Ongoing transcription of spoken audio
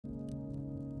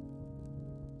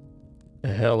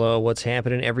Hello, what's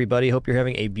happening, everybody? Hope you're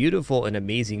having a beautiful and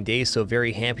amazing day. So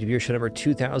very happy to be here. Show number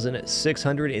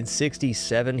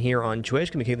 2667 here on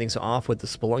Twitch. Gonna kick things off with the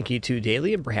Spelunky 2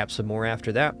 daily and perhaps some more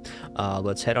after that.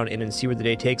 Let's head on in and see where the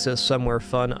day takes us. Somewhere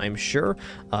fun, I'm sure.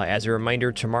 As a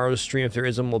reminder, tomorrow's stream, if there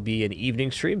is one, will be an evening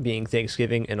stream, being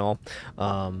Thanksgiving and all.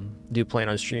 Do plan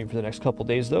on streaming for the next couple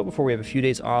days, though, before we have a few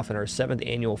days off and our 7th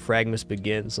annual fragMas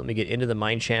begins. Let me get into the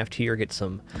mineshaft here, get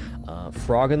some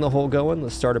frog in the hole going.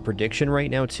 Let's start a prediction right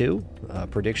now too.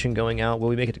 Prediction going out. Will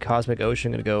we make it to Cosmic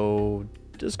Ocean? I'm gonna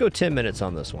just go 10 minutes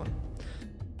on this one.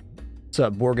 What's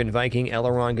up, Borgen Viking,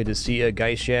 Eleron? Good to see you.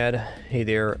 Geishad. Hey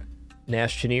there,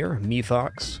 Nashchanir,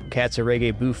 Mefox,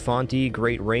 Katsarege, Bufonti,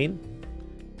 Great Rain.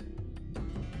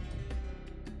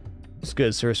 It's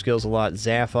good. Sir skills a lot.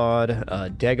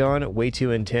 Zaphod, Dagon, Way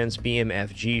Too Intense,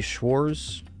 BMFG,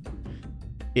 Schwarz,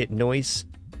 It Noise,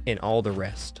 and all the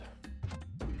rest.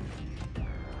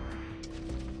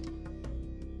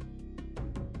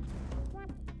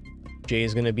 Jay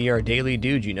is going to be our daily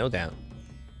dude, you know that.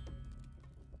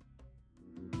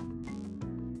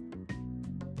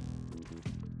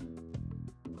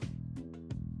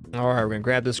 Alright, we're going to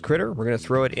grab this critter. We're going to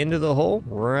throw it into the hole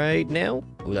right now.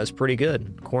 Ooh, that's pretty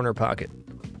good. Corner pocket.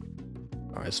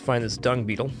 Alright, let's find this dung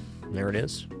beetle. There it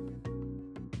is. We're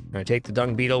going to take the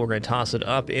dung beetle. We're going to toss it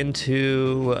up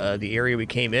into the area we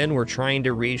came in. We're trying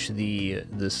to reach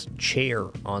this chair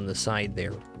on the side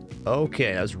there.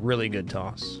 Okay, that was a really good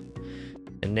toss.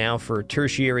 And now for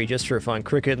tertiary, just for fun,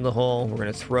 cricket in the hole. We're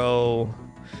gonna throw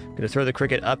the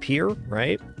cricket up here,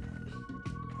 right?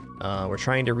 We're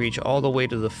trying to reach all the way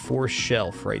to the fourth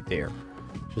shelf right there,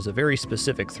 which is a very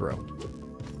specific throw.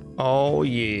 Oh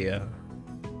yeah.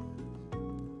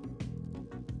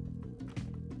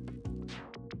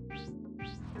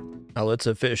 Oh, it's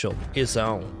official. It's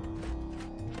on.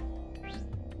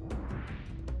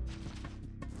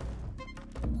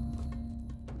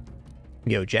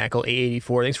 Yo,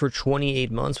 Jackal884, thanks for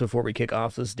 28 months before we kick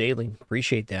off this daily.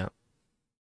 Appreciate that.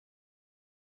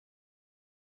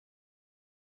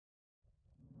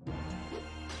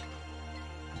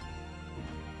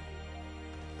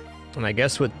 And I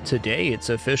guess with today, it's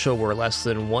official. We're less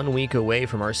than 1 week away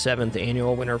from our 7th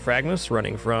annual Winter fragMas,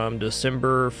 running from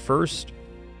December 1st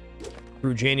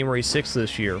through January 6th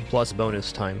this year, plus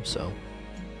bonus time. So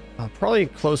probably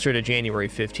closer to January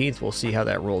 15th. We'll see how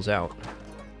that rolls out.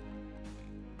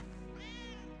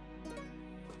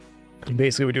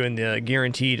 Basically, we're doing the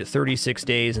guaranteed 36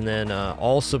 days, and then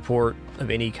all support of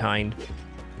any kind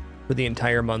for the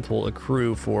entire month will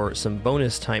accrue for some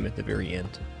bonus time at the very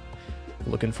end.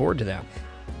 Looking forward to that.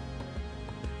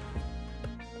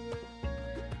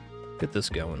 Get this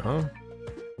going, huh?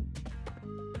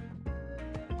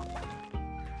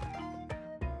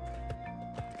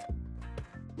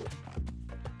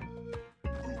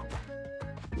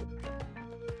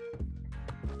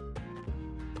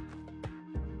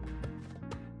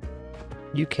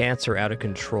 You cats are out of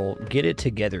control. Get it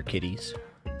together, kitties.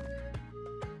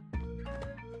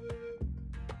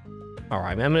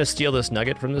 Alright, I'm going to steal this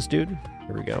nugget from this dude.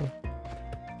 Here we go.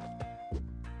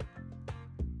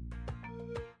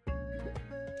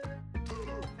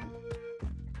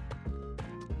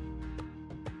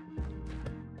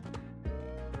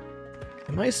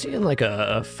 Am I seeing like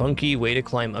a funky way to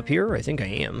climb up here? I think I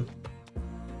am.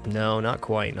 No, not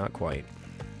quite, not quite.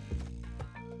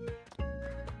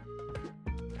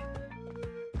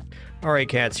 Alright,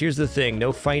 cats, here's the thing.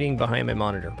 No fighting behind my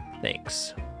monitor.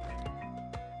 Thanks.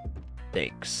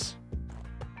 Thanks.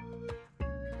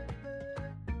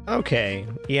 Okay,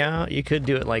 yeah, you could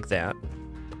do it like that.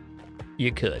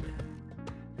 You could.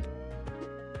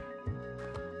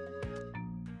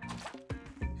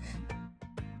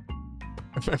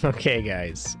 Okay,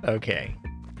 guys. Okay.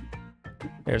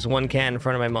 There's one cat in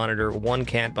front of my monitor, one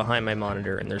cat behind my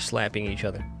monitor, and they're slapping each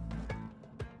other.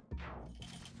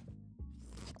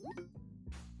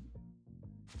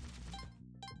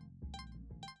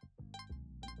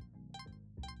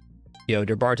 Yo,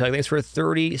 Derbartog, thanks for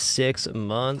 36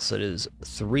 months. That is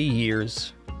 3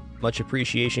 years. Much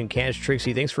appreciation. Cash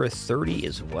Trixie, thanks for 30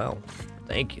 as well.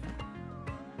 Thank you.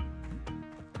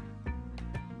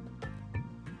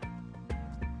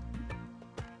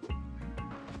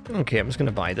 Okay, I'm just gonna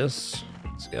buy this.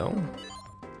 Let's go.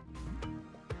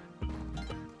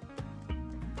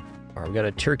 Alright, we got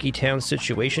a Turkey Town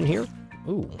situation here.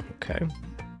 Ooh, okay.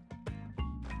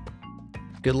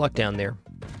 Good luck down there,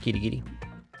 kitty kitty.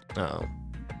 Uh-oh.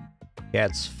 Yeah,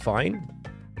 it's fine.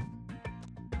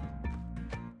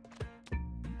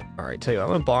 Alright, tell you what,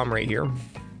 I'm gonna bomb right here.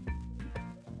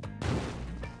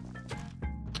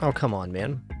 Oh, come on,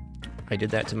 man. I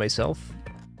did that to myself.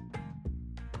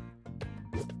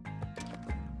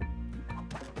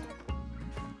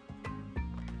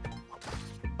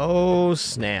 Oh,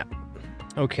 snap.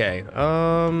 Okay,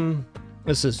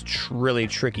 this is really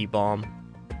tricky, bomb.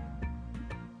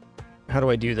 How do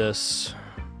I do this?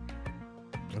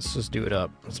 Let's just do it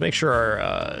up. Let's make sure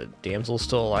our damsel's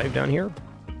still alive down here.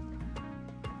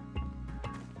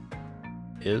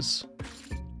 Is.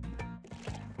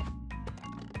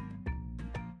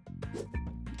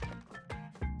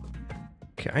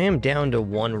 Okay, I am down to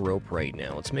 1 rope right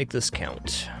now. Let's make this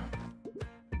count.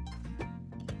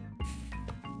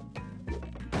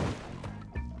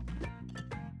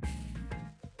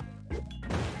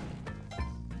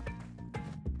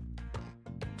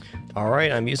 All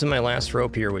right, I'm using my last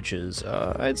rope here, which is,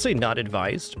 I'd say not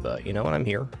advised, but you know what, I'm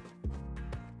here.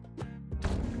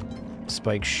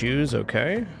 Spike shoes,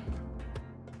 okay.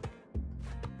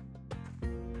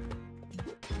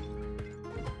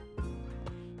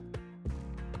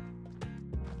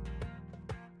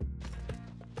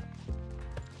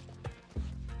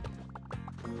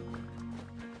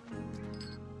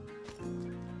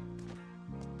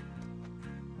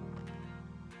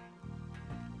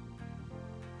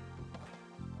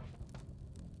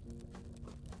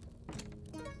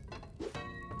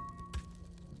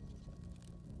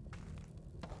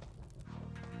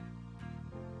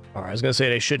 All right, I was gonna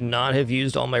say I should not have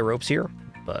used all my ropes here,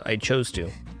 but I chose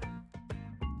to.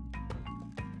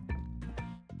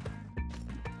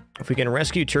 If we can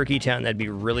rescue Turkey Town, that'd be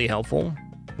really helpful,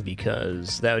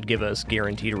 because that would give us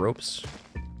guaranteed ropes.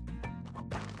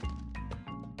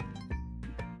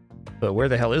 But where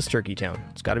the hell is Turkey Town?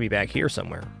 It's got to be back here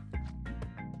somewhere.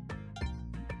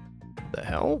 The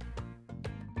hell?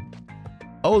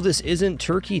 Oh, this isn't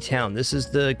Turkey Town. This is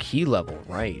the key level,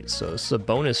 right? So this is a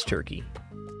bonus turkey.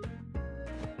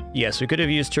 Yes, we could have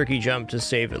used Turkey Jump to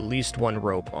save at least 1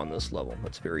 rope on this level.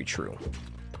 That's very true.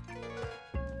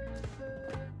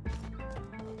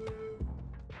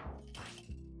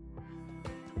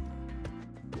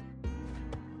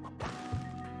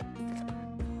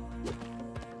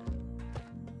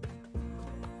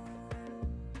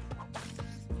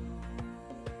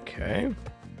 Okay.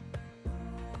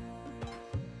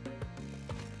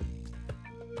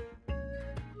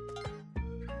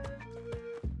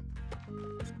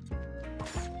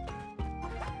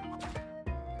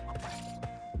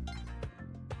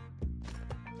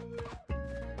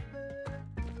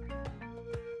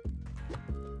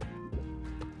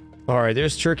 Alright,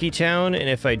 there's Turkey Town, and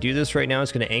if I do this right now,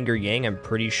 it's going to anger Yang, I'm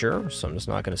pretty sure, so I'm just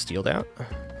not going to steal that.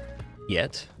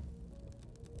 Yet.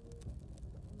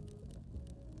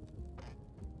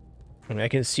 And I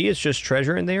can see it's just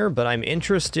treasure in there, but I'm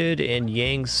interested in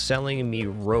Yang selling me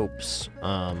ropes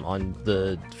on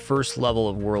the first level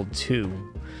of World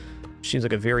 2. Seems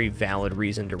like a very valid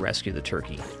reason to rescue the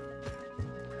turkey.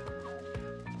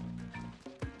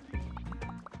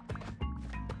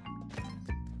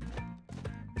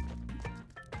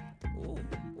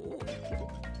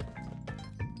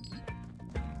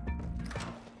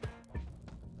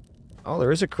 Oh,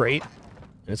 there is a crate.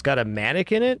 And it's got a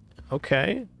mattock in it?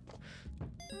 Okay.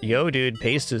 Yo, dude,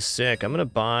 paste is sick. I'm gonna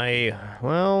buy,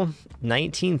 well,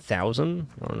 19,000?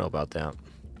 I don't know about that.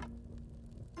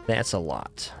 That's a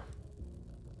lot.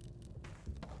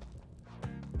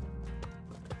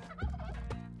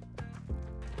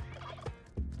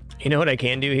 You know what I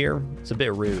can do here? It's a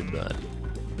bit rude, but...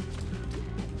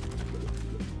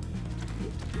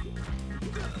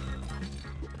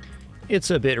 it's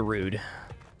a bit rude.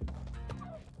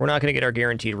 We're not going to get our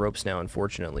guaranteed ropes now,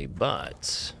 unfortunately,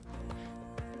 but...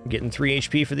 I'm getting 3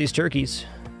 HP for these turkeys.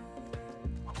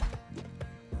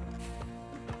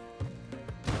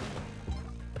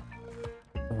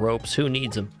 Ropes, who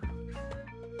needs them?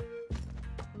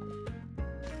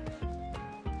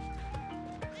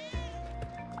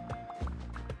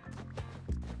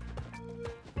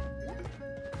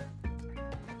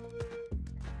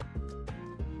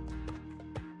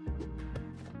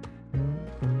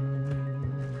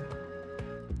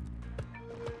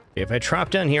 If I drop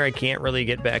down here, I can't really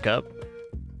get back up.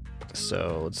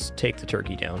 So let's take the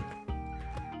turkey down.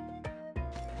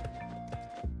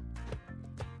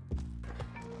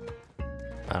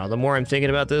 The more I'm thinking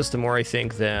about this, the more I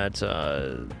think that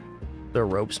the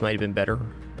ropes might have been better.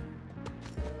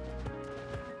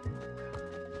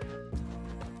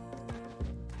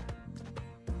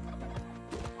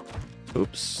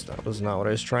 Oops, that was not what I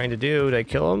was trying to do. Did I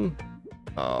kill him?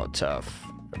 Oh, tough.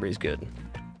 Everybody's good.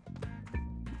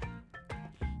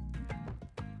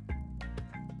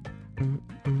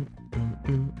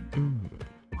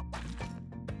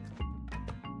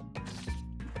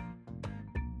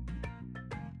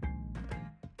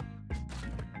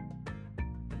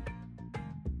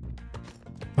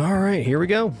 All right, here we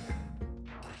go.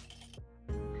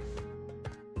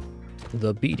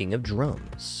 The beating of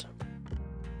drums.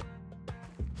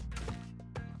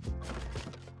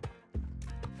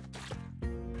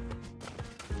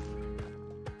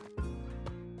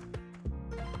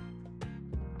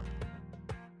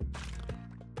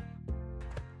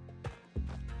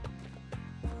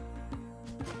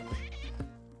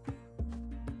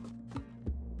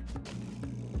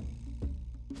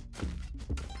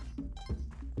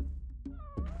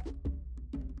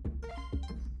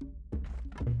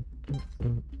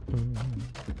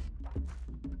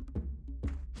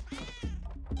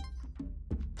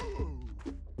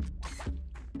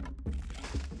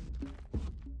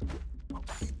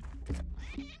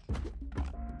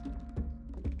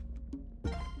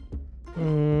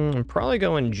 I'm probably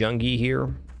going Jungie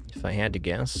here, if I had to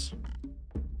guess.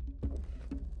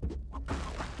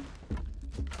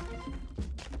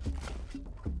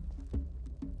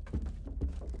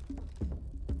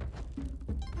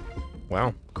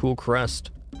 Wow, cool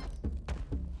crest.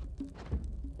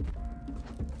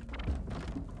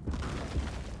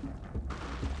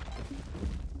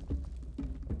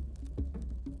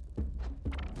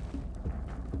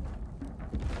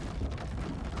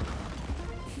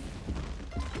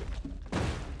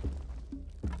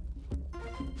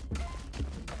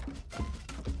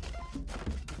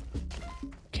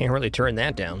 Can't really turn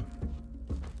that down.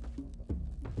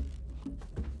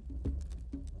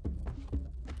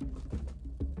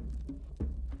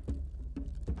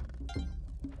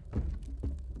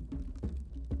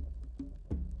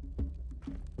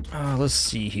 Let's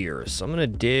see here. So I'm gonna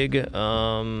dig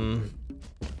a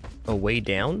way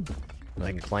down that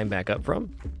I can climb back up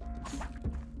from.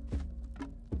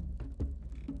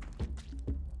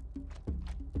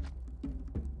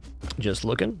 Just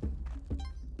looking.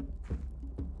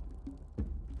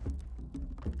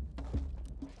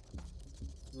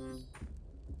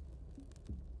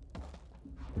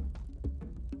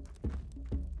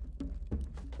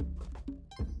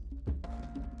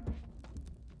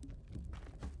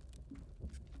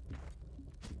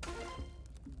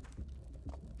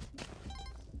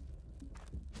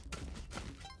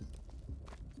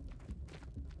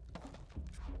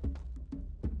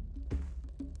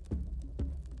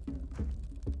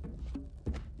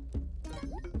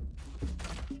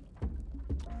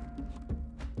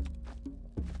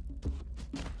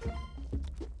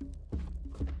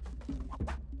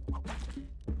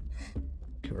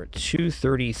 We're at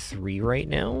 233 right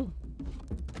now.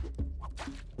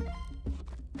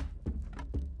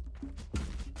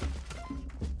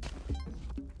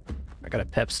 I gotta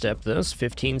pep step this.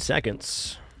 15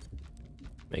 seconds.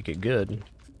 Make it good.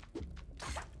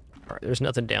 Alright, there's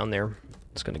nothing down there.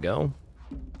 It's gonna go.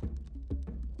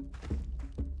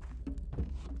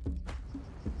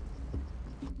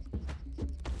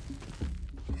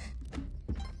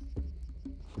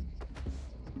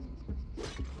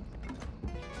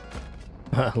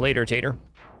 Later, Tater.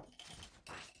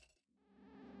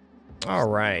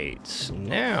 Alright,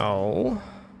 now...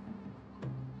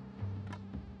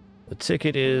 the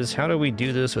ticket is, how do we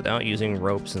do this without using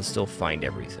ropes and still find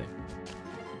everything?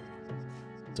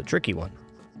 It's a tricky one.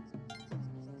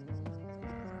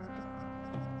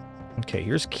 Okay,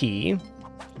 here's key.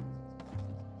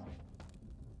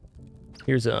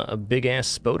 Here's a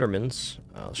big-ass Spedunkymans.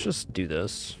 Let's just do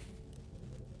this.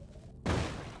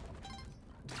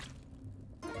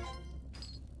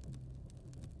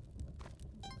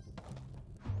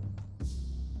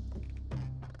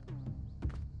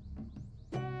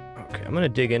 I'm gonna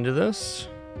dig into this.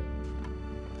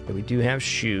 Okay, we do have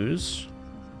shoes.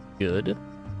 Good.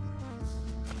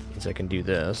 Means I can do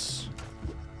this.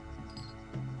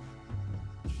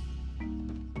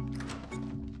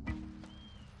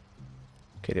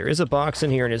 Okay, there is a box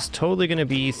in here, and it's totally gonna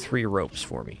be 3 ropes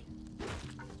for me.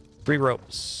 3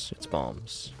 ropes. It's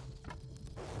bombs.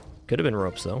 Could have been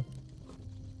ropes, though.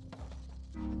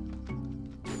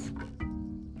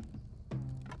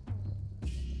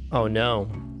 Oh, no.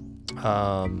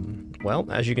 Well,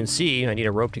 as you can see, I need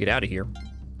a rope to get out of here.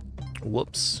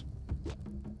 Whoops.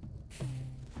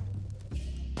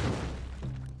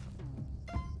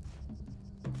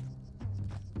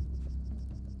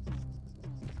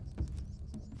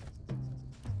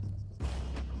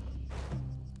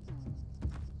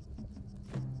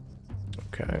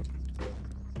 Okay.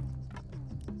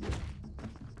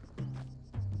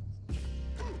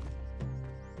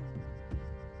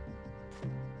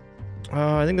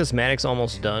 I think this Matic's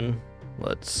almost done.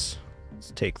 Let's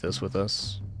take this with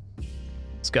us.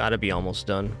 It's gotta be almost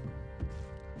done.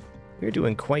 We're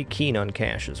doing quite keen on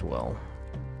cash as well.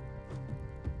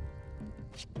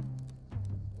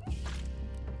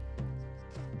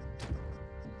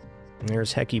 And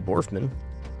there's Hecky Borfman.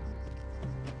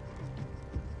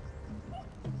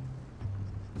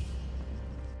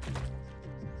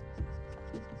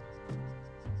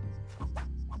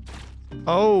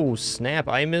 Oh, snap.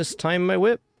 I mistimed my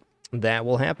whip. That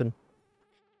will happen.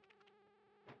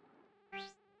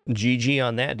 GG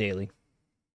on that daily.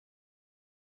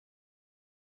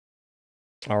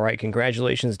 All right,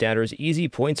 congratulations, doubters. Easy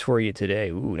points for you today.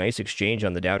 Ooh, nice exchange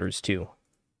on the doubters, too.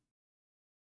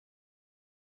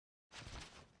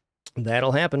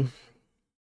 That'll happen.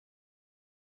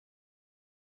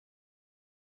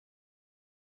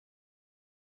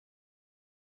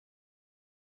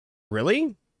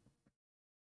 Really?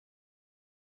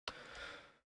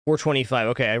 425.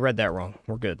 Okay, I read that wrong.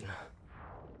 We're good.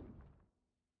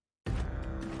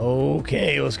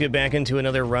 Okay, let's get back into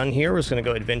another run here. We're just going to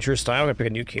go adventure style. We're going to pick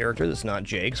a new character that's not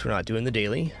Jake, so we're not doing the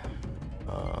daily.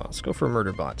 Let's go for a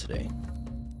murder bot today.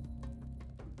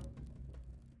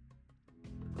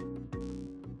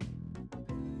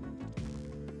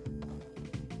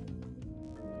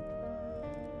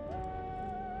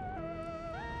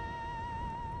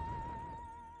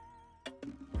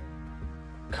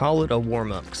 Call it a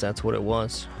warm-up, because that's what it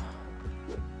was.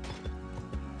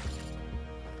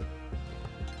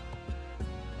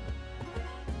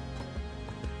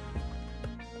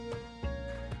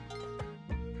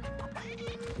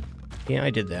 Yeah, I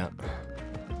did that.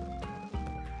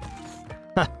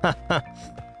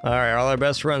 Alright, all our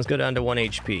best runs go down to 1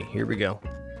 HP. Here we go.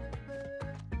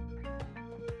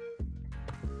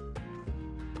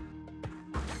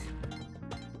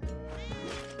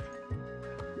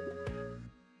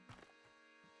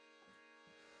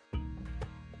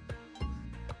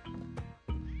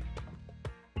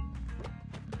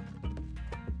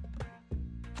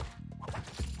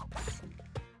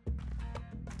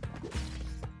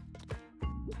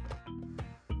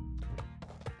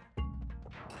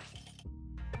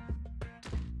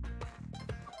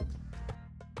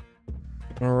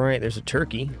 Alright, there's a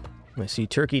turkey. I see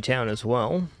Turkey Town as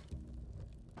well.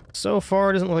 So far,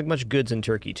 it doesn't look like much goods in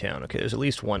Turkey Town. Okay, there's at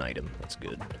least one item. That's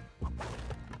good.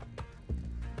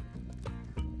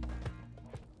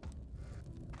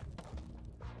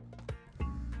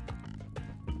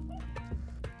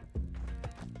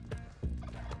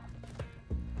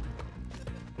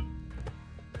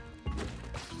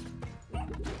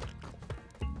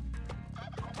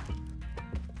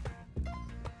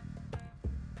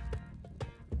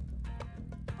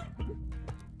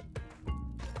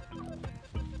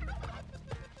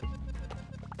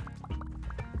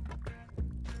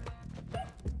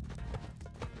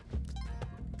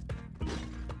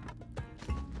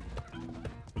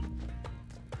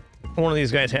 One of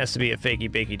these guys has to be a fakey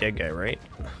bakey dead guy, right?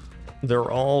 They're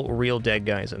all real dead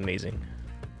guys. Amazing.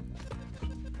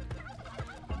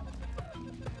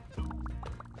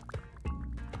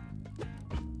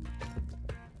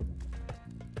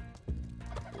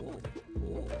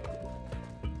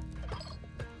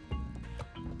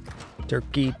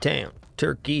 Turkey Town.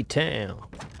 Turkey Town.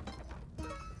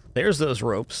 There's those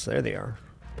ropes. There they are.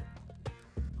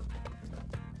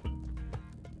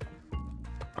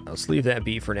 Let's leave that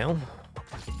be for now.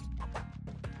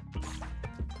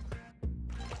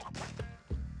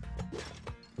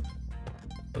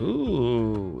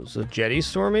 Ooh, is it a jetty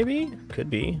store maybe? Could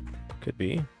be. Could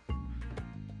be.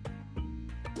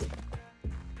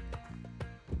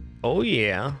 Oh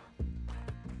yeah.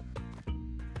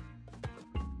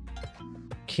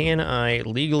 Can I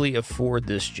legally afford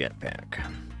this jetpack?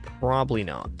 Probably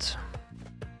not.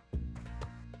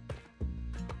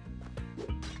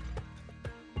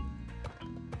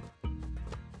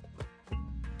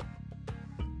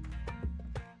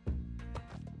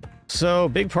 So,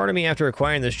 big part of me after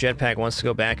acquiring this jetpack wants to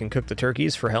go back and cook the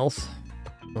turkeys for health.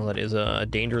 Well, that is a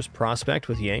dangerous prospect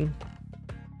with Yang.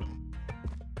 I'm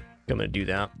gonna do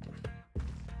that.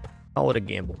 Call it a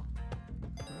gamble.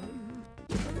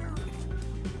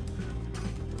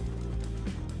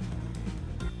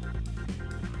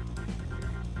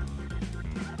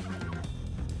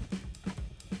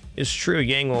 It's true,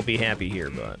 Yang won't be happy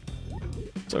here, but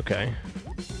it's okay.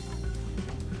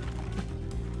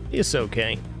 It's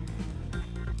okay.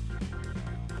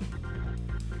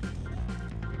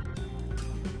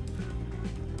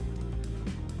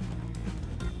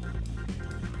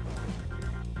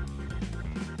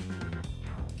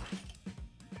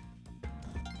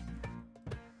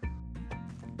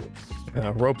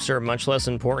 Ropes are much less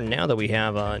important now that we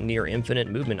have a near infinite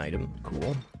movement item.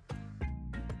 Cool.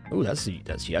 Ooh, that's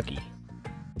yucky.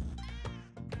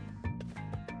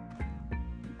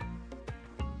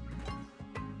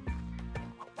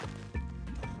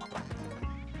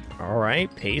 All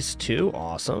right, paste 2,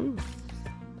 awesome.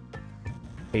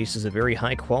 Paste is a very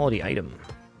high quality item.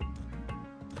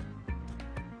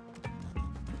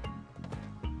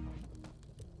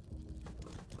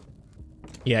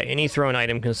 Yeah, any thrown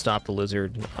item can stop the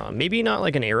lizard. Maybe not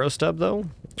like an arrow stub, though.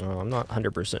 I'm not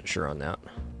 100% sure on that.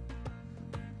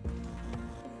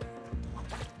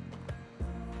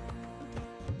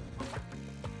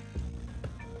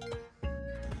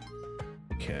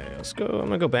 Okay, let's go. I'm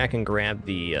gonna go back and grab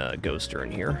the ghoster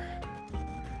in here.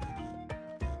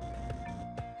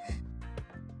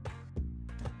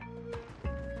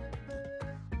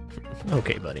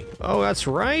 Okay, buddy. Oh, that's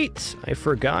right. I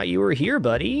forgot you were here,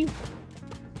 buddy.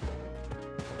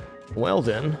 Well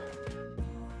then.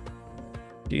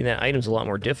 Getting that item's a lot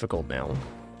more difficult now.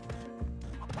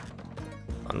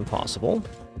 Impossible.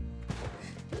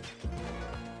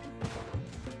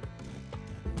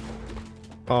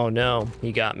 Oh no,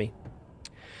 he got me.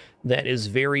 That is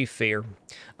very fair.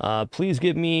 Please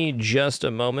give me just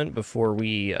a moment before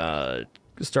we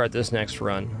start this next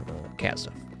run. Cat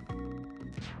stuff.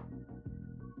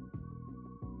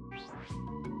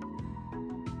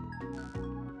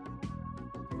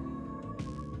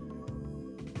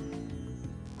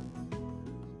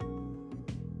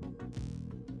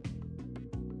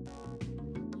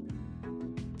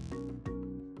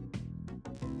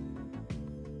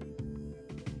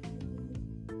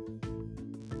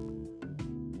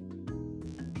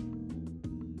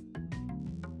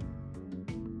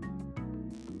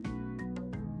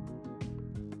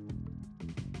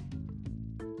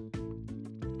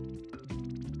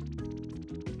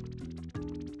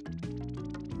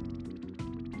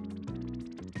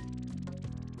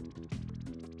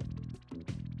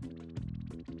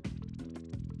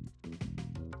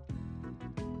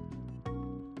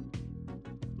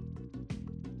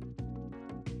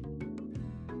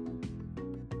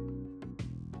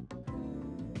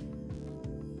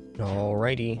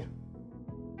 Alrighty.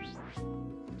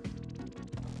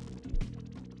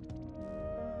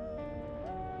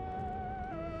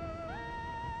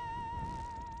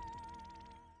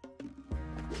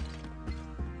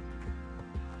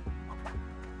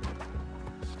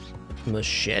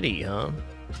 Machete, huh?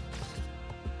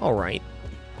 Alright.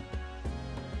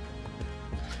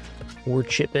 We're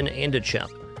chipping and a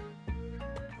chop.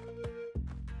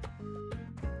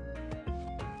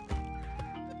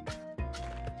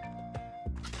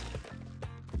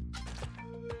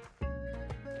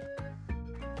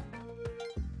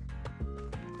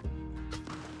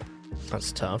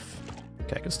 That's tough.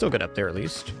 Okay, I can still get up there at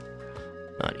least.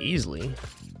 Not easily.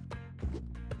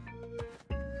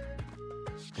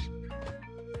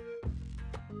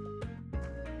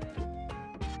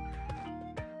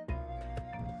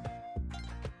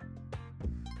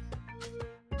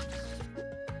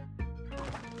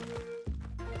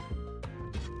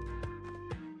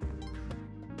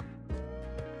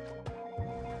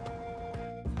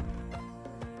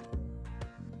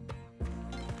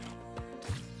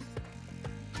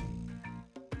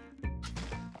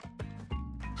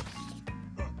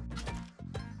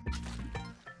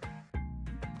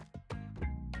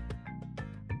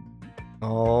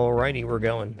 Alrighty, we're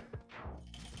going.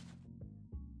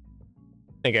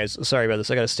 Hey guys, sorry about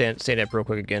this. I gotta stand up real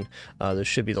quick again. This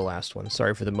should be the last one.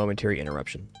 Sorry for the momentary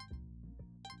interruption.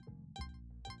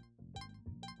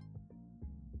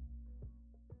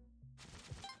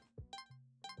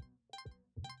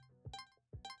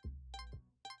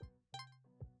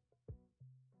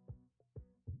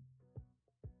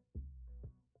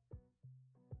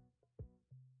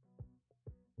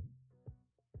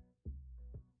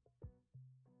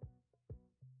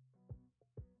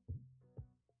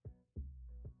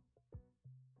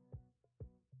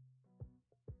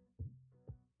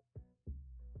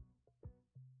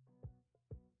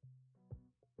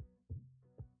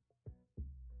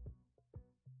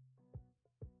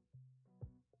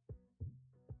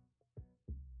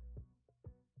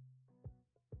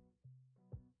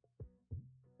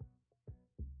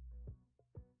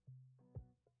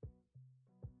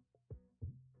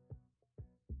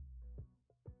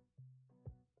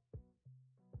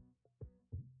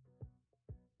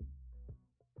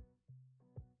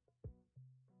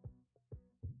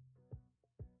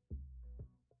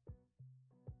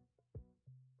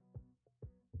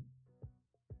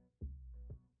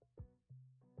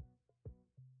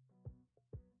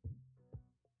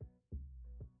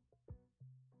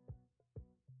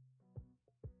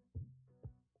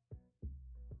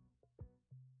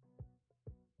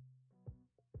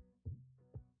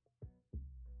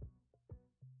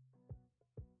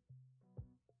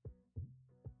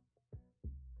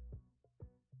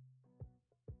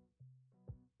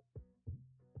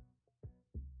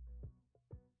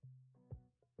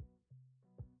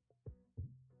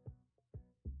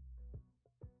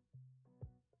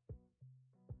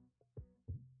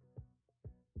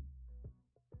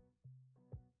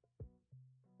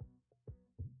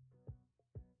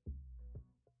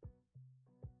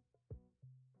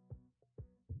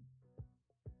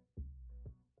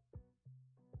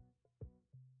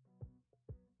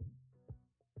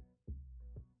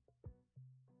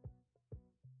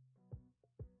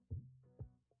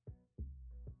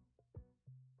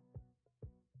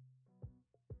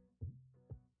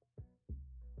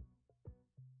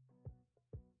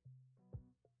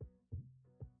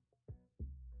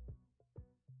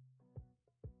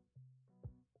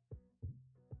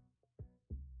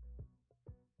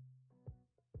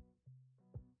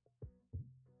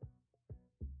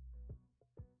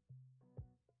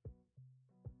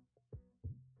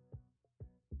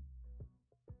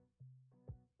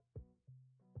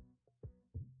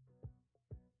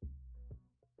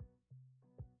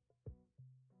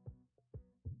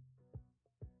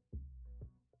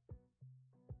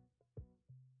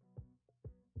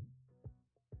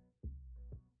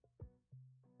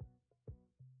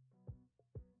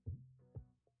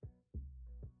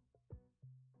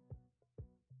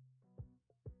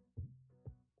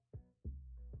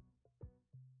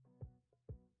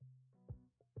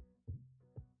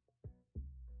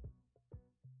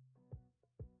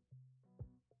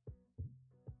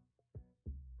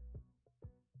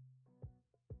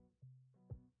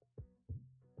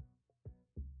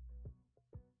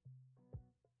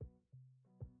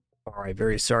 All right,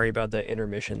 very sorry about that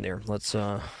intermission there. Let's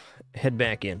head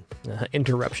back in.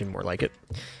 Interruption, more like it.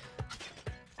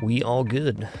 We all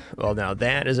good. Well, now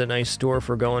that is a nice store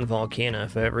for going Volcana.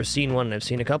 If I've ever seen one, and I've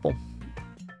seen a couple.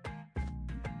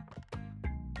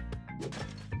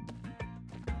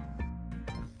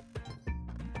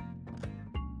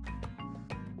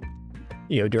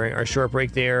 You know, during our short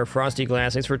break there, Frosty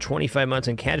Glass, thanks for 25 months,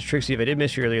 and Catch Trixie, if I did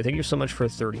miss you earlier, thank you so much for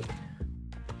 30.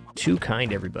 Too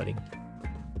kind, everybody.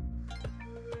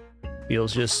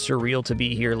 Feels just surreal to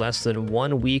be here less than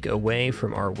 1 week away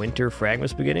from our winter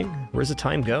fragMas beginning. Where's the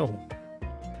time go?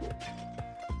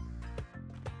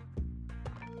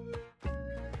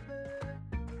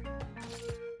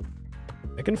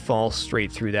 I can fall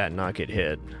straight through that and not get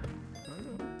hit.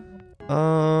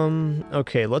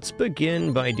 Okay, let's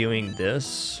begin by doing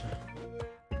this.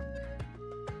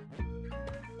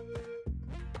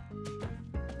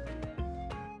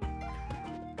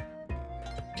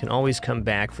 Can always come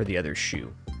back for the other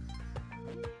shoe.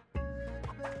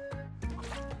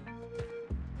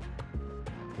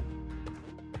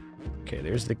 Okay,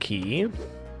 there's the key.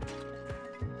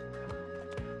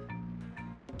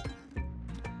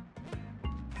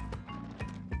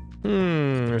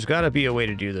 There's gotta be a way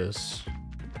to do this.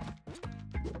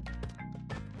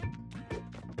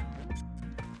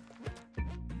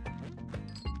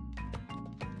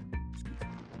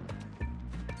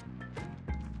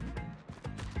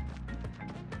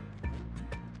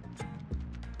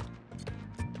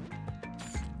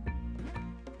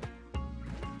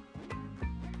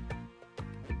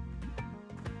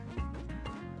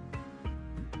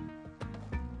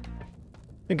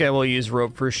 I think I will use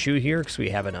rope for a shoe here because we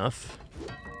have enough.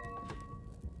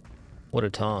 What a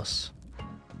toss.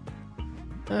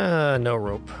 No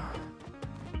rope.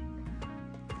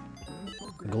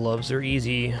 Gloves are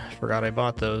easy. Forgot I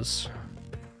bought those.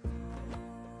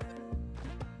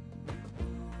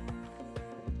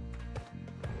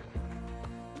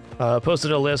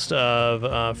 Posted a list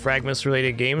of fragMas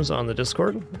related games on the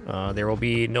Discord. There will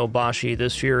be no Bashi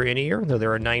this year or any year, though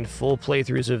there are 9 full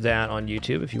playthroughs of that on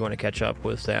YouTube if you want to catch up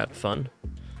with that fun.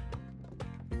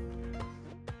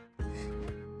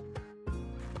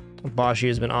 Bashi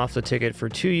has been off the ticket for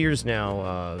 2 years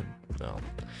now. Well,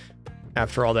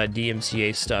 after all that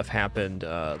DMCA stuff happened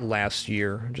last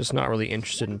year, just not really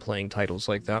interested in playing titles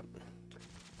like that.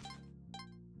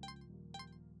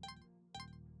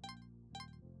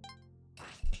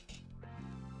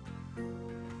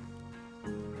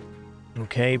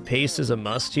 Okay, pace is a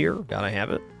must here. Gotta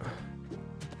have it.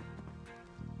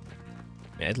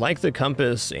 I'd like the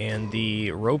compass and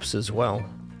the ropes as well.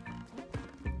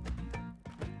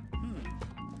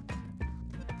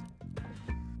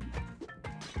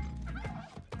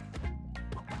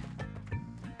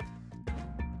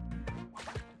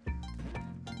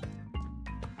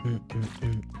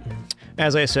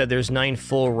 As I said, there's 9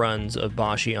 full runs of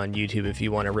Bashi on YouTube if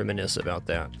you want to reminisce about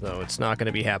that, though it's not going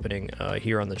to be happening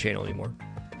here on the channel anymore.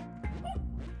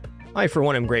 I, for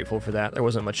one, am grateful for that. There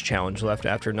wasn't much challenge left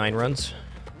after 9 runs.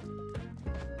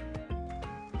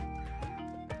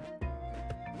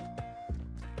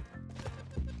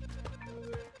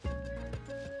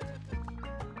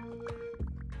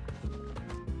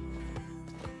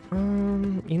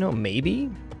 You know, maybe?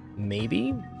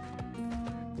 Maybe?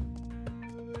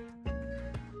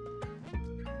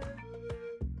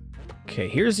 Okay,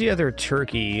 here's the other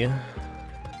turkey. I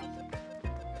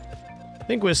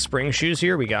think with spring shoes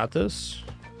here, we got this.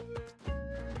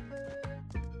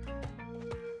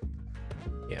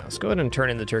 Yeah, let's go ahead and turn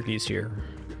in the turkeys here.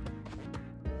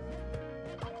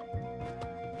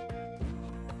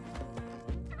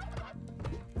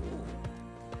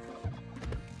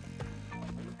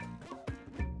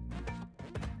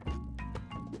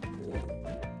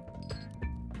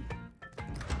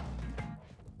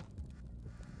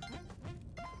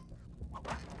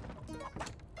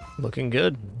 Looking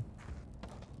good.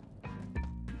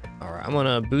 Alright, I'm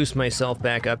gonna boost myself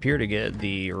back up here to get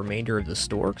the remainder of the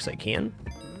store, because I can.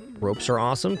 Ropes are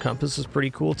awesome. Compass is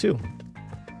pretty cool, too.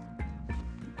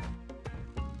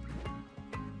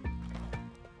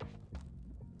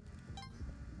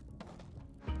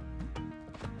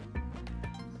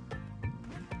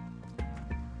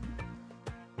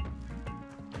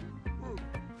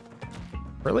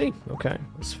 Really? Okay,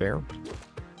 that's fair.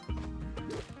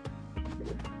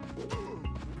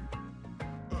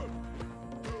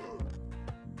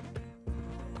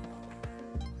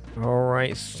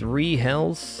 Alright, 3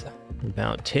 health,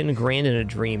 about 10 grand in a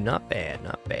dream. Not bad,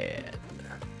 not bad.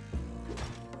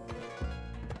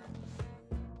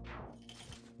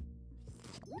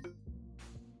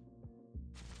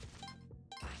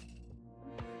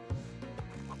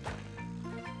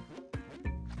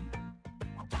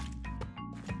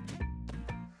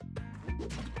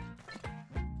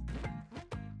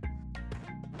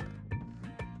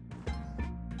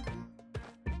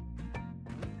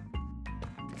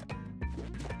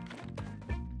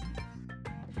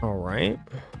 All right.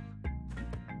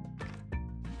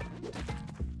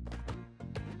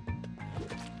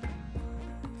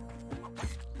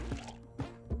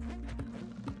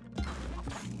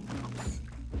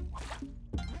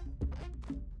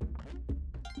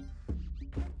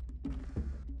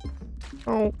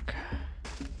 Okay.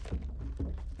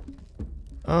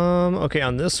 Okay,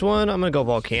 on this one, I'm gonna go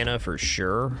Volcana for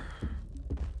sure.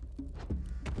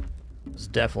 It's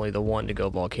definitely the one to go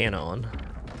Volcana on.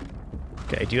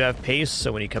 Okay, I do have paste,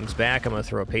 so when he comes back, I'm gonna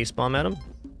throw a paste bomb at him.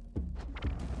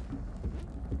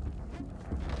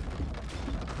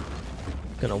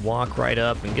 Gonna walk right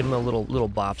up and give him a little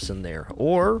bops in there.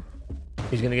 Or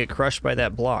he's gonna get crushed by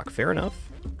that block. Fair enough.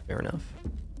 Fair enough.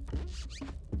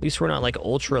 At least we're not like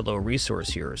ultra low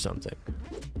resource here or something.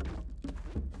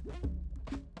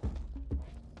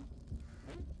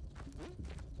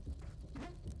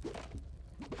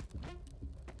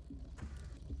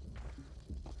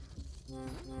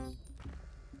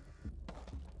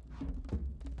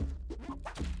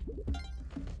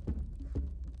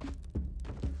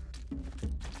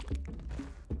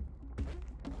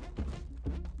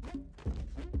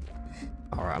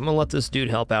 Alright, I'm gonna let this dude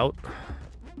help out.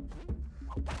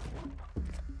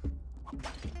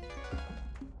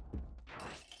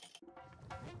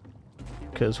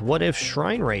 Because what if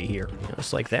Shrine right here?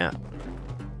 Just like that.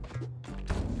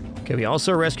 Okay, we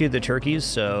also rescued the turkeys,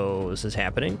 so this is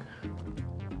happening.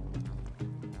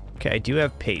 Okay, I do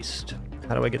have paste.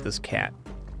 How do I get this cat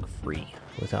free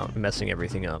without messing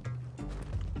everything up?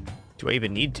 Do I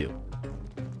even need to?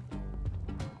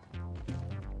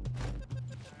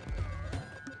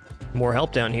 More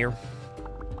help down here.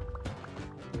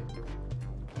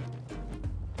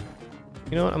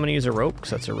 You know what? I'm gonna use a rope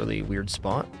because that's a really weird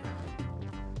spot.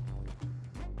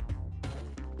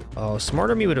 Oh,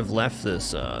 smarter me would have left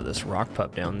this this rock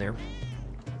pup down there.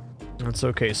 That's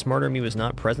okay. Smarter me was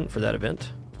not present for that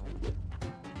event.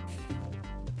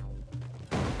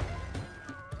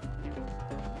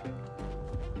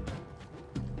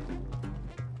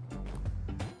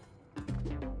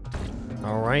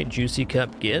 All right, juicy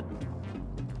cup get.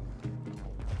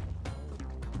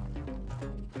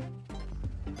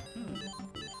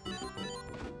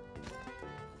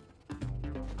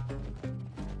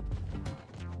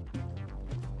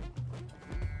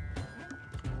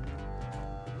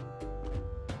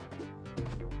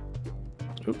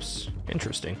 Oops,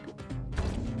 interesting.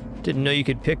 Didn't know you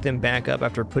could pick them back up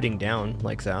after putting down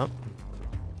like that.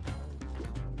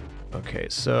 Okay,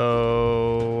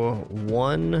 so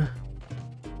one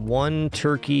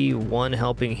turkey, one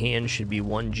helping hand should be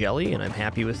one jelly, and I'm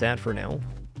happy with that for now.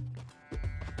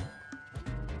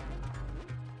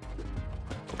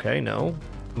 Okay, no.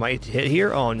 Might hit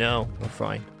here? Oh no, we're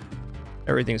fine.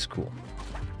 Everything's cool.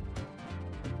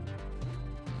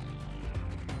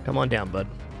 Come on down, bud.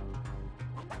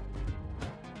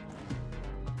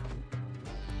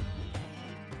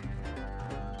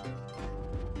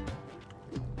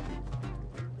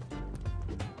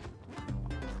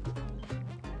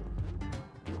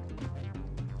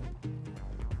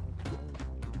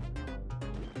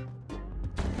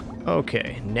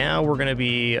 Okay, now we're gonna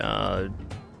be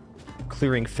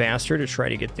clearing faster to try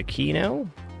to get the key now.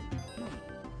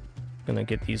 Gonna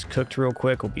get these cooked real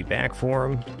quick. We'll be back for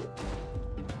them.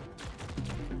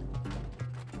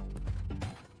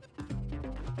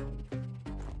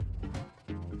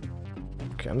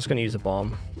 Okay, I'm just gonna use a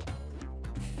bomb.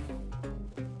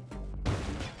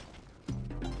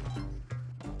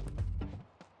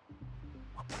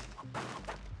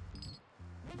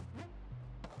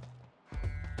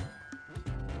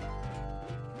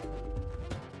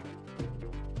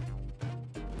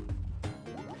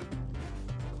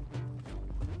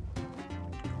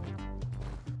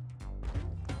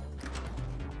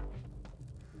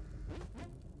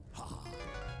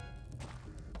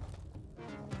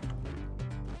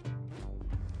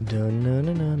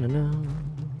 Dun-na-na-na-na-na.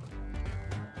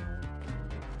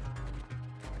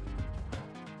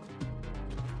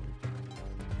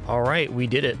 All right, we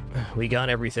did it. We got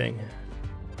everything.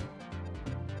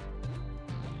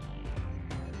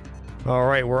 All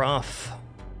right, we're off.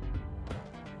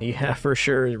 Yeah, for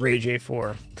sure, Rage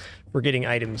A4. Forgetting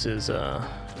items is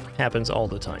happens all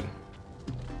the time.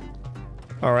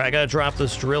 All right, I gotta drop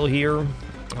this drill here.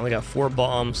 I only got 4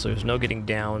 bombs, so there's no getting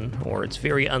down, or it's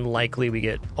very unlikely we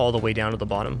get all the way down to the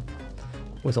bottom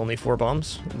with only 4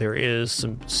 bombs. There is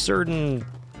some certain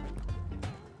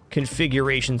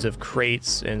configurations of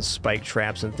crates and spike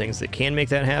traps and things that can make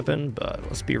that happen, but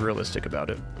let's be realistic about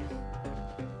it.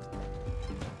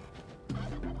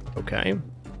 Okay.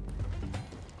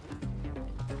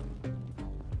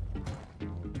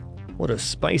 What a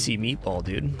spicy meatball,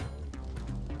 dude.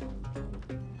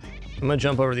 I'm gonna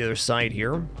jump over the other side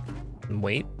here and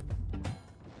wait.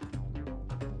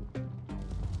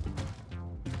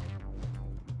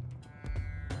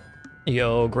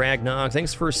 Yo, Gragnog,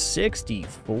 thanks for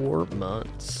 64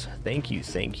 months. Thank you,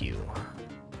 thank you.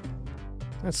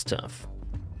 That's tough.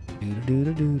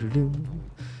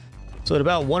 So at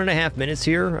about 1.5 minutes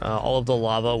here, all of the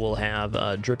lava will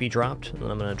have drippy dropped, and then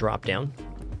I'm gonna drop down.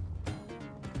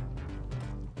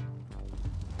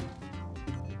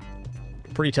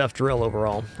 Pretty tough drill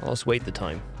overall. I'll just wait the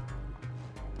time.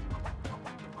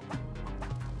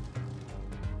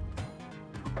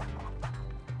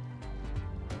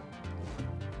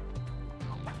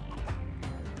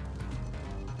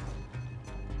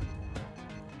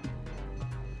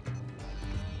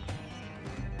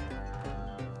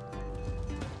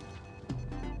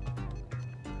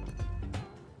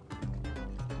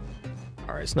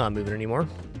 Alright, it's not moving anymore.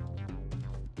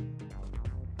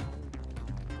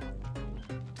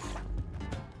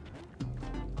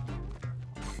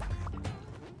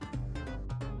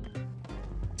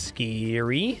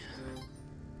 Scary.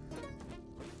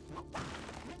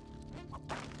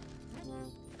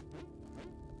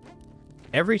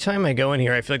 Every time I go in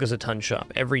here, I feel like there's a ton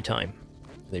shop. Every time.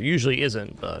 There usually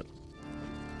isn't, but...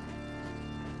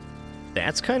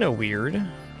 that's kind of weird.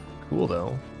 Cool,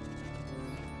 though.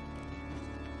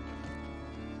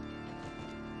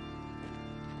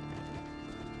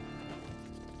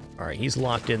 Alright, he's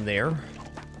locked in there.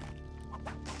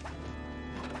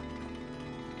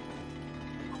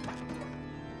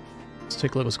 Let's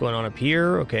take a look at what's going on up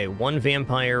here. Okay, one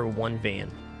vampire, one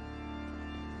van.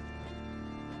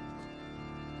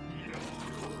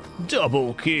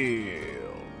 Double kill!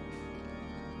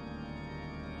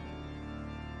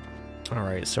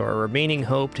 Alright, so our remaining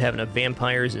hope to have enough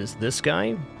vampires is this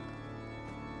guy,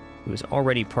 who is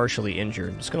already partially injured.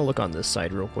 I'm just gonna look on this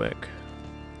side real quick.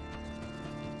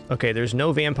 Okay, there's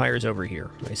no vampires over here.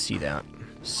 I see that.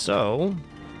 So...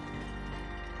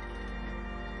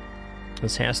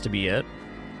 this has to be it.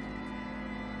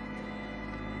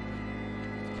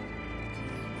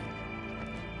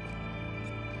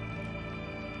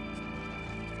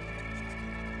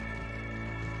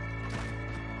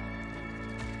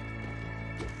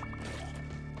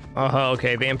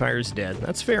 Okay, vampire's dead.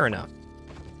 That's fair enough.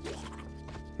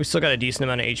 We still got a decent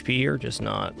amount of HP here, just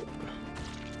not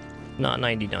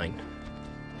 99.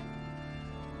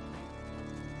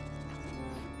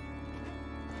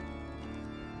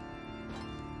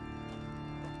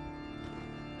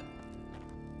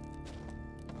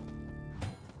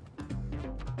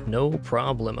 No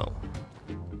problemo.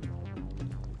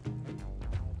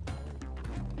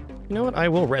 You know what? I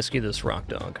will rescue this rock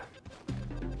dog.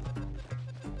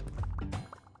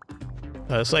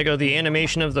 Psycho, the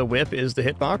animation of the whip is the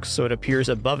hitbox, so it appears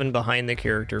above and behind the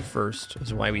character first.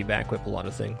 That's why we back whip a lot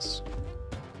of things.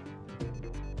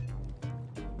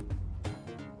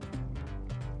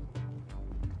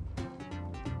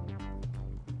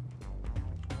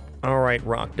 Alright,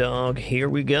 rock dog, here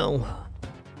we go.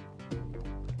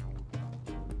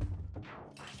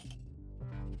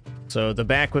 So the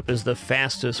back whip is the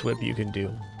fastest whip you can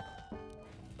do.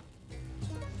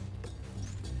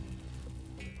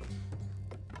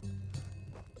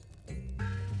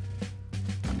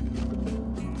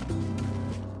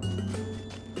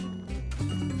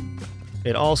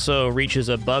 It also reaches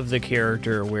above the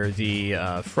character where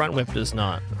the front whip does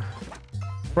not.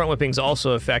 Front whipping's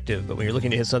also effective, but when you're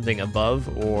looking to hit something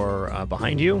above or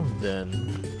behind you,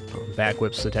 then back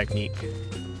whip's the technique.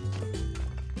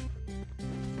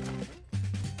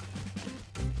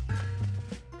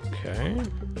 Okay.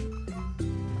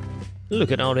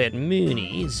 Look at all that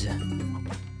moonies.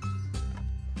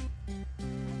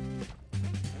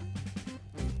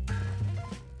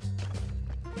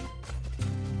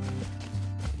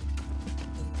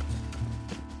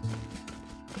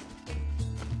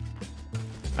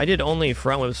 I did only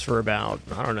front whips for about,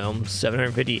 I don't know,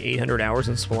 750, 800 hours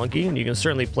in Spelunky, and you can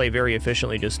certainly play very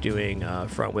efficiently just doing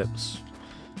front whips.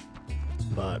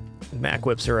 But back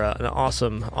whips are an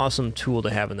awesome tool to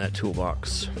have in that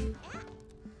toolbox.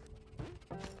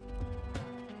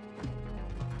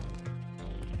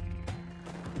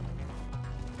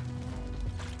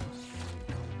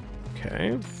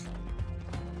 Okay.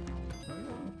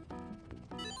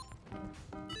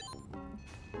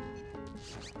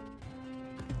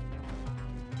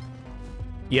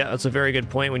 Yeah, that's a very good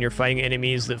point. When you're fighting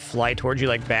enemies that fly towards you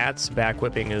like bats, back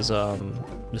whipping is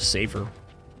just safer.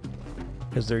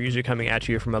 Because they're usually coming at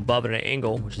you from above at an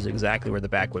angle, which is exactly where the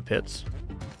back whip hits.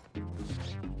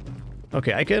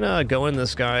 Okay, I can go in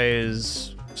this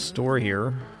guy's store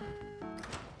here.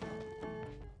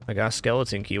 I got a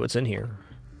skeleton key. What's in here?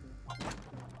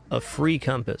 A free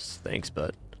compass. Thanks,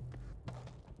 bud.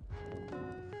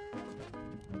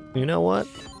 You know what?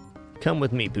 Come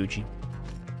with me, Poochie.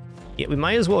 Yeah, we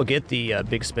might as well get the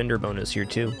big spender bonus here,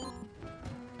 too.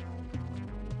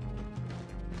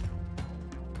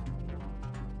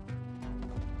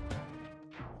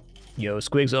 Yo,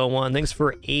 Squigs01, thanks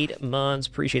for 8 months.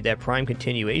 Appreciate that Prime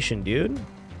continuation, dude.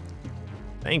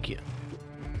 Thank you.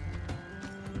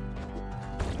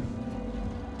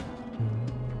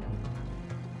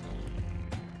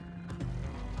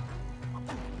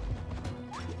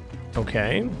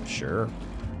 Okay, sure.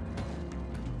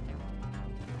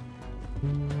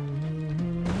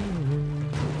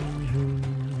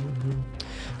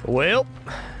 Well...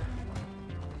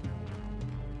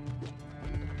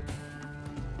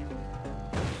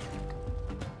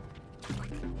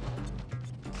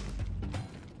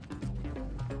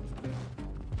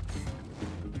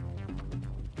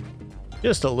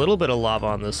 just a little bit of lava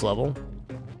on this level.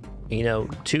 You know,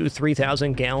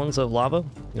 3,000 gallons of lava?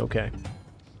 Okay.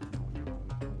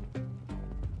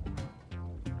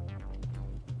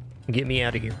 Get me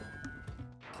out of here.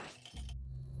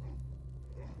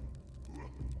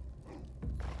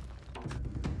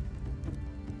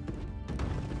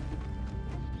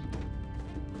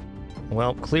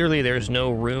 Well, clearly there's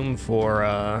no room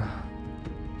for,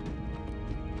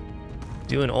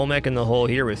 doing Olmec in the hole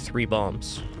here with 3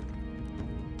 bombs.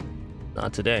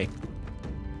 Not today.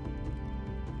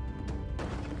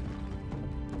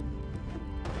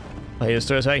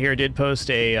 Stars out here did post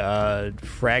a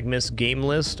fragMas game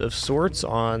list of sorts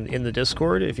in the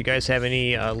Discord. If you guys have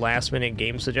any last-minute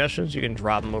game suggestions, you can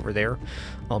drop them over there.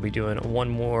 I'll be doing one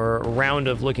more round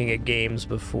of looking at games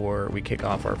before we kick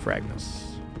off our fragMas.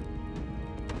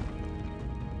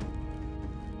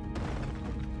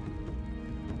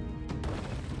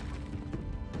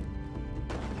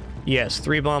 Yes,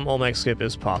 3-bomb Olmec skip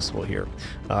is possible here.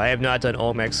 I have not done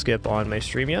Olmec skip on my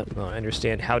stream yet. I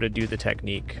understand how to do the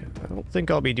technique. I don't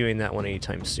think I'll be doing that one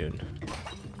anytime soon.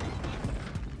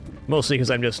 Mostly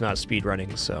because I'm just not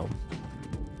speedrunning, so...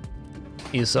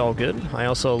 it's all good. I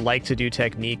also like to do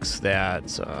techniques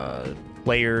that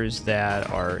players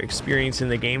that are experiencing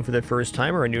the game for the first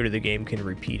time or are new to the game can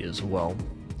repeat as well.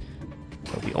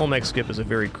 So the Olmec skip is a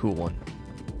very cool one.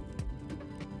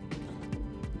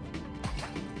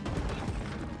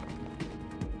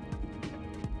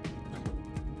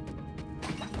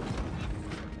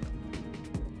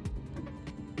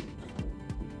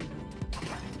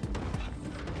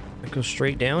 Go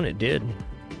straight down? It did.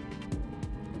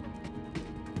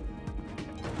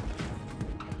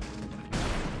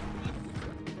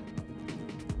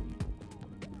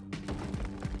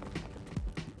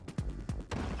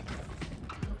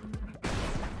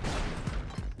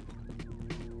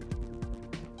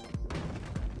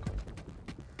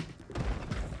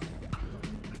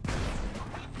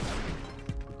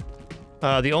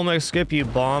 The Olmec skip, you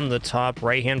bomb the top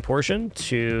right-hand portion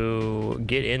to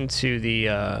get into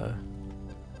the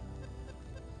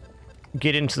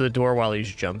door while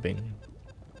he's jumping.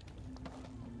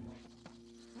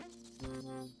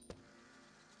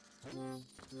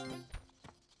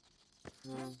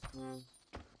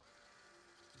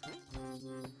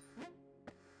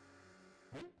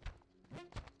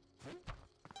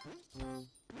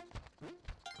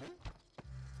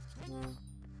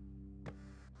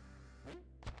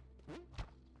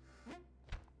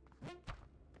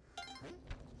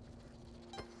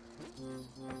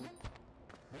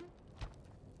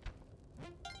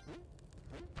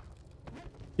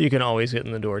 You can always get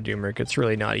in the door, Doomrick. It's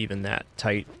really not even that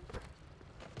tight.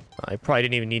 I probably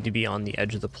didn't even need to be on the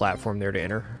edge of the platform there to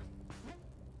enter.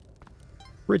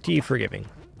 Pretty forgiving.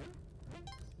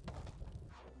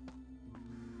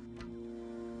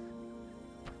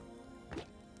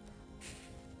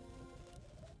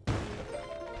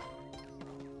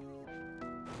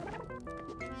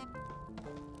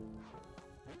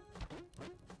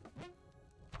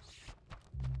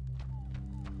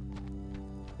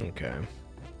 Okay.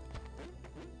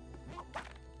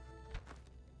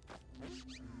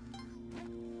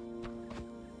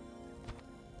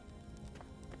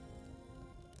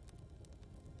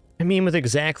 I mean, with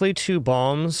exactly 2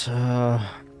 bombs,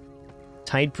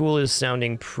 Tide Pool is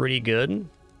sounding pretty good.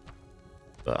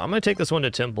 But I'm going to take this one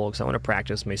to Temple because I want to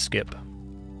practice my skip.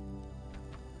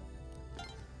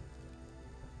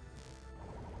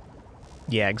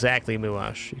 Yeah, exactly,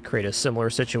 Muash. You create a similar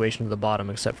situation to the bottom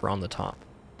except for on the top.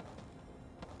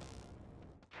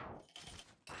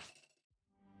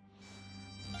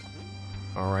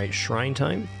 Alright, shrine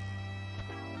time.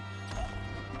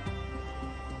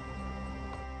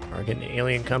 Alright, getting an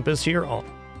alien compass here. Oh,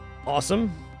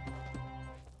 awesome.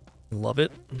 Love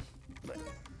it.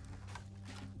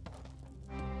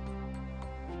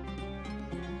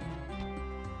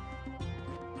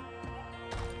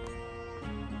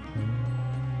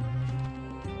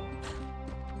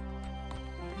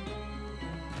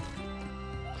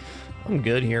 I'm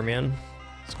good here, man.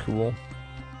 It's cool.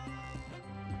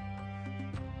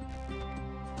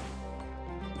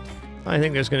 I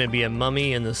think there's going to be a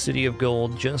mummy in the City of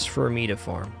Gold just for me to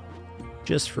farm.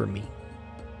 Just for me.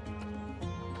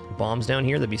 Bombs down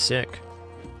here? That'd be sick.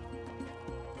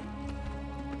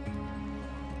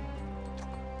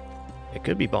 It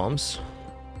could be bombs.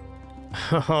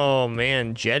 Oh,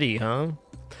 man. Jetty, huh?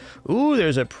 Ooh,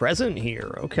 there's a present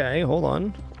here. Okay, hold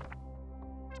on.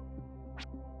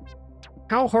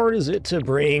 How hard is it to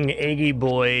bring Eggy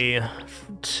Boy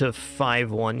to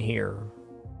 5-1 here?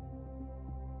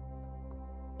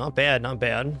 Not bad, not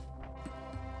bad.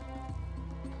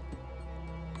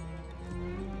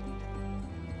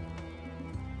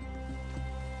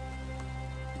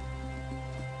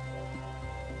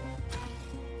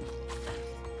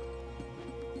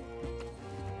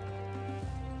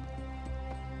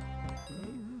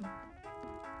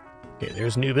 Okay,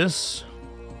 there's Nubis.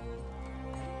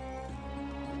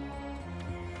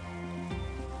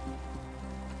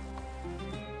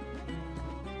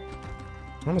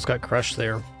 Almost got crushed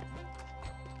there.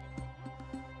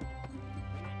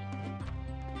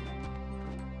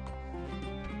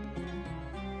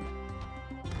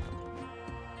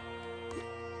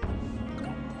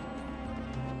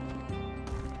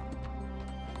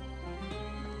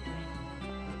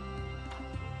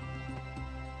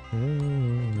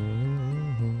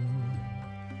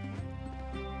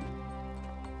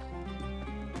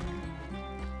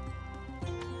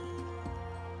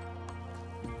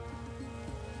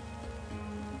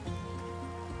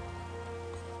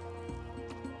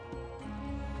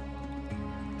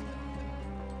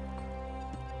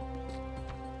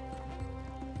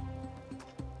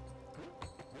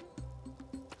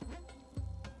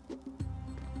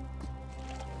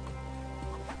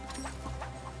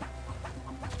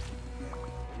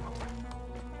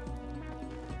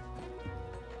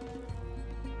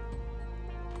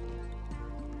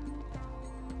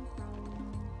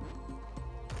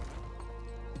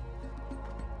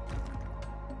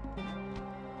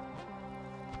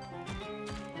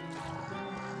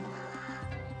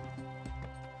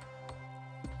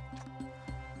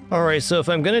 Alright, so if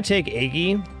I'm going to take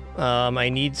Eggy, I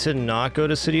need to not go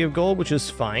to City of Gold, which is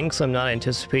fine, because I'm not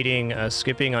anticipating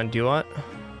skipping on Duat.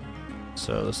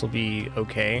 So this will be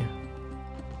okay.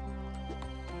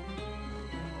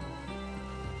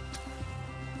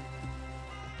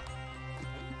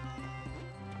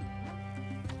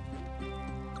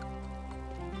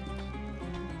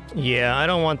 Yeah, I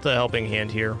don't want the helping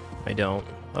hand here. I don't.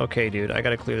 Okay, dude, I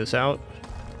gotta clear this out.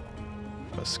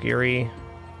 That's scary.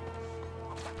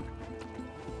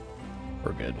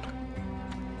 We're good.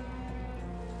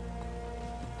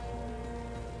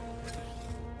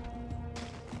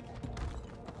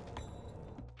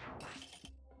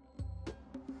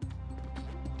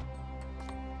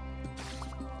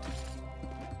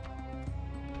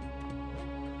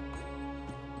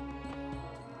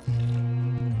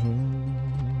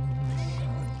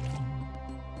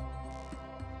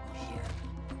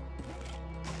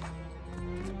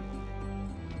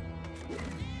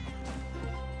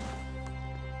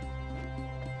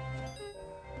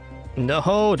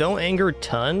 No, don't anger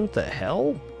Tun. The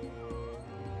hell?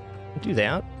 Don't do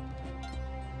that.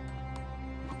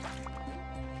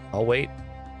 I'll wait.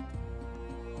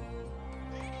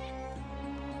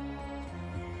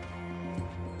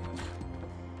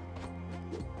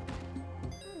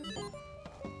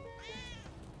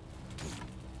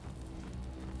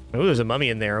 Oh, there's a mummy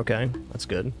in there. Okay, that's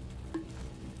good.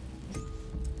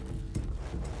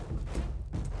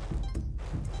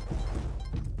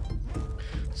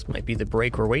 Might be the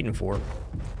break we're waiting for.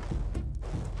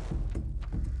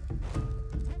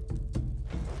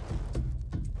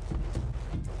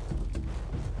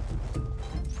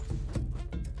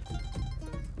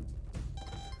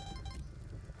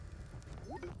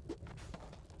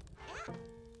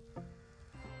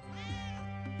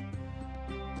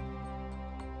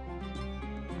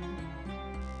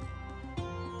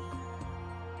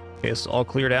 Okay, it's all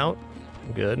cleared out.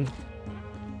 Good.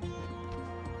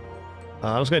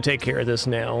 I was going to take care of this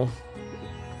now.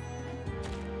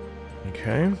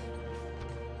 Okay.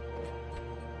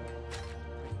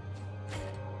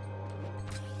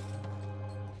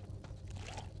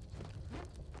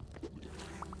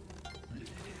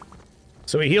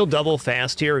 So we heal double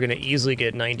fast here. We're going to easily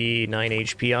get 99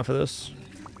 HP off of this.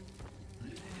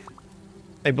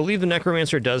 I believe the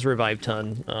Necromancer does revive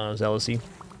Tun, Zealousy.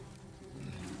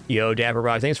 Yo, Dapper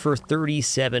Rock, thanks for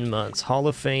 37 months. Hall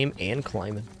of Fame and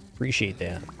climbing. Appreciate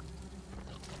that.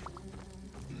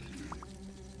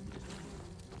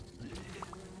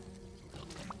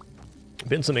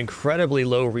 Been some incredibly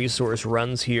low resource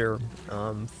runs here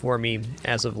for me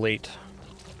as of late.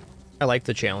 I like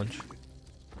the challenge.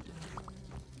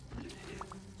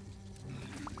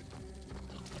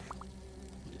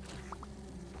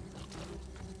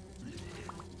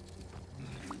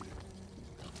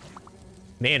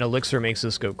 Man, Elixir makes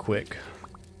this go quick.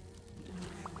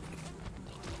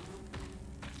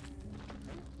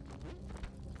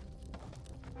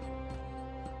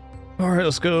 Alright,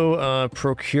 let's go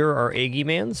procure our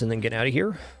fragMas and then get out of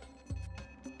here.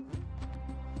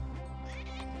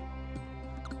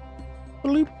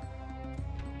 Bloop.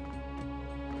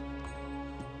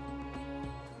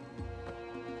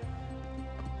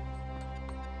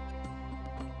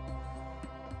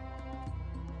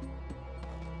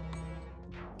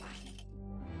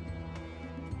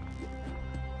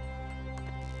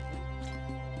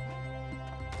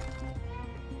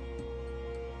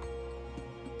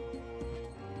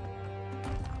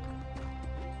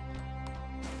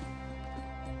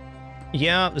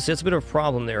 Yeah, that's a bit of a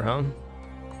problem there, huh?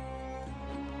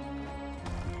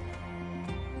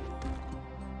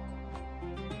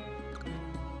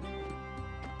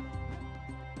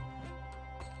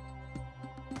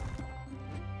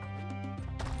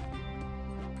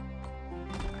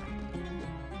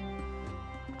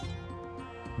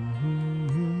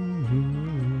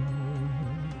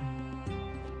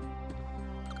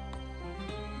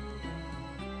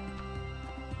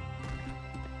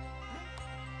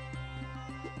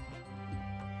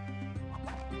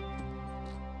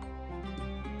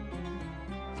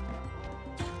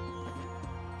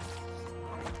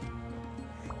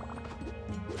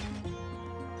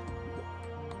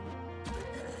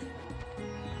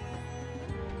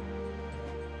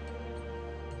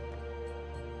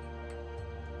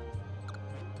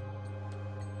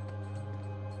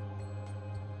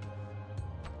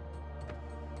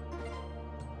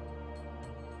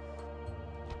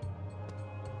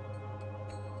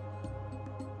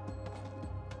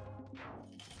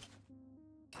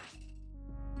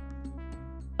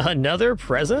 Another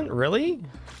present? Really?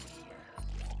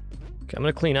 Okay, I'm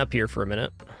gonna clean up here for a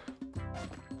minute.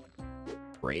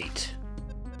 Great.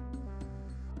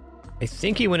 I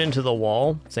think he went into the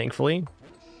wall, thankfully.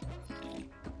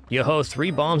 Yo-ho, 3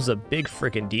 bombs is a big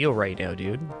freaking deal right now,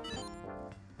 dude.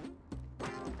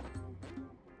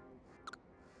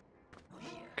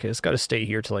 Okay, it's gotta stay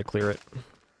here till I clear it.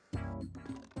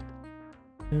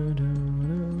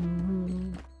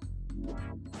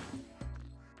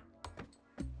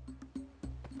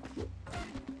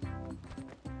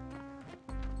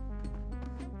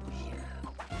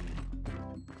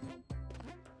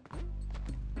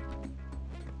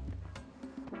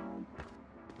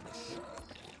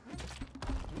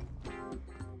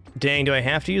 Dang, do I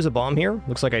have to use a bomb here?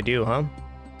 Looks like I do, huh?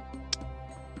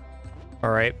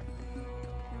 Alright.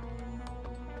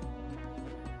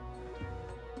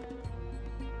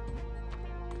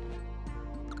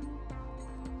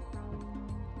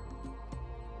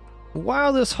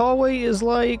 Wow, this hallway is,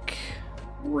 like,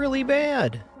 really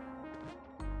bad.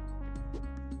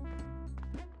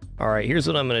 Alright, here's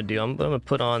what I'm gonna do. I'm gonna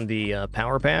put on the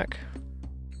power pack.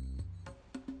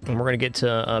 And we're gonna get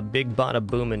to a big bada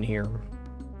boom in here.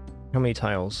 How many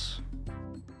tiles?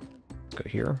 Let's go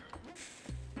here.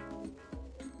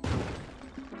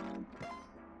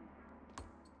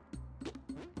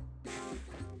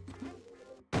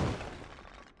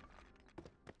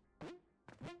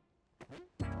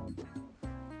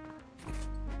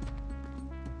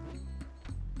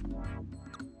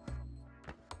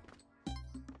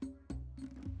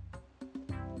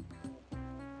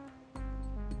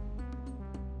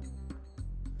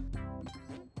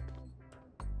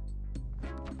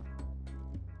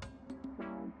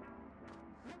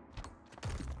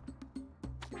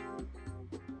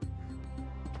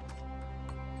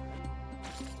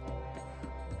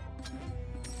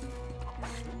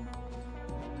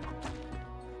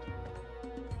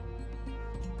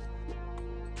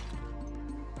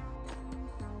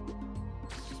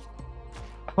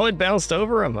 Oh, it bounced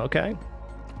over him. Okay.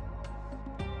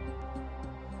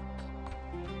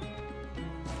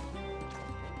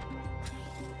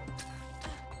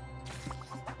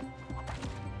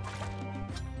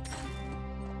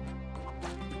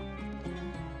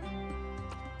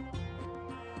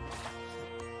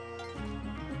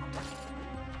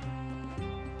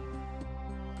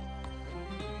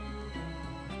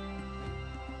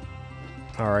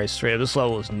 All right, straight up, this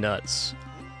level is nuts.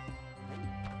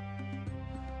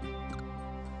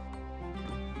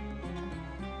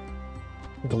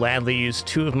 Gladly use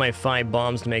 2 of my 5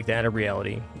 bombs to make that a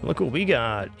reality. Look what we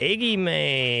got.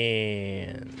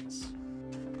 fragMas.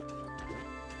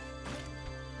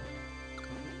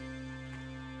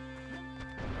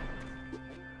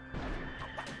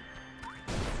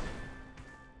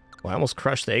 Well, I almost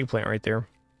crushed the eggplant right there.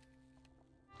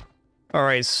 All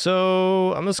right,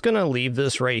 so I'm just gonna leave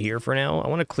this right here for now. I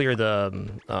want to clear the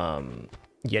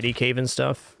Yeti cave and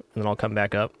stuff, and then I'll come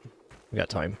back up. We got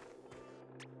time.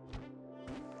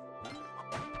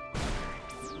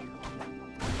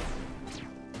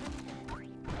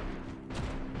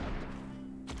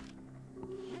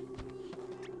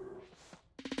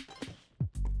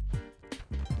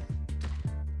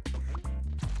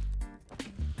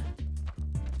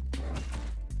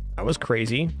 That was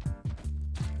crazy.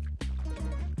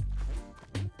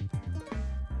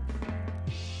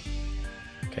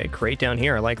 Okay, crate down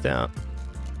here. I like that.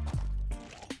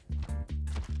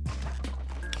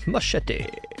 Machete.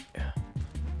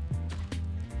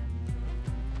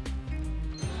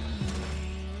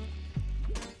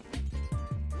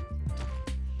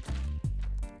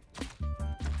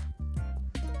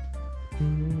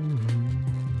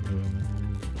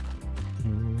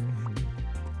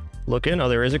 Looking. Oh,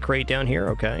 there is a crate down here.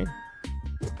 Okay.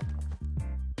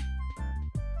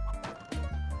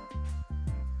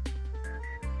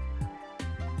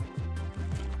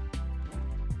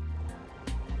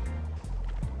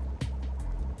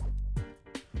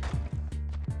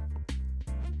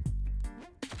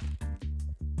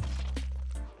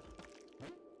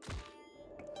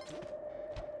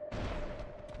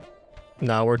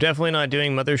 No, we're definitely not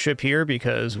doing Mothership here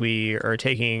because we are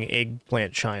taking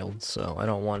Eggplant Child, so I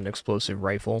don't want an explosive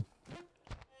rifle.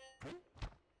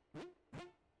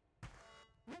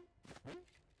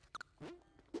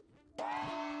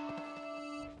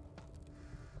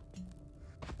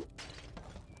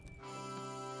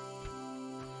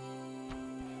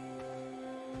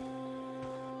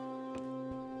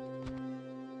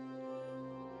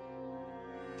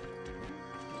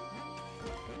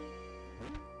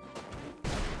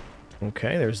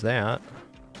 Okay, there's that.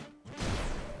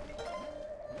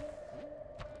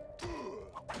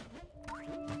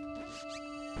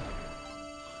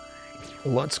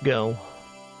 Let's go.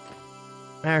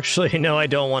 Actually, no, I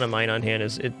don't want a mine on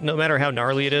hand. No matter how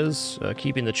gnarly it is,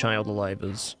 keeping the child alive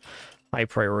is high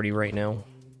priority right now.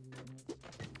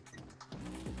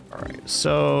 Alright,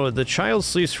 so the child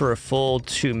sleeps for a full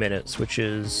 2 minutes, which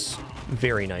is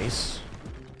very nice.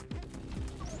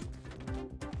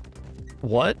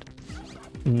 What?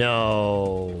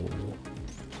 No.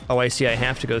 Oh, I see. I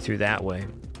have to go through that way.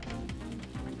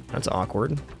 That's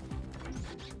awkward.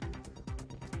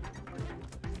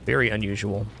 Very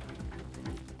unusual.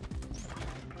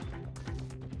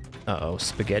 Uh-oh,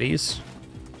 spaghettis.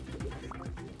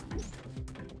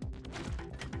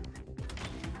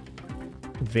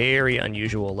 Very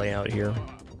unusual layout here.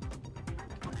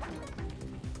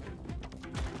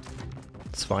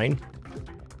 It's fine.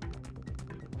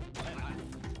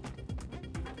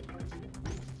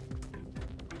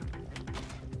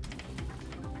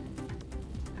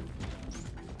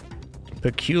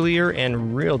 Peculiar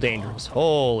and real dangerous.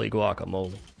 Holy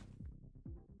guacamole.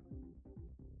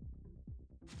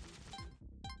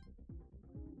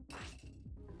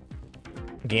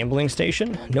 Gambling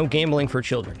station? No gambling for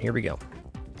children. Here we go.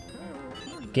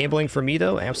 Gambling for me,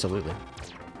 though? Absolutely.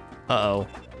 Uh-oh.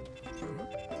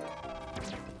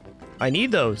 I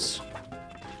need those.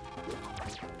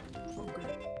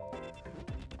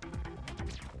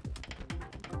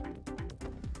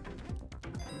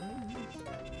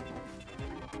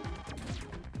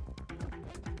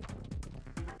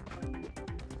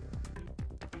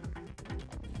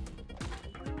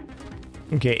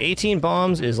 Okay, 18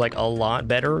 bombs is like a lot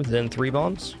better than 3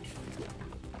 bombs.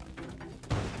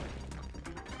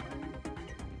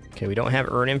 Okay, we don't have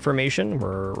earn information.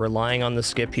 We're relying on the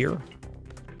skip here.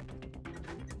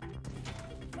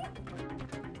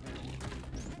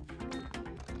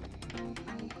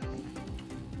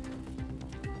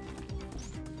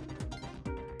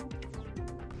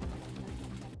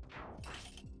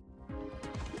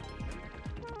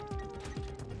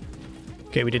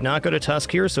 Okay, we did not go to Tusk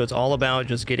here, so it's all about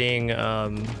just getting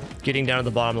getting down to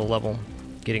the bottom of the level,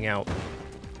 getting out.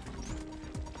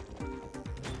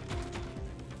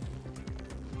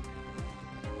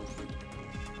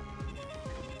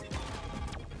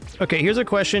 Okay, here's a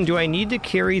question. Do I need to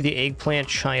carry the eggplant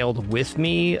child with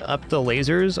me up the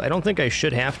lasers? I don't think I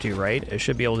should have to, right? I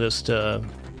should be able just to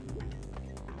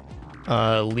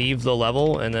leave the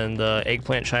level and then the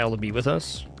eggplant child will be with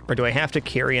us? Or do I have to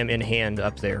carry him in hand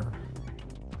up there?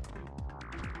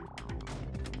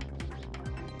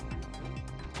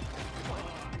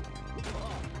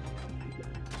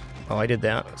 Oh, I did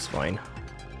that. That's fine.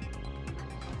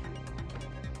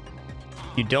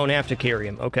 You don't have to carry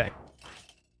him. Okay.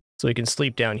 So he can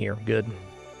sleep down here. Good.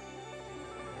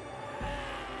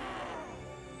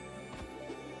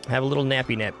 Have a little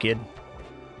nappy nap, kid.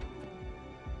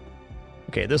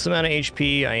 Okay, this amount of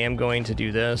HP, I am going to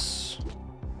do this.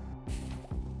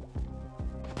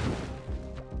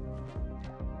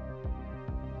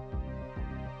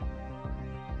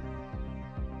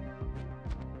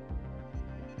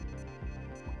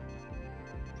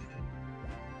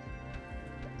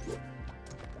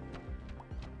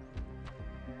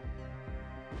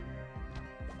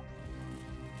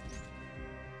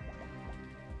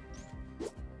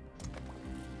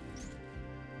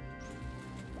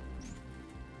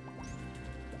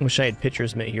 Wish I had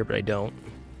pitcher's mitt here, but I don't.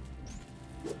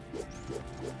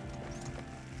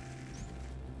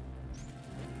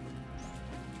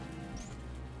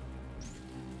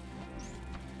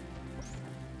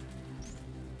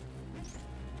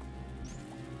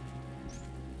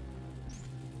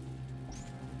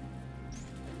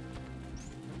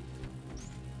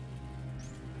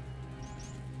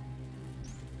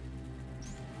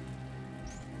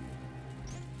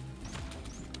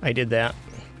 I did that.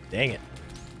 Dang it.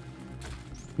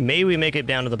 May we make it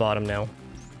down to the bottom now?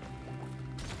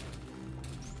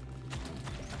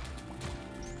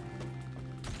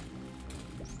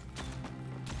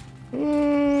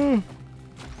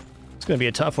 It's going to be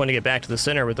a tough one to get back to the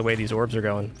center with the way these orbs are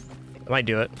going. I might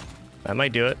do it. I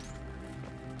might do it.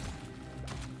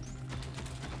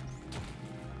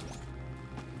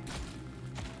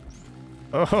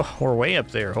 Oh, we're way up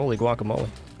there. Holy guacamole.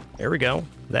 There we go.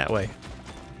 That way.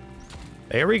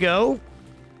 There we go.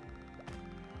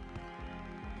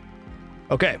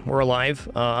 Okay, we're alive.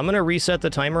 I'm going to reset the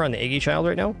timer on the Eggy Child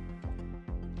right now.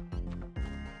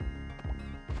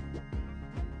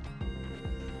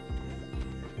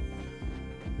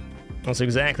 That's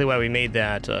exactly why we made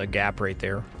that gap right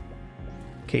there.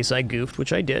 In case I goofed,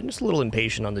 which I did. Just a little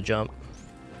impatient on the jump.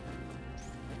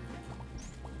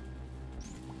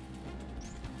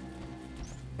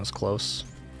 That's close.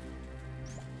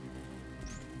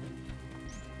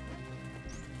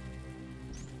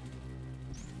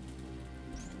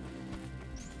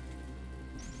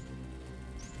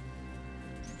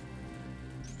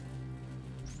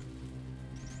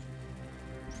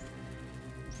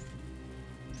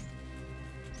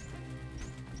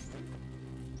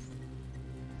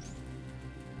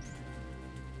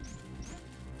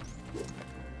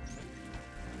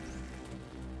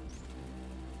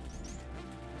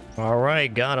 All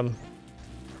right, got him.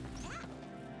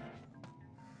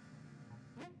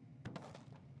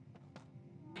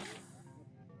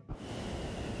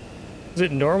 Is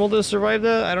it normal to survive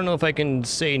that? I don't know if I can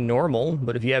say normal,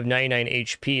 but if you have 99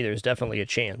 HP, there's definitely a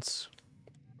chance.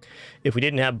 If we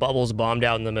didn't have bubbles bombed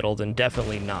out in the middle, then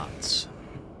definitely not.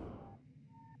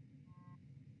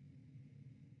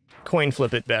 Coin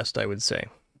flip at best, I would say.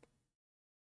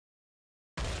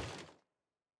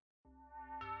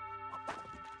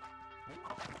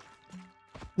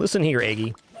 Listen here,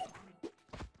 Eggy.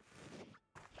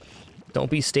 Don't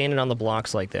be standing on the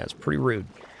blocks like that. It's pretty rude.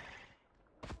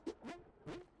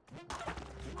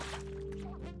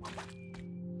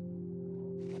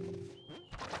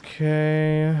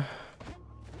 Okay.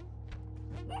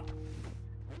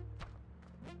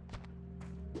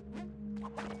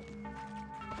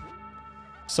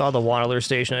 Saw the Waddler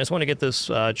station. I just want to get this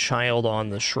child on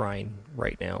the shrine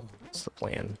right now. That's the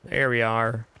plan. There we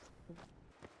are.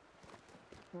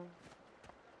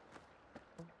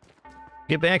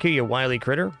 Get back here, you wily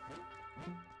critter.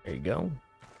 There you go.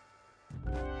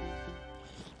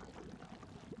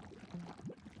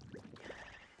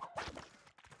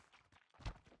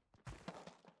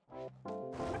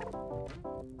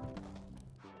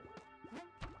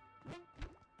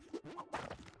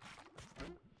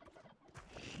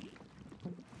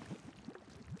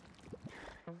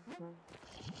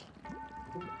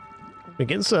 We're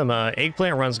getting some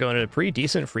eggplant runs going at a pretty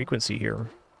decent frequency here.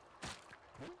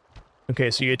 Okay,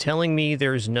 so you're telling me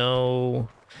there's no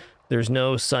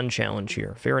sun challenge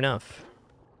here. Fair enough.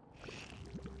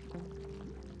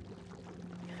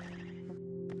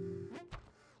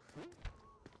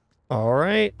 All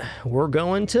right, we're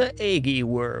going to Eggy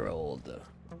World.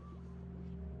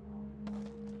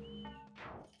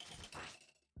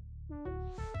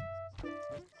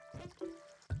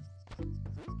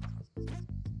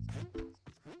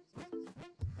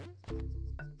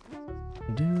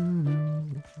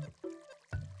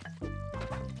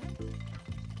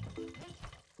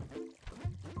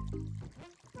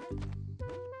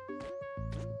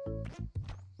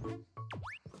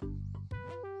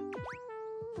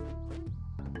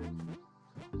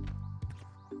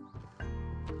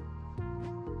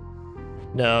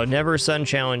 No, never sun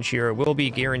challenge here. It will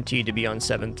be guaranteed to be on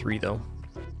 7-3 though.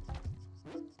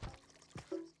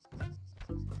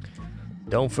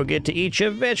 Don't forget to eat your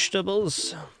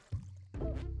vegetables.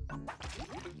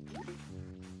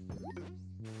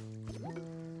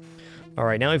 All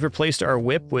right, now we've replaced our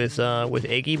whip with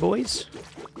Eggy Boys.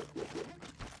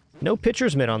 No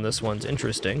pitcher's mitt on this one's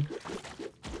interesting.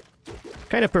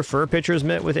 Kind of prefer pitcher's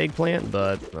mitt with eggplant,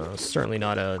 but certainly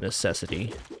not a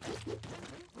necessity.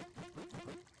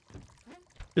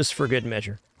 Just for good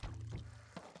measure.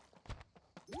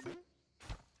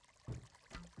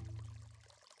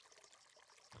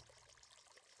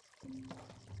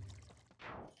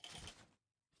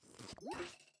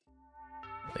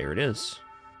 There it is.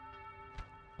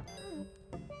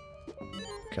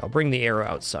 Okay, I'll bring the arrow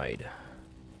outside.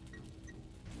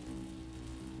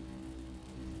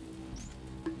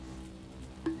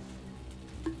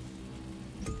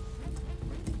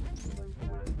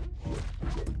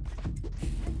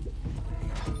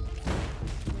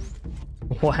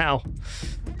 Wow,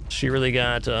 she really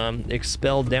got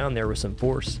expelled down there with some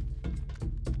force.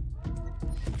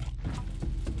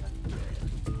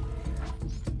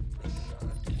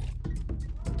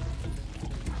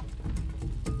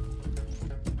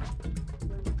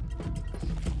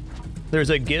 There's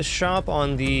a gift shop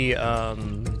on the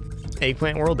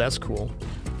eggplant world. That's cool.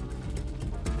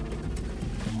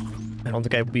 I don't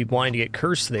think I'd be wanting to get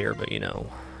cursed there, but you know,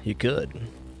 you could.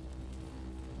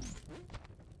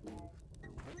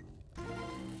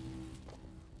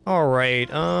 Alright,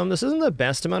 this isn't the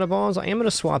best amount of balls. I am going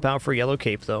to swap out for Yellow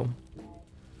Cape, though.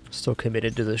 Still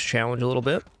committed to this challenge a little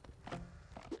bit.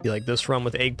 Feel like this run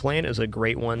with Eggplant is a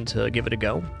great one to give it a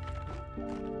go.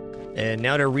 And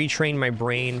now to retrain my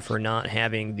brain for not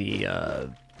having the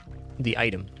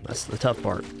item. That's the tough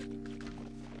part.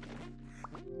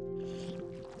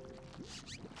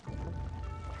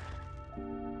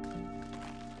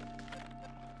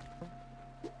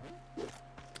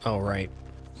 Alright.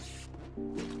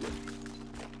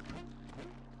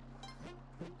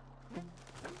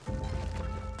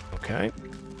 Okay.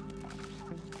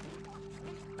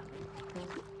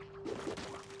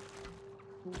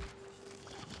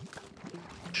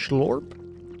 Schlorp.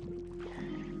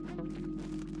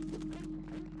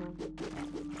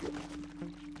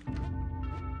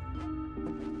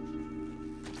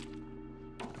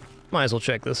 Might as well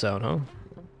check this out, huh?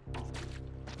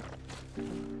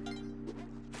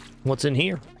 What's in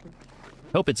here?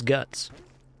 Hope it's guts.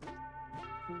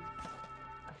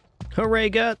 Hooray,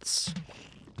 guts!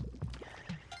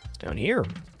 It's down here.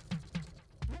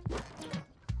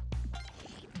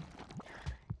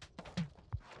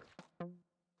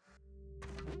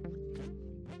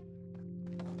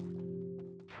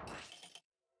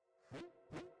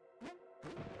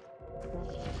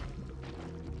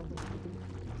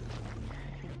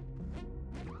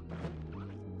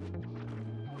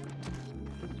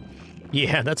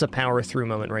 Yeah, that's a power through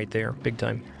moment right there. Big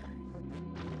time.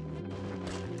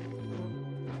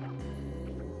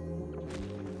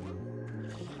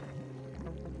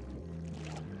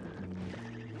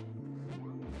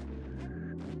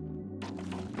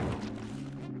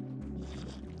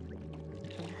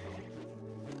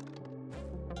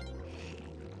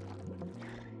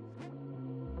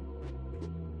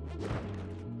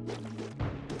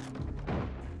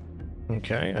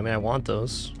 Okay, I mean, I want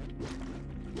those.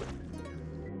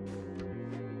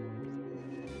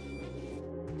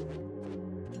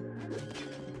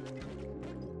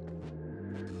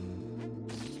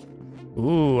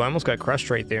 Ooh, I almost got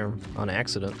crushed right there on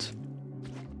accident.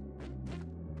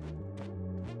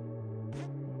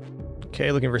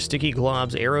 Okay, looking for sticky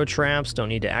globs, arrow traps. Don't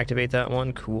need to activate that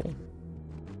one. Cool.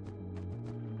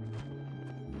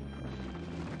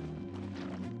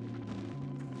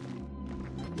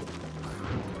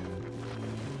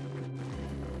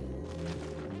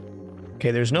 Okay,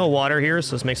 there's no water here,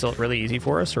 so this makes it really easy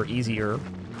for us, or easier.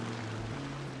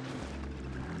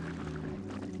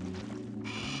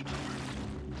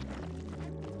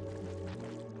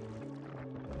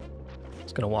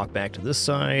 Just gonna walk back to this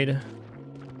side.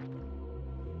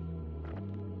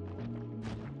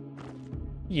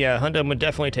 Yeah, Hundum would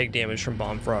definitely take damage from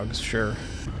bomb frogs, sure.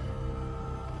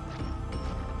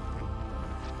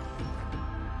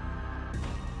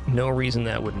 No reason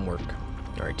that wouldn't work.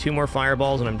 Alright, 2 more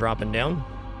fireballs and I'm dropping down.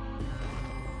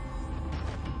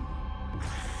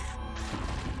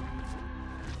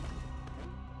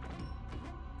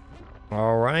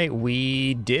 Alright,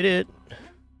 we did it.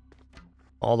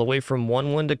 All the way from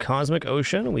 1-1 to Cosmic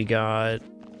Ocean. We got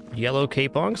Yellow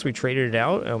Caponks, we traded it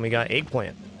out, and we got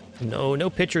Eggplant. No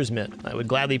Pitcher's Mitt. I would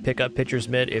gladly pick up Pitcher's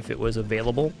Mitt if it was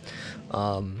available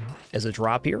as a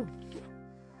drop here.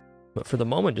 But for the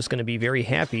moment, just going to be very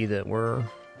happy that we're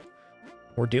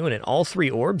doing it. All 3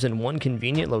 orbs in 1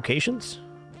 convenient locations.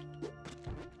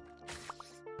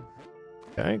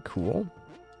 Okay, cool.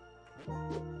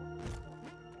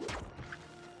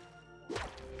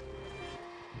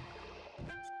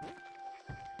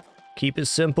 Keep it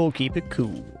simple, keep it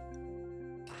cool.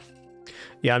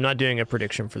 Yeah, I'm not doing a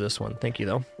prediction for this one. Thank you,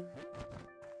 though.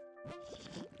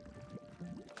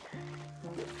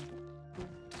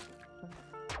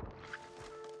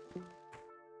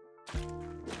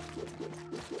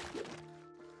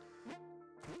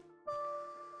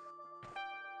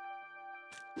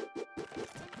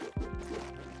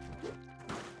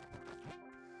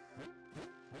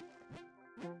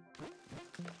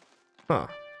 Huh.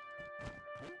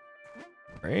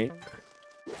 Right.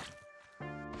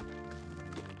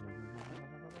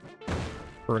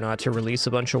 Or not to release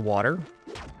a bunch of water.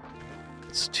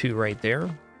 It's 2 right there.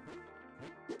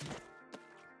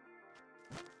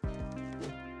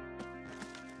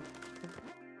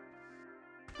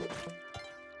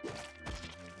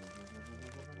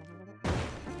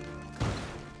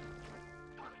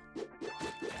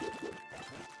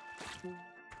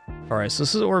 Alright, so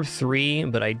this is orb 3,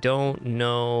 but I don't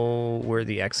know where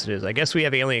the exit is. I guess we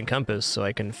have alien compass, so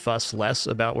I can fuss less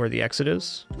about where the exit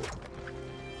is.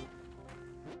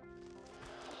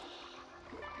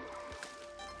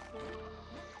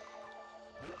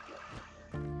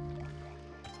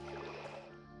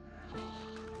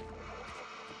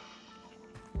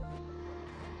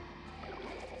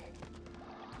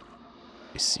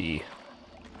 I see.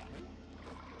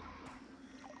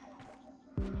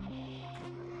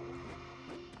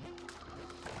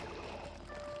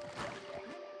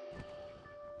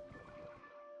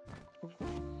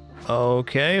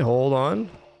 Okay, hold on.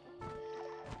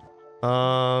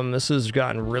 This has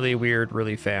gotten really weird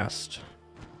really fast.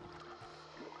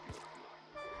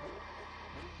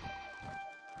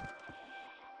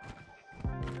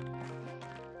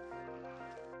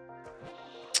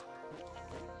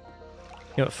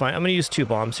 You know what, fine. I'm gonna use 2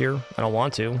 bombs here. I don't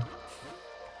want to.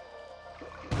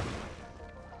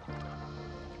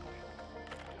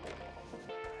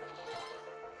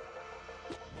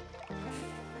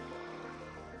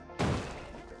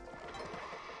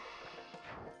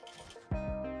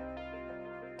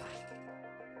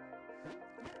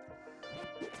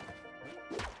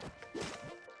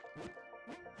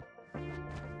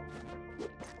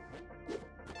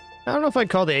 I don't know if I'd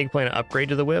call the eggplant an upgrade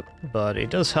to the whip, but it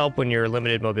does help when you're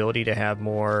limited mobility to have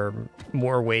more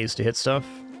ways to hit stuff.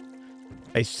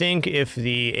 I think if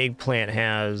the eggplant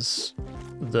has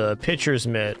the pitcher's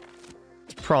mitt,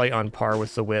 it's probably on par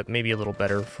with the whip, maybe a little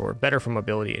better for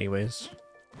mobility anyways.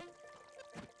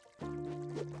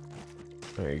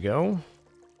 There you go.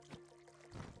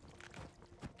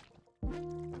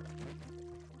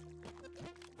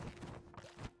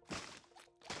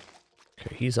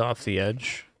 Okay, he's off the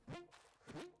edge.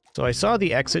 So I saw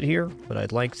the exit here, but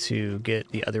I'd like to get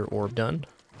the other orb done.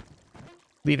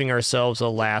 Leaving ourselves a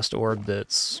last orb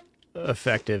that's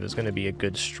effective is going to be a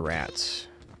good strat.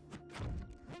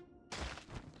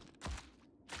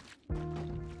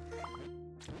 And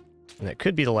that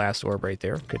could be the last orb right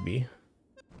there. Could be.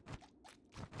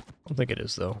 I don't think it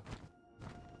is, though.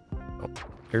 Oh,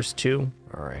 here's 2.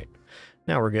 All right.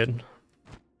 Now we're good.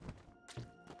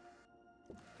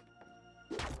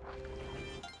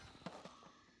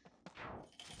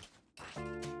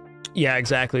 Yeah,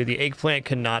 exactly. The eggplant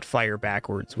cannot fire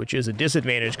backwards, which is a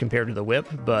disadvantage compared to the whip,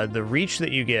 but the reach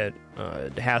that you get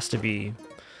has to be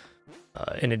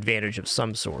an advantage of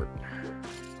some sort.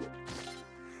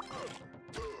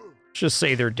 Let's just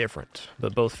say they're different,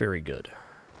 but both very good.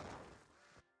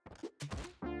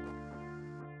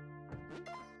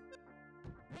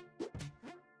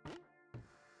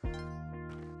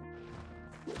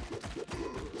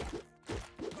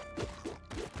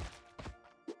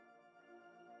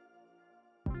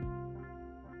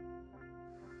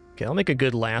 Okay, I'll make a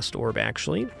good last orb,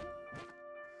 actually.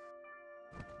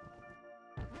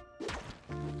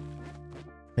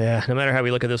 Yeah, no matter how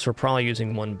we look at this, we're probably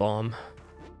using 1 bomb.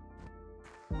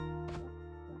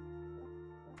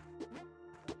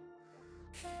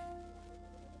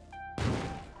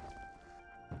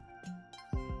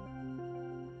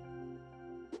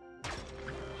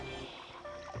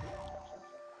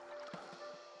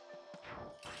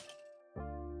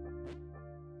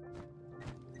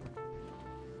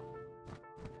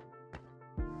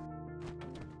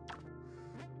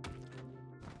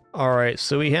 Alright,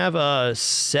 so we have a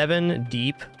 7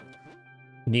 deep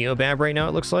Neobab right now,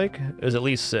 it looks like. There's at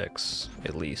least 6,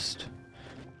 at least.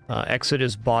 Exit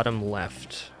is bottom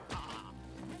left.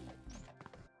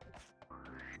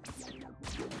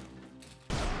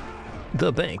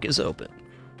 The bank is open.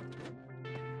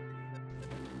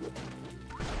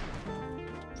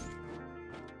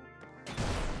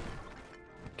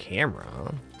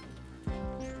 camera.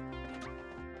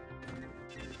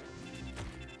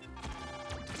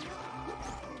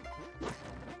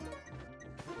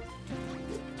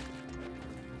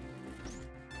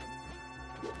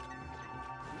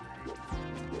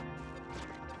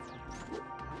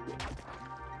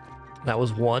 That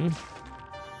was one.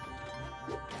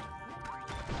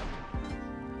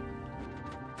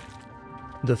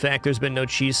 The fact there's been no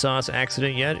cheese sauce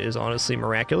accident yet is honestly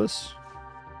miraculous.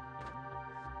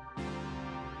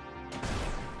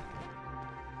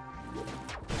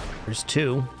 There's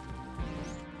two.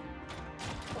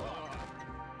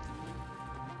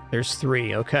 There's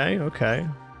three. Okay, okay.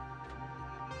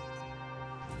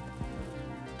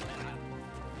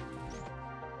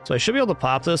 So I should be able to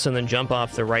pop this and then jump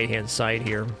off the right-hand side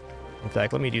here. In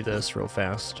fact, let me do this real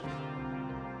fast.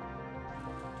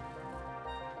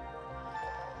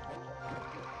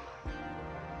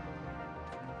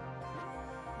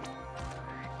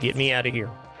 Get me out of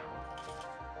here.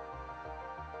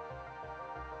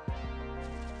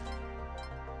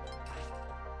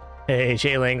 Hey,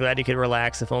 Jaylen, glad you could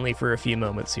relax, if only for a few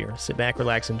moments here. Sit back,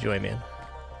 relax, enjoy, man.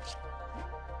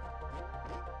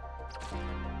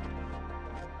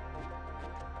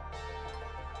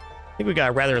 I think we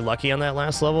got rather lucky on that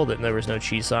last level that there was no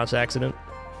cheese sauce accident.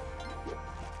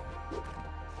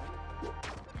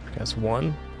 That's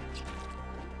one.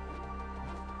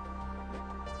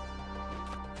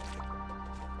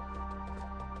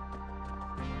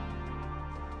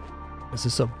 Is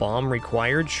this a bomb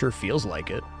required? Sure feels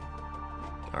like it.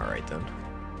 Alright then.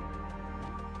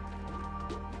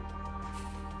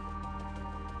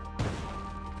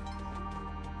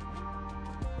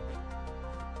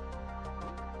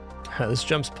 This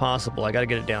jump's possible. I gotta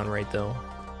get it down right though.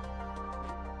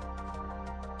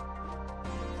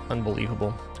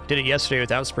 Unbelievable. Did it yesterday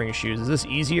without spring shoes. Is this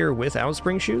easier without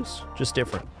spring shoes? Just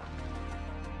different.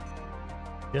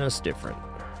 Just different.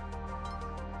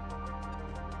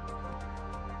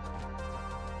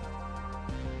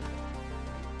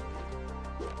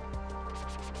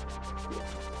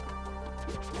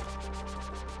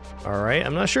 Alright,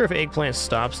 I'm not sure if eggplant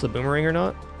stops the boomerang or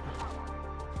not.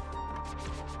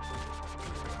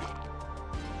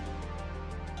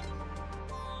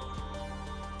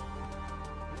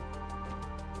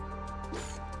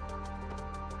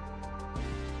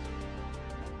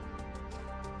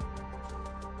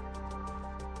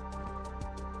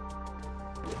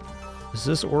 Is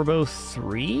this Orbo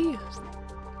 3?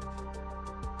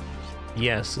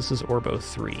 Yes, this is Orbo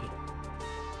 3.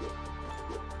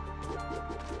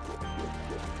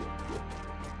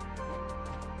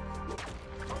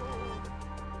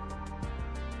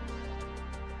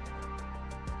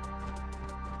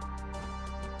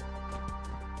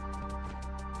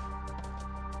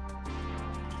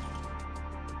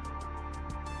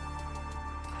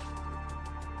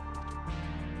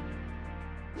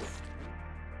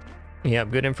 Yeah,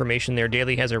 good information there.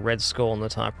 Daily has a red skull on the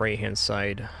top right-hand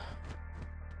side,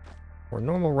 where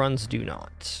normal runs do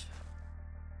not.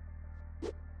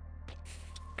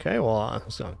 Okay, well,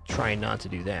 I'm trying not to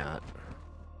do that.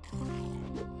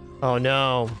 Oh,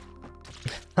 no.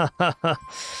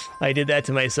 I did that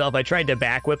to myself. I tried to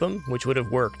back whip him, which would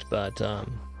have worked, but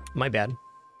my bad.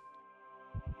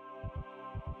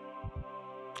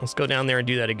 Let's go down there and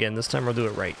do that again. This time I'll do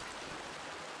it right.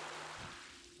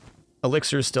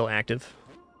 Elixir is still active.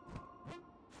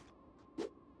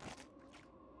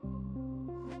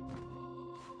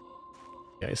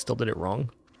 Yeah, I still did it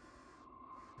wrong.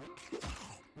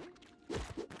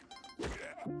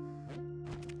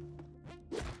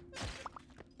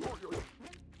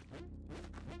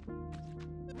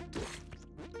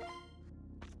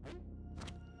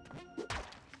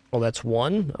 Oh, that's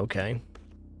one? Okay.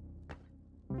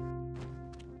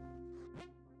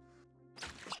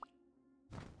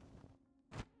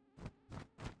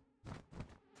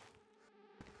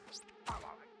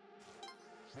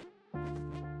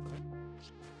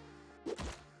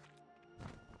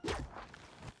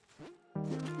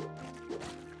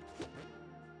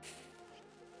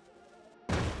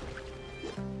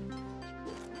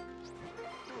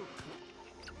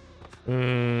 All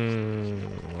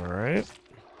right.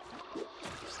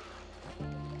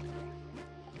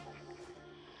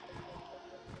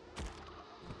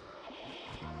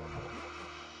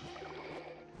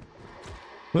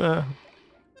 All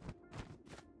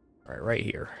right, right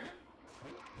here.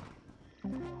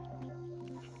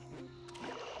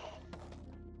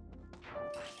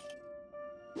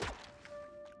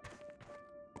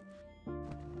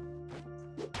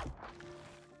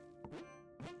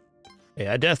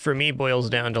 Yeah, death for me boils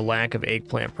down to lack of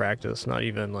eggplant practice. Not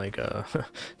even like a,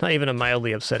 not even a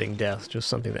mildly upsetting death. Just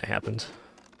something that happened.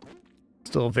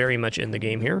 Still very much in the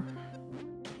game here.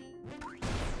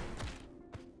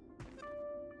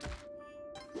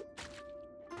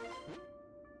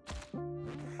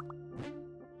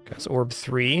 Got orb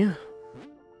 3.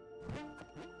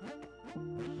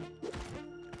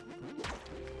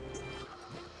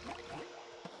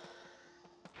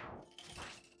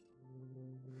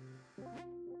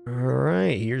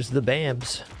 Alright, here's the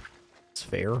Babs. It's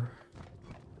fair.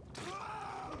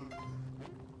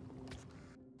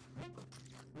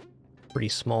 Pretty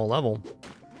small level.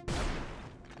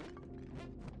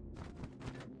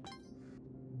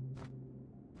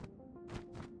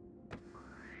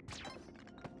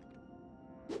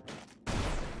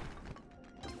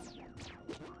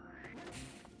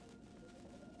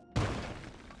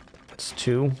 That's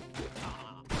 2.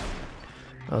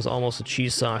 That was almost a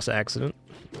cheese sauce accident.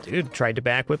 Dude, tried to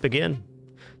back whip again.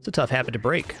 It's a tough habit to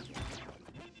break.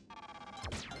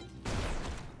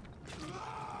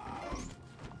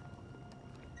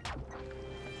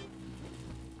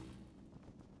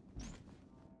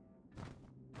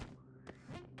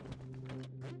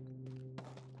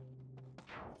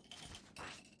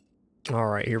 All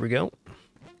right, here we go.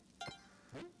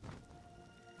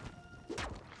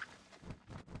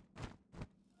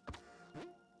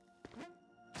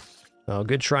 Oh,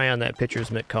 good try on that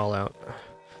pitcher's mitt call out.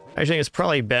 I think it's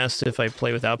probably best if I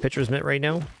play without pitcher's mitt right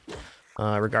now.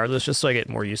 Regardless, just so I get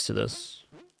more used to this.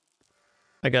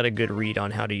 I got a good read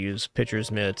on how to use pitcher's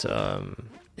mitt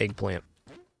eggplant.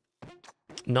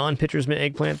 Non-pitcher's mitt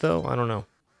eggplant, though? I don't know.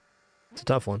 It's a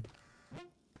tough one.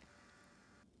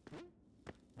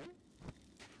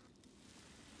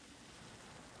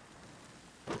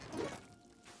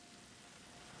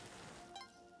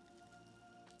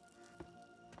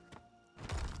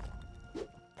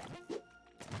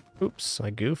 Oops, I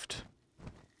goofed.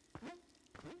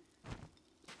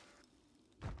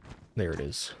 There it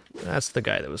is. That's the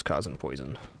guy that was causing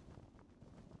poison.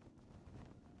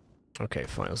 Okay,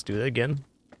 fine, let's do that again.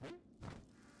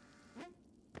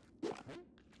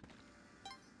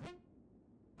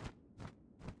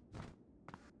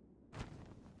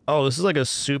 Oh, this is like a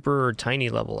super tiny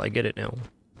level. I get it now.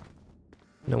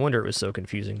 No wonder it was so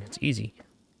confusing. It's easy.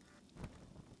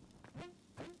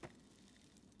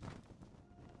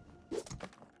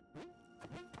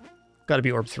 Gotta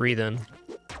be orb 3 then.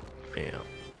 Yeah.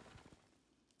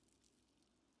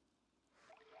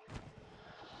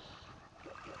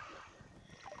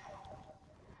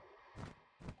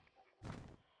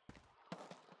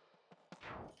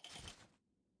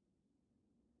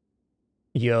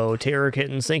 Yo, Terror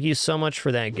Kittens, thank you so much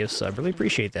for that gift sub. Really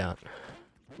appreciate that.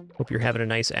 Hope you're having a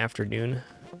nice afternoon.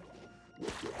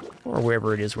 Or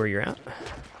wherever it is where you're at.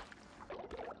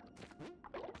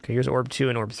 Okay, here's orb 2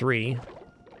 and orb 3.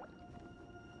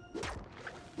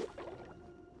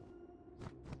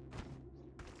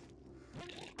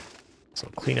 So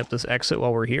clean up this exit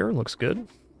while we're here. Looks good.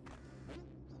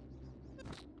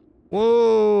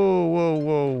 Whoa, whoa,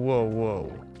 whoa, whoa, whoa.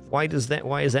 Why is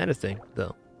that a thing,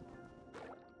 though?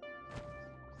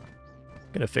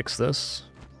 Gonna fix this.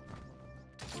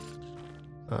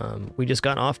 We just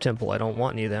got off temple. I don't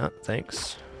want any of that.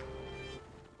 Thanks.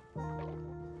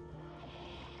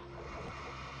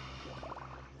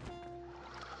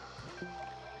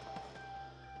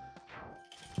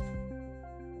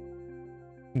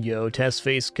 Yo, Test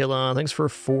Face Killa, thanks for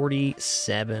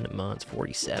 47 months.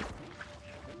 47.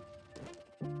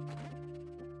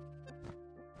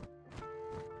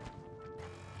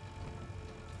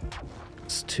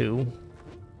 It's 2.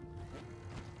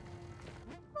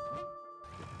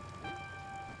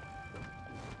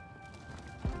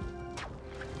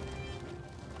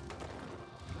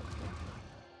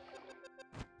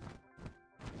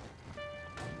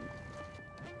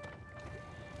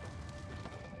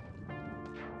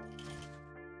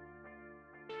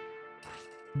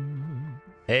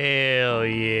 Hell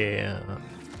yeah.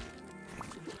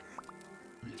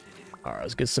 Alright,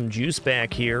 let's get some juice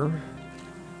back here.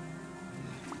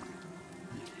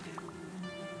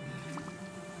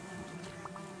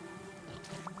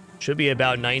 Should be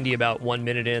about 90, about 1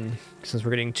 minute in, since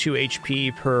we're getting 2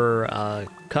 HP per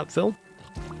cup fill.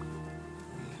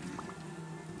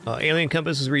 Alien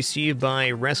Compass is received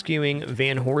by rescuing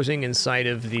Van Horsing inside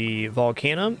of the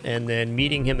Volcana, and then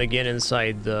meeting him again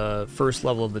inside the first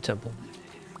level of the temple.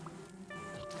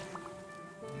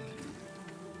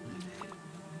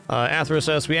 Athros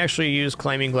says, we actually use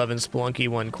Climbing Glove in Spelunky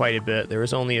 1 quite a bit. There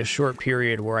was only a short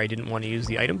period where I didn't want to use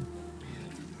the item.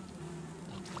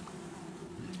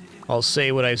 I'll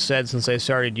say what I've said since I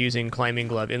started using Climbing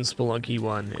Glove in Spelunky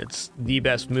 1. It's the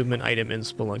best movement item in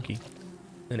Spelunky.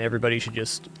 And everybody should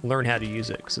just learn how to use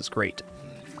it, because it's great.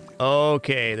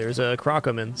 Okay, there's a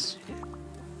fragMas.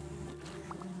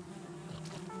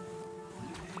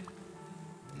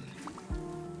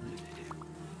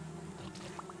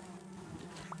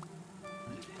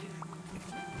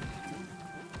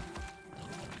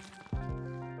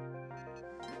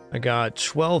 I got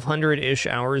 1,200-ish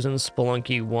hours in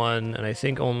Spelunky 1, and I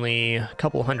think only a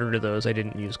couple hundred of those I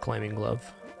didn't use Climbing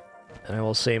Glove. And I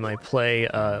will say my play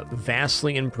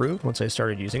vastly improved once I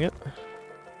started using it.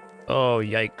 Oh,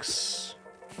 yikes.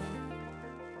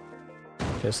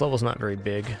 Okay, this level's not very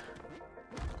big.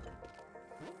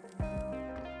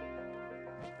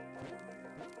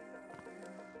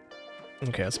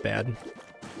 Okay, that's bad.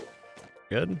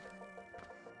 Good.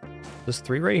 This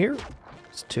 3 right here?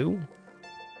 It's 2.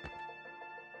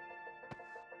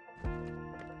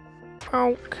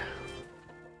 Ow.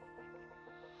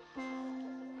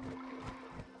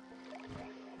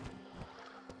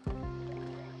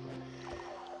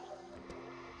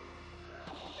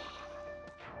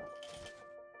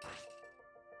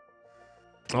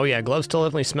 Oh yeah, glove still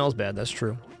definitely smells bad, that's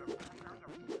true.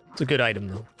 It's a good item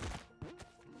though.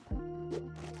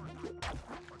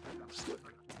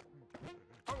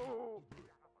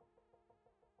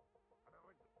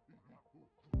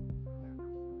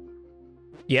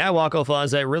 Yeah, Wacko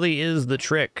Fuzz, that really is the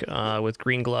trick with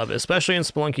Green Glove, especially in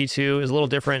Spelunky 2. It's a little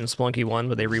different in Spelunky 1,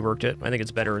 but they reworked it. I think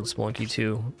it's better in Spelunky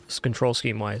 2, control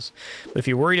scheme-wise. But if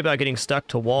you're worried about getting stuck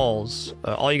to walls,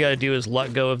 all you gotta do is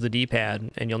let go of the D-pad,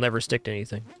 and you'll never stick to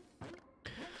anything.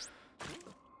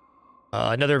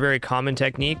 Another very common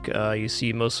technique you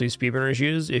see mostly speedrunners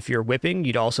use, if you're whipping,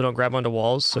 you also don't grab onto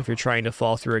walls, so if you're trying to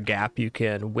fall through a gap, you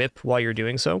can whip while you're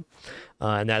doing so,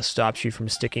 and that stops you from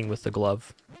sticking with the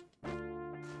glove.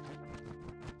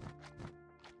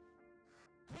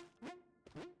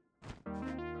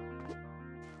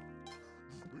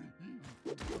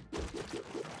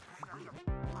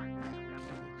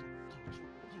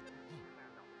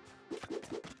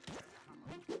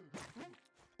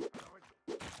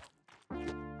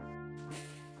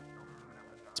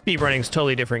 Speedrunning's a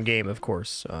totally different game, of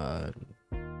course.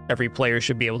 Every player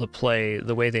should be able to play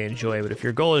the way they enjoy, but if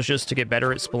your goal is just to get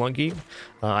better at Spelunky,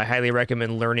 I highly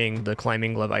recommend learning the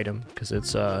Climbing Glove item, because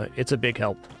it's a big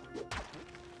help.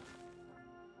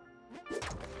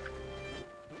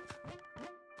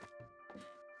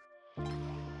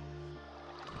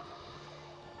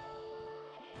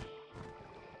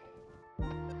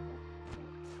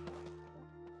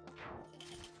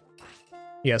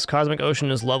 Yes, Cosmic Ocean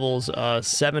is levels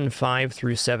 7.5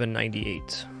 through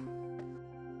 7.98.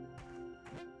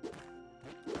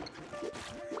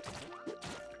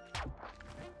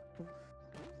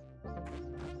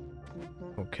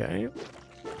 Okay.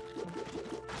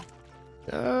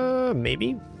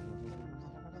 Maybe.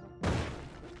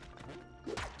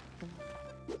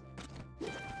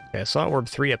 Okay, I saw Orb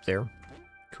 3 up there.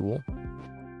 Cool.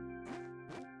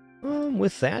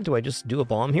 With that, do I just do a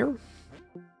bomb here?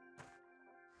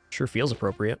 Sure feels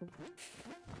appropriate.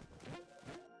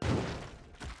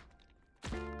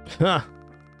 Ha!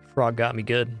 Frog got me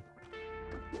good.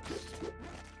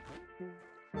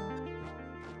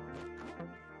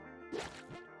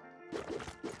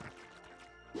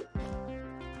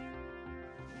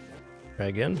 Try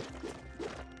again.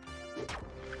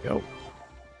 Go.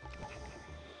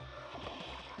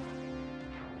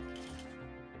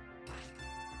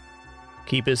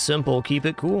 Keep it simple, keep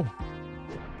it cool.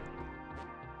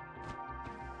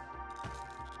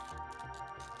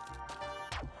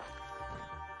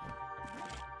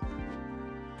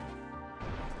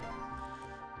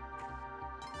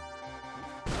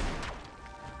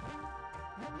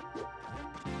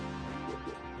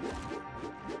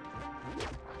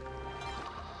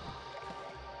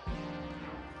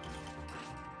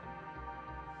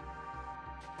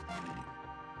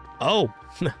 Oh,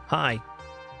 hi.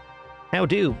 How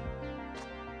do?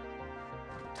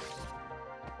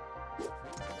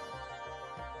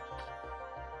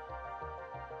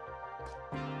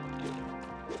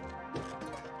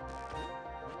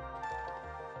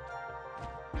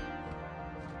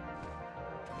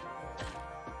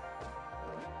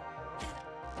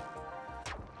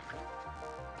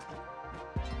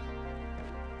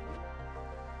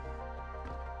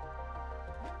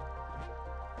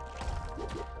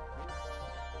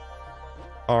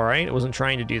 Alright, I wasn't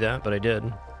trying to do that, but I did.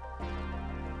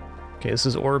 Okay, this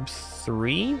is Orb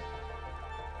 3.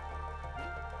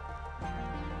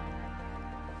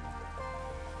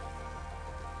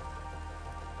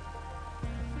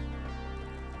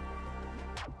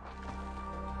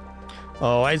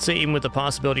 Oh, I'd say even with the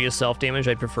possibility of self-damage,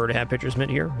 I'd prefer to have Pitcher's Mitt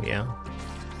here. Yeah.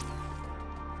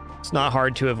 It's not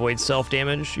hard to avoid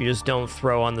self-damage. You just don't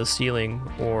throw on the ceiling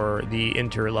or the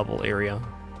inter-level area.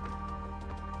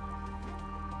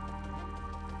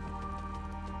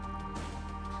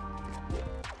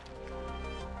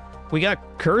 We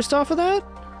got cursed off of that?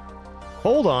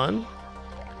 Hold on.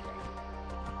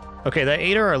 Okay, that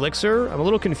ate our elixir. I'm a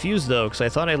little confused, though, because I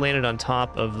thought I landed on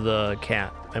top of the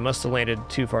cat. I must have landed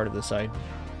too far to the side.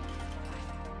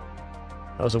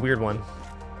 That was a weird one.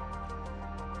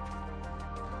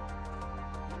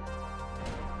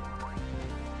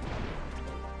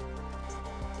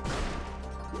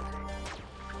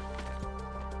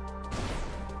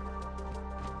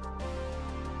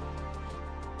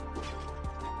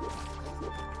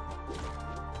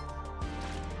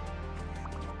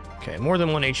 Okay, more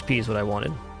than 1 HP is what I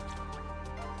wanted.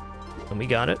 And we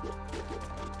got it.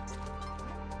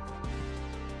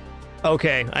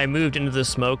 Okay, I moved into the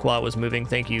smoke while it was moving.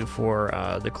 Thank you for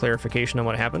the clarification on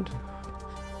what happened.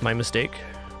 My mistake.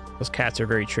 Those cats are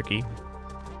very tricky.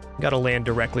 Gotta land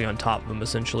directly on top of them,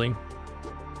 essentially.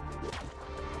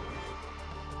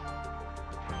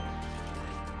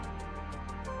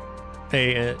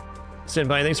 Hey,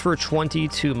 Senpai, thanks for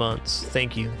 22 months.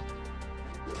 Thank you.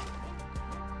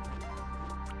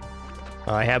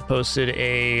 I have posted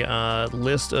a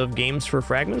list of games for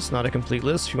fragMas, not a complete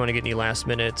list. If you want to get any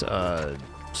last-minute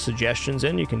suggestions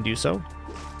in, you can do so.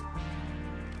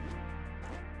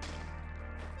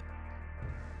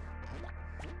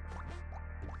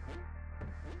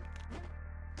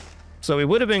 So we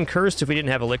would have been cursed if we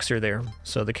didn't have elixir there.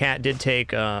 So the cat did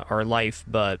take our life,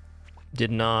 but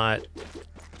did not...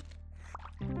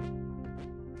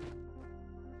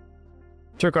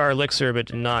 Took our elixir, but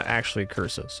did not actually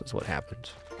curse us, is what happened.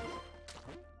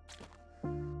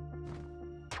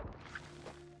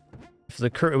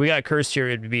 If we got cursed here,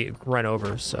 it'd be run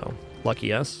over, so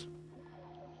lucky us.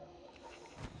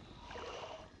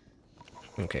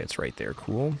 Okay, it's right there.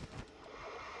 Cool.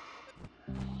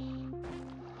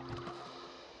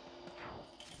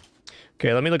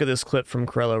 Okay, let me look at this clip from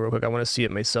Corello real quick. I want to see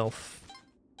it myself.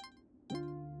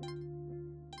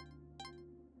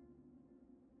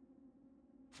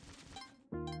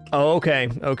 Oh, okay,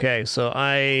 okay. So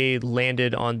I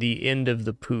landed on the end of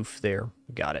the poof there.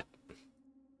 Got it.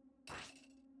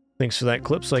 Thanks for that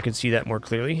clip so I can see that more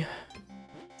clearly.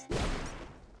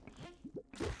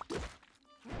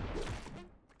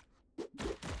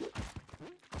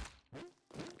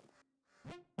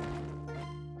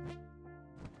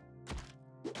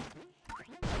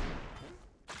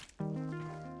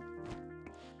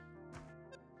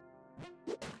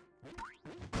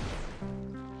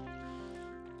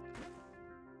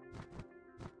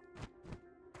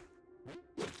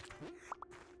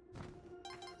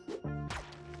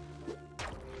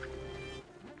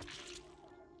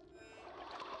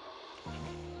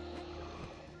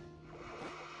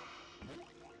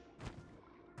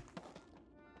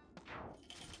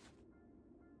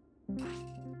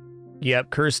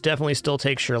 Yep, curse definitely still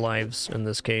takes your lives in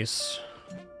this case.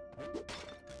 I'm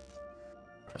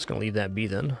just gonna leave that be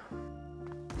then.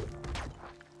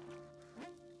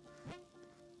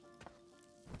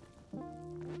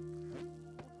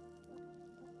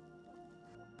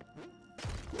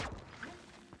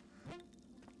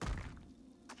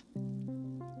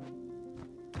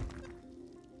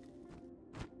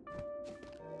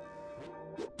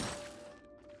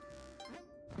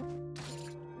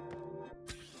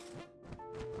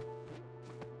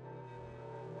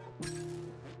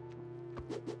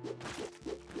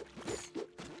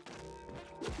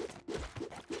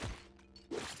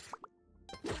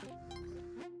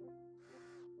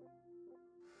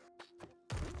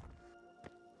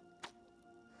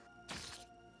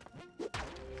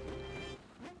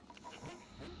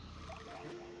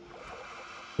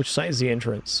 Which side is the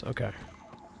entrance? Okay.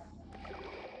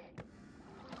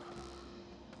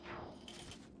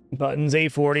 Buttons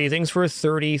 840. Thanks for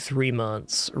 33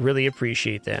 months. Really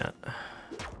appreciate that.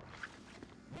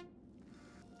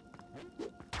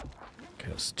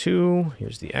 Goes 2.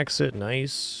 Here's the exit.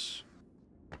 Nice.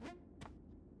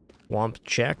 Womp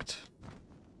checked.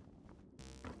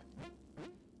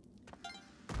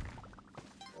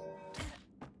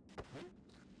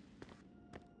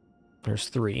 There's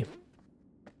 3.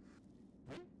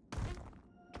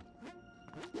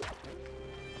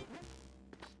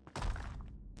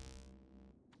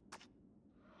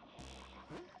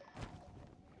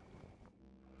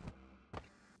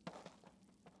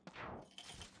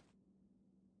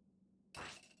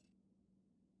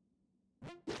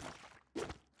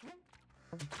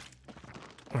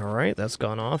 Alright, that's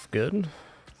gone off. Good.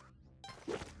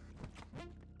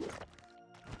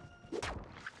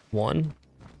 1.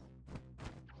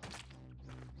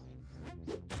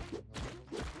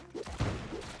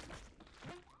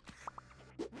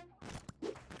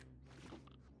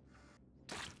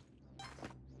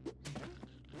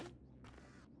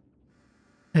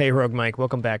 Hey, Rogue Mike,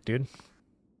 welcome back, dude.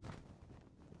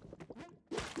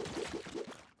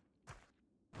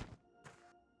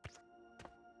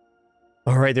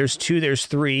 All right, there's 2, there's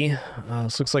 3.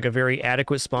 This looks like a very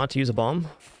adequate spot to use a bomb.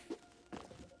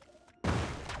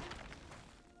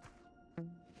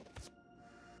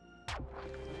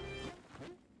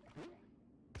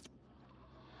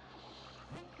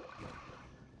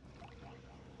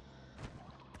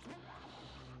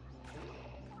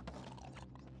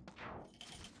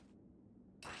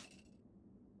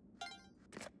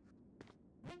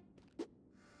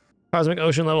 Cosmic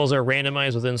ocean levels are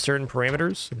randomized within certain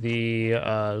parameters.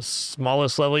 The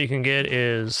smallest level you can get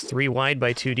is 3 wide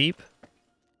by 2 deep.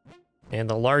 And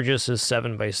the largest is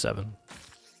 7 by 7.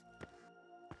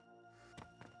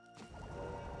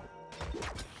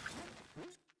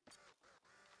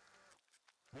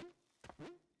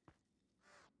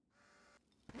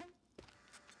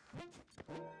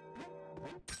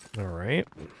 All right.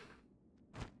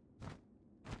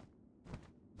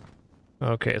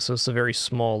 Okay, so it's a very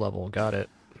small level. Got it.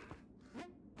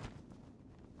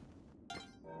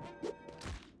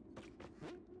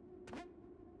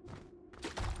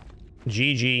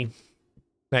 GG.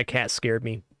 That cat scared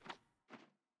me.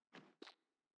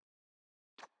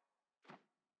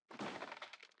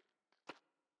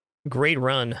 Great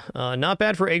run. Not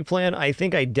bad for eggplant. I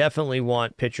think I definitely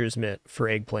want pitcher's mitt for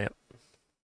eggplant.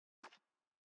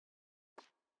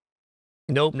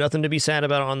 Nope, nothing to be sad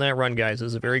about on that run, guys. It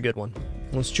was a very good one.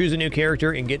 Let's choose a new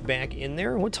character and get back in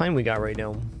there. What time we got right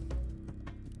now?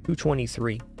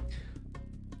 2:23.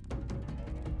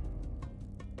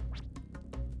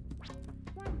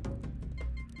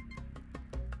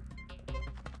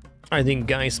 I think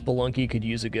Guy Spelunky could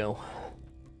use a go.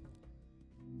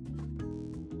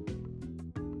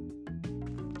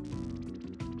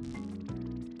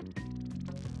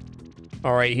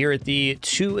 All right, here at the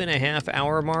 2.5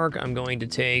 hour mark, I'm going to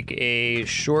take a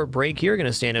short break here. Going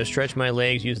to stand up, stretch my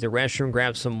legs, use the restroom,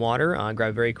 grab some water, grab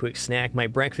a very quick snack, my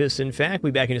breakfast, in fact.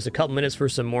 We'll be back in just a couple minutes for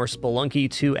some more Spelunky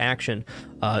 2 action.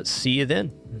 See you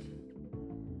then.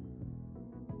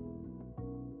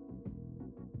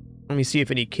 Let me see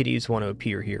if any kitties want to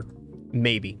appear here.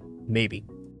 Maybe. Maybe.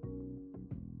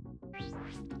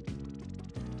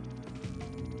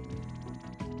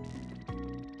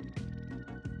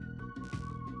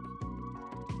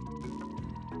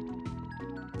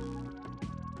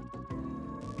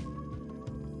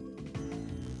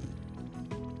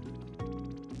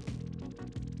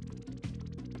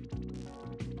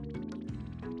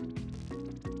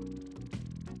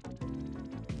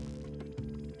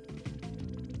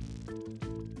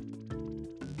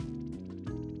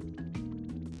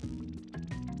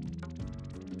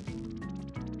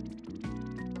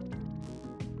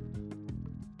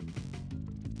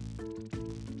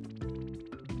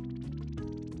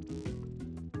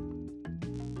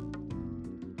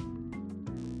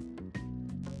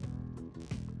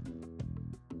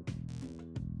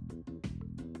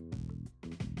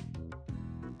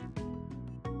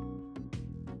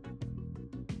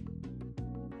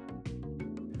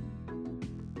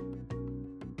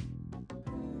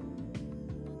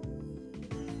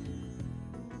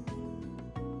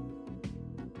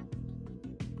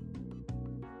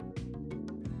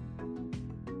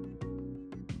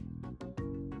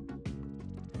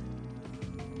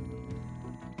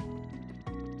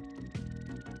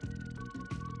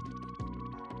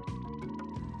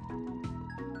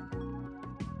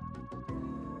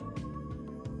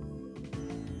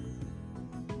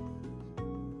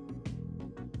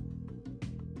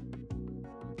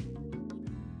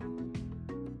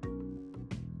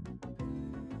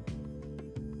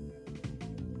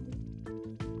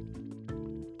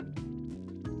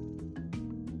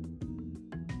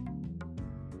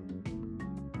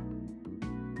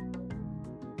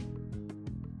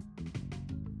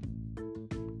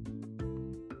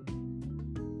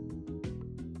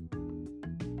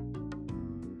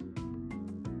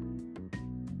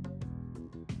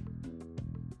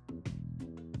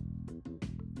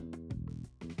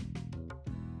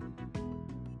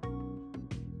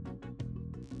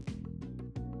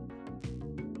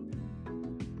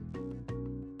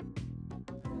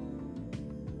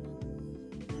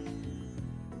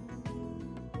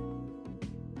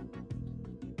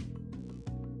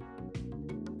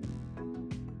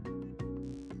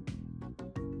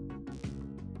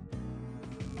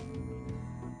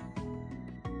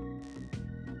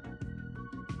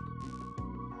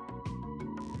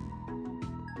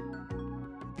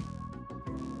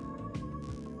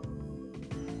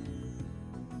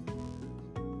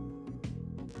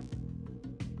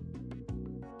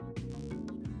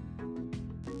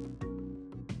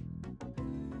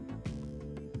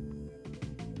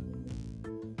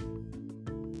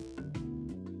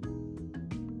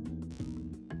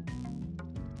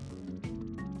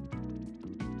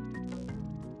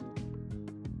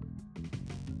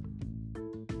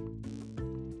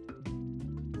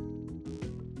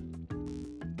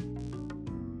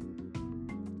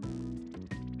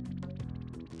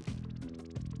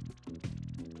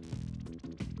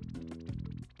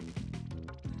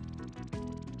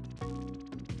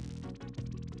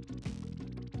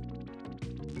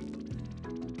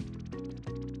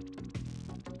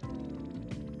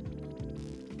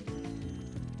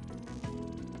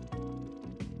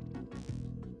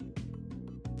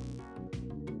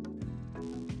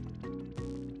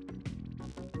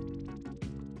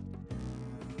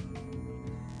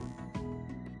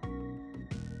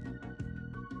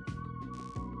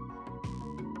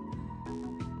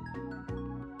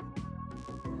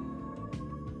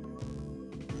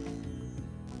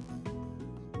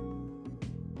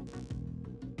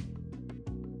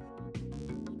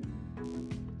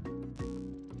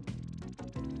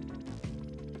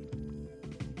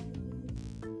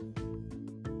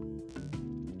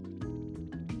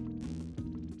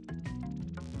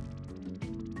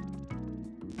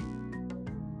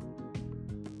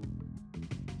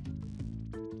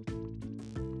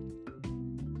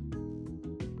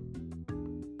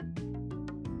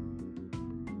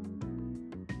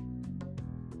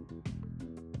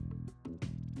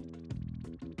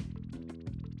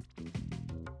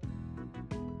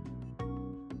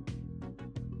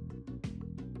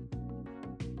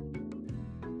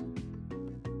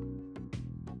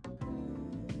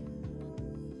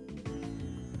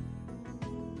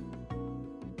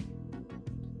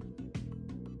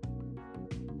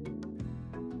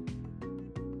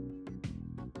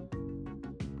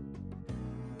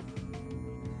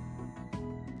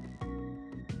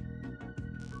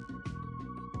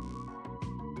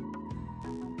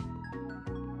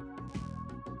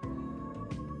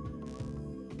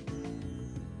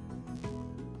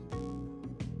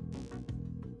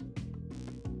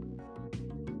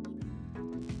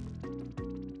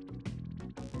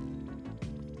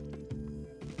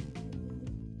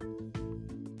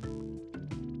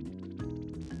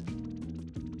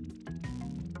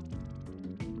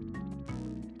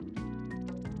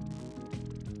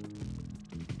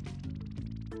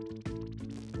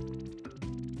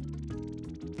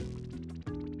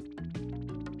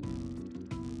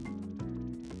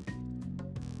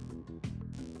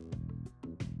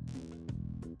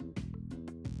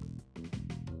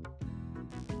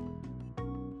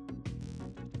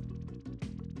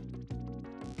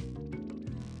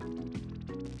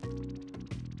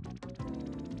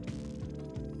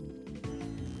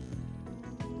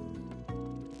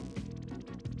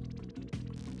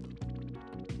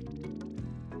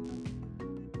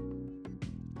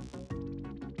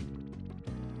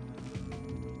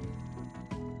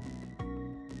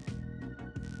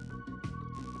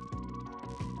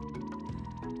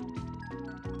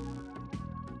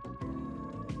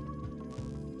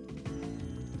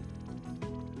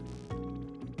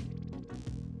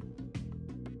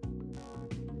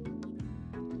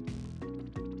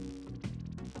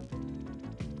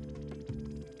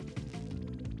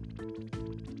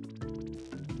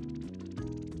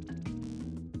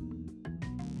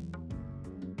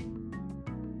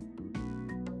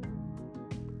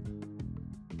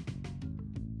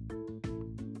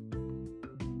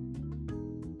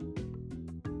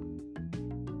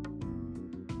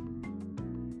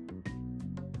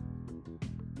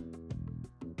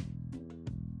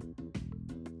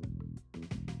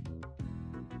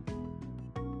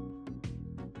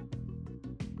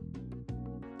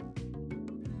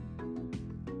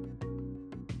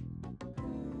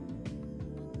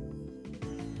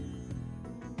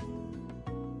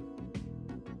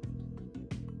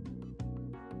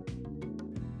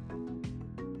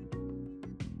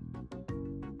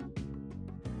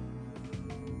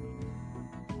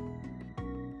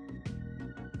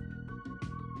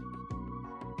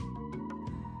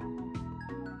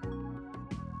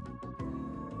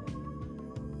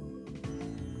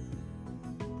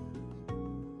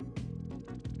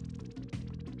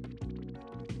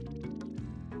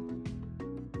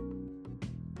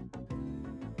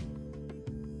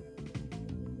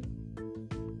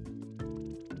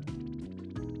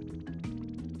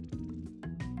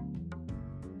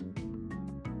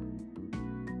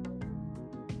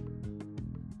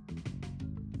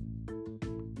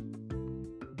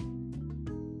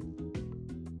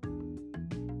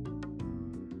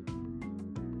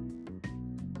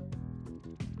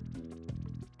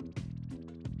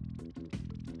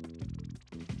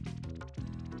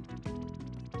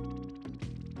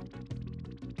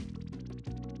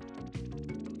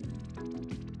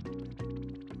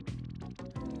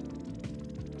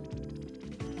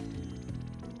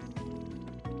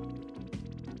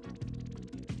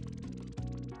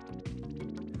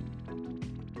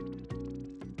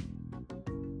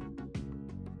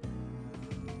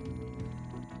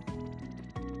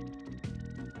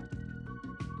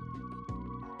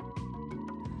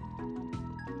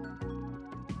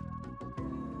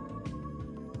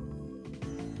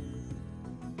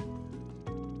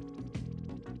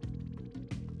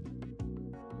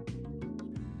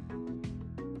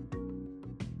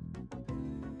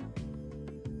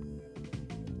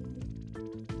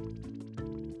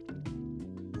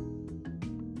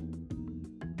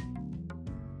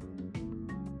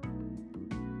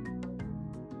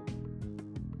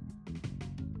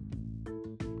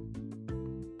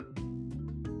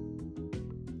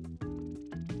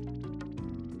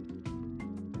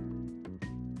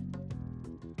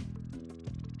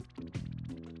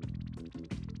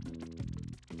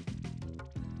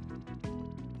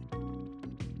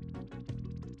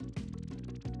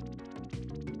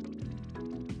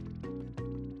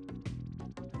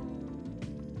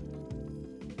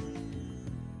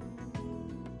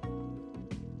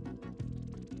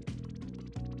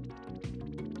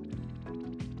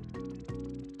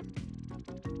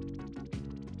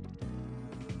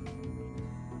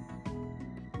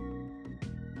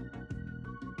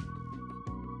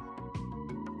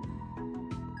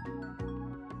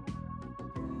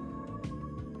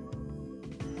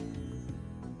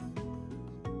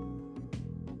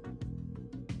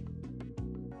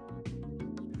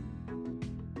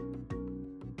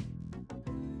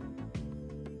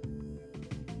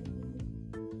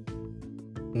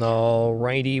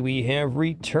 Alrighty, we have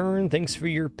returned. Thanks for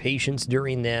your patience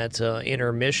during that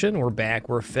intermission. We're back,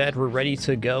 we're fed, we're ready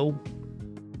to go.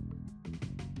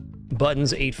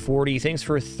 Buttons 840, thanks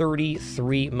for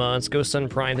 33 months. Ghost Sun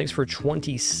Prime, thanks for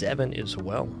 27 as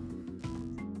well.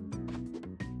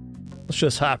 Let's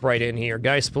just hop right in here.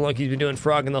 Guy Spelunky's been doing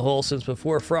Frog in the Hole since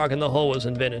before Frog in the Hole was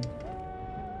invented.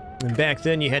 And back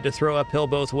then you had to throw uphill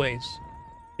both ways.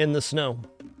 In the snow.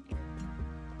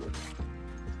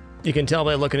 You can tell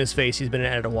by the look in his face he's been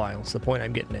at it a while. It's the point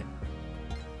I'm getting at.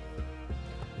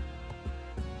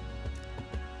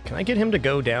 Can I get him to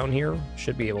go down here?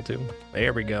 Should be able to.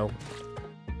 There we go.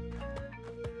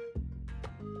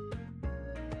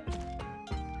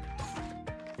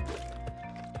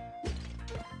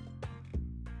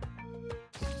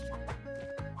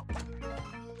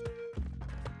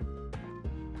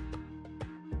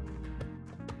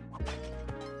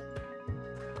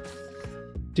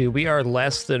 Dude, we are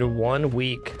less than 1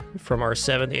 week from our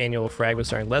 7th annual fragMas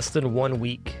starting. Less than 1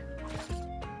 week.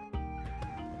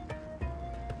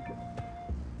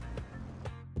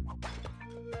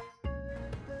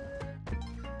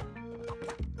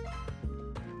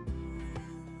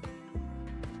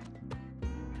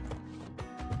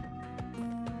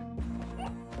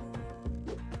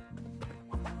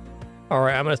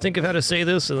 Alright, I'm going to think of how to say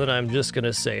this, and then I'm just going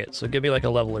to say it. So give me like a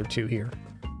level or two here.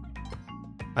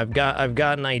 I've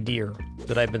got an idea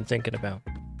that I've been thinking about.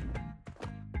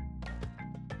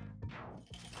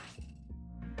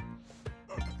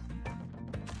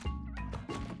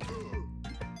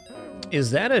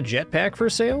 Is that a jetpack for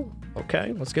sale?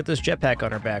 Okay, let's get this jetpack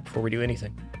on our back before we do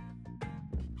anything.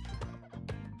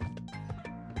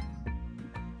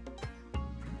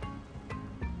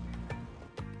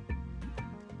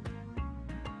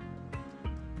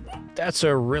 That's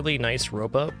a really nice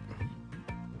rope up.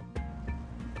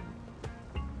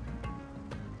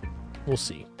 We'll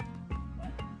see.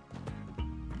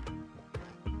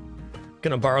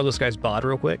 Gonna borrow this guy's bod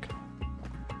real quick.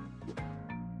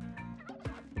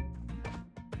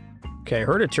 Okay,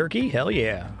 herd a turkey? Hell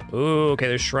yeah. Ooh, okay,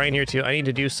 there's shrine here too. I need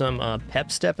to do some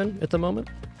pep stepping at the moment.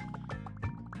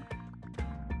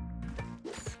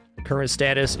 Current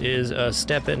status is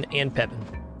stepping and pepping.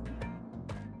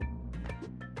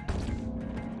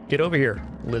 Get over here,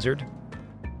 lizard.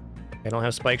 I don't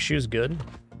have spike shoes, good.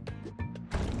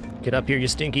 Get up here, you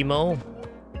stinky mole.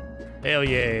 Hell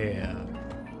yeah.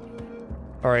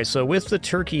 Alright, so with the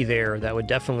turkey there, that would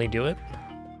definitely do it.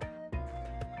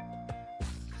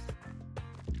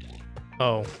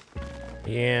 Oh.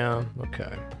 Yeah,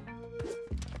 okay.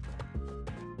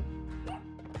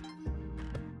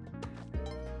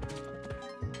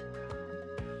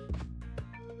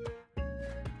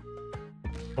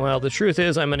 Well, the truth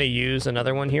is I'm going to use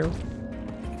another one here.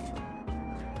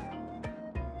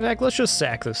 In fact, let's just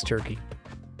sack this turkey.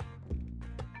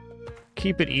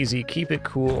 Keep it easy, keep it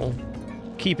cool,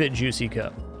 keep it juicy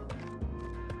cup.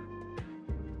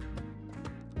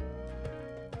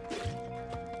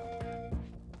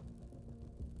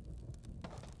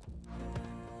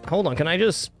 Hold on, can I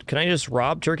just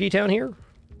rob Turkey Town here?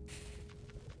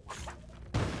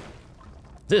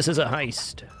 This is a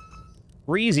heist.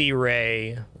 Reezy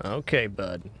Ray. Okay,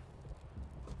 bud.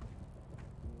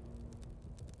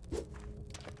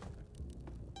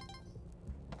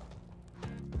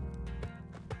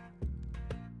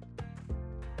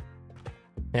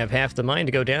 I have half the mind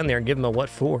to go down there and give him a what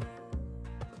for.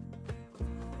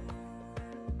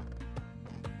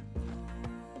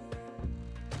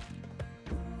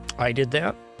 I did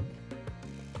that.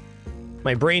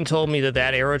 My brain told me that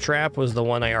that arrow trap was the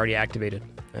one I already activated,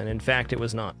 and in fact it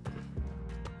was not.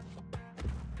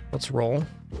 Let's roll.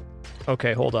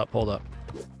 Okay, hold up, hold up.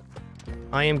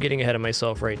 I am getting ahead of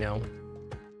myself right now.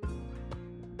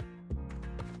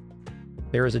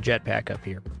 There is a jetpack up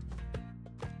here.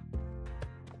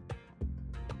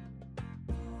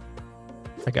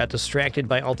 I got distracted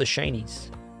by all the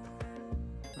shinies.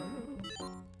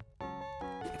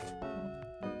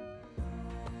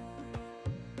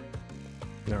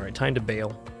 Alright, time to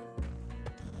bail.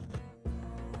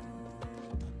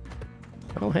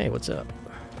 Oh, hey, what's up?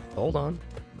 Hold on.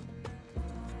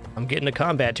 I'm getting a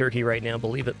combat turkey right now,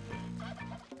 believe it.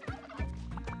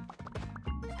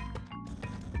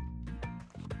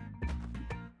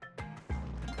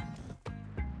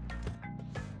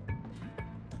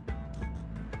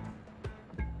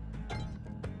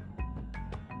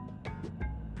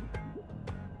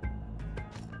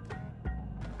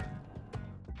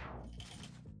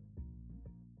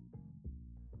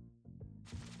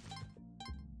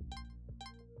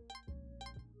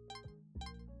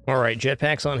 Alright,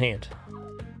 jetpacks on hand.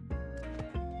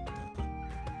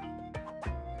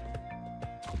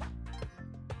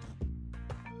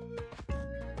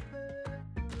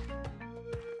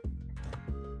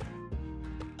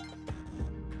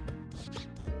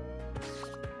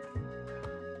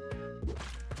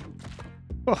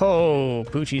 Oh,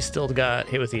 Poochie still got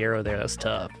hit with the arrow there. That's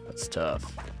tough. That's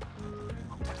tough.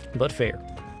 But fair.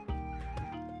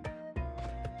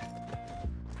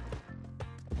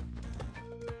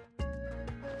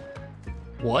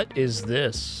 What is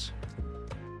this?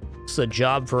 It's a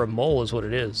job for a mole is what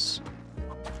it is.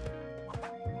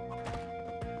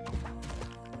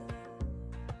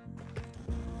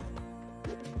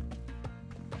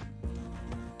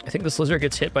 I think this lizard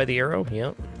gets hit by the arrow.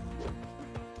 Yep.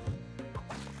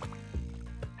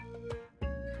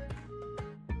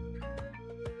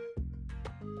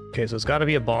 Okay, so it's got to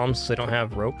be a bomb since they don't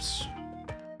have ropes.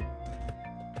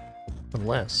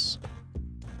 Unless...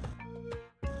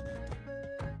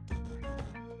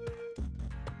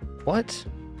 What?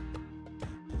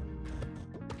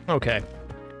 Okay.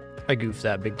 I goofed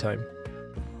that big time.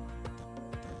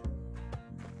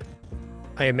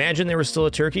 I imagine there was still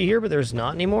a turkey here, but there's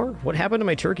not anymore? What happened to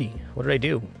my turkey? What did I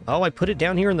do? Oh, I put it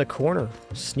down here in the corner.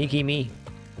 Sneaky me.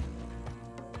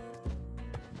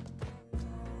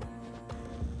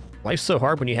 Life's so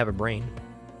hard when you have a brain.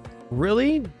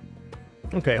 Really?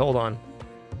 Okay, hold on.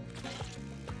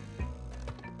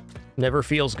 Never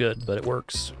feels good, but it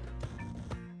works.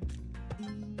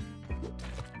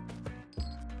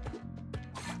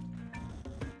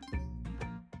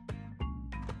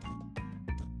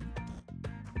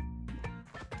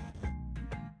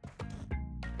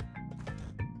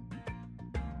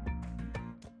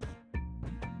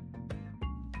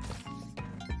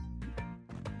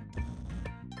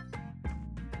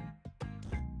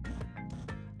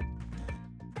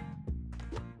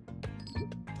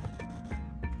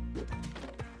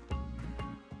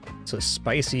 It's a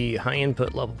spicy high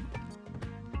input level.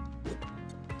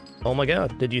 Oh my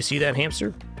god, did you see that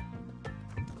hamster?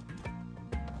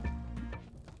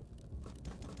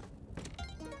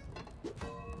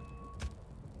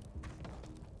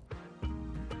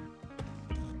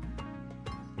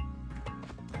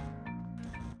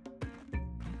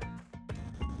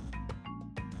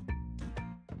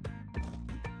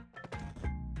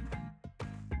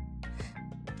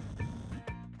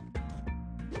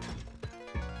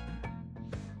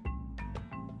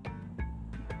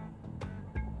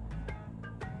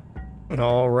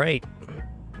 All right.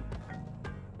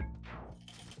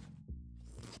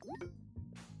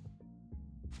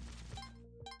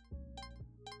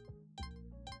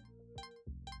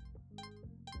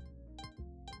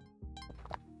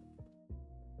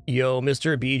 Yo,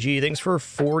 Mr. BG, thanks for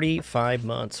 45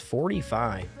 months.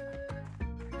 45.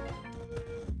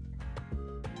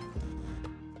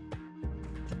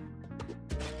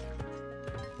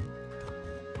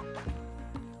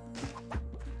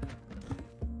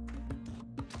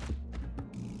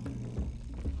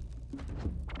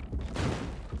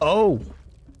 Oh,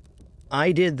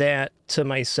 I did that to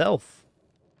myself.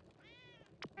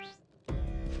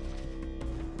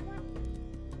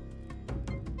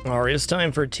 All right, it's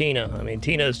time for Tina. I mean,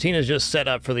 Tina's just set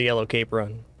up for the yellow cape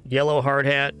run. Yellow hard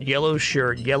hat, yellow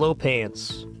shirt, yellow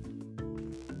pants.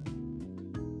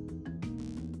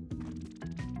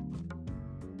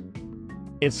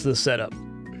 It's the setup.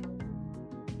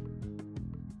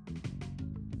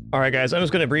 All right, guys, I'm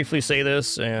just going to briefly say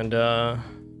this, and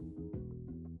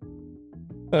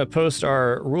I'm going to post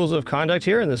our rules of conduct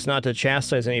here, and this is not to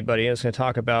chastise anybody. I'm just going to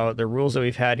talk about the rules that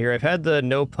we've had here. I've had the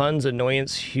no puns,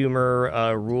 annoyance,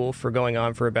 humor rule for going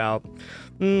on for about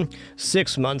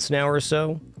 6 months now or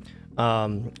so.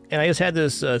 And I just had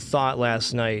this thought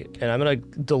last night, and I'm going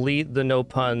to delete the no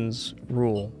puns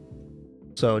rule.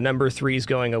 So number 3 is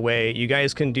going away. You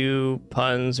guys can do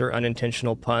puns or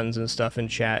unintentional puns and stuff in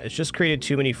chat. It's just created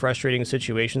too many frustrating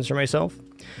situations for myself.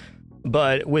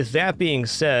 But with that being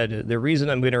said, the reason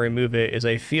I'm going to remove it is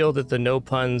I feel that the no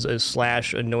puns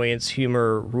 / annoyance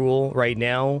humor rule right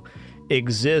now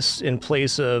exists in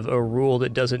place of a rule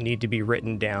that doesn't need to be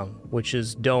written down, which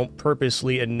is don't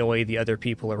purposely annoy the other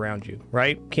people around you,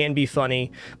 right? Can be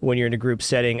funny when you're in a group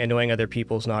setting. Annoying other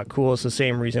people is not cool. It's the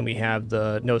same reason we have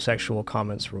the no sexual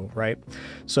comments rule, right?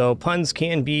 So puns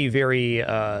can be very,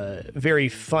 very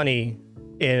funny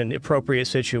in appropriate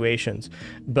situations,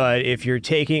 but if you're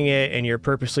taking it and you're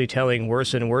purposely telling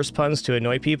worse and worse puns to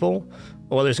annoy people,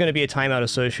 well, there's going to be a timeout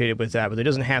associated with that, but there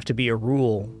doesn't have to be a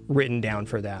rule written down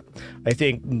for that. I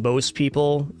think most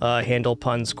people handle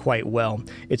puns quite well.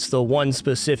 It's the one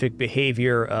specific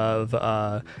behavior of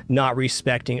not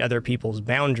respecting other people's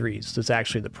boundaries that's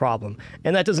actually the problem,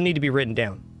 and that doesn't need to be written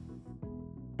down.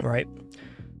 All right.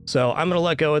 So I'm going to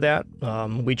let go of that.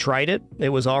 We tried it. It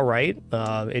was all right.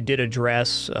 It did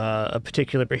address a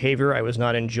particular behavior I was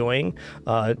not enjoying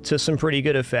to some pretty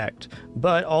good effect,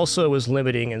 but also was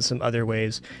limiting in some other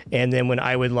ways. And then when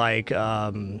I would like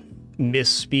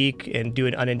misspeak and do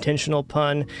an unintentional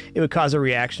pun, it would cause a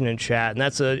reaction in chat, and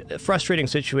that's a frustrating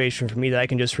situation for me that I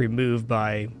can just remove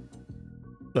by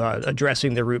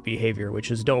addressing the root behavior,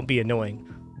 which is don't be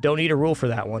annoying. Don't need a rule for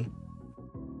that one.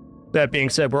 That being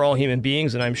said, we're all human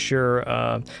beings, and I'm sure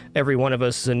every one of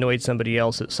us has annoyed somebody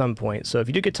else at some point. So if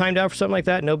you do get timed out for something like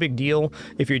that, no big deal.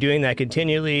 If you're doing that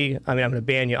continually, I mean, I'm going to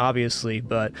ban you, obviously,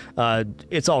 but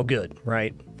it's all good,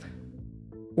 right?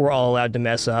 We're all allowed to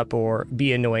mess up or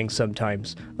be annoying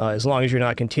sometimes, as long as you're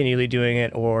not continually doing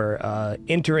it or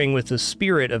entering with the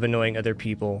spirit of annoying other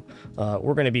people.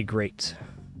 We're going to be great.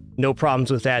 No problems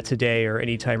with that today or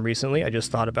anytime recently. I just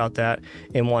thought about that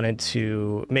and wanted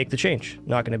to make the change.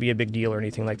 Not going to be a big deal or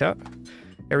anything like that.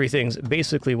 Everything's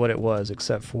basically what it was,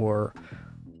 except for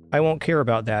I won't care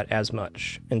about that as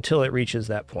much until it reaches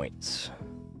that point.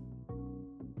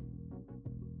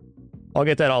 I'll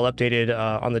get that all updated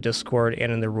on the Discord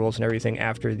and in the rules and everything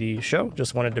after the show.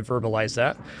 Just wanted to verbalize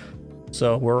that.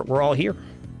 So we're all here.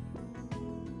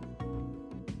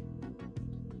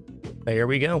 There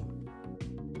we go.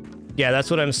 Yeah,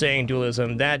 that's what I'm saying,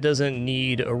 Dualism. That doesn't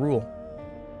need a rule.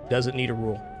 Doesn't need a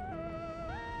rule.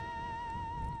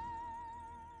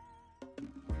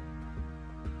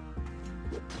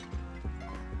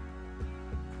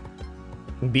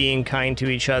 Being kind to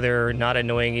each other, not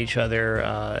annoying each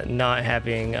other, not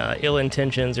having ill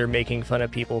intentions or making fun of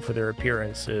people for their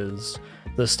appearance is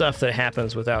the stuff that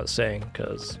happens without saying,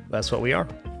 because that's what we are.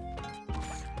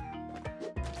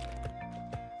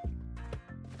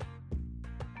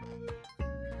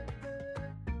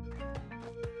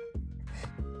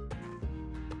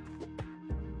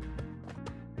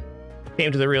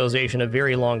 Came to the realization a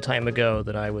very long time ago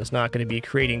that I was not going to be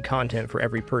creating content for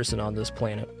every person on this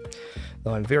planet.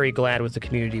 Though I'm very glad with the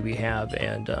community we have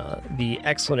and the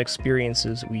excellent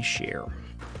experiences we share.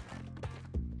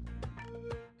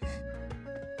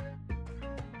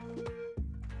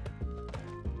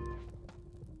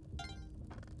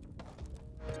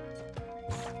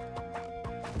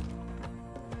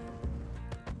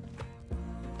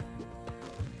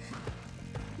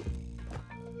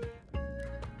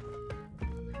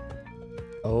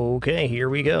 Okay, here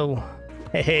we go.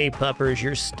 Hey, puppers,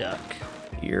 you're stuck.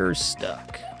 You're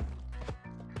stuck.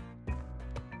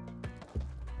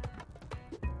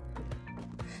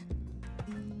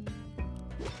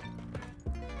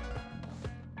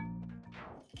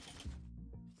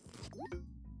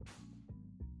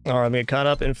 All right, I'm getting caught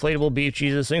up. Inflatable Beef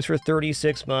Jesus, thanks for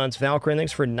 36 months. Valkyrin,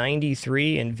 thanks for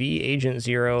 93. And V Agent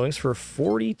Zero, thanks for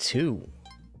 42.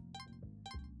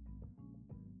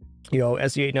 Yo,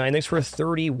 SE89, thanks for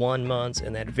 31 months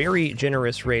and that very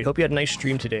generous raid. Hope you had a nice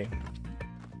stream today.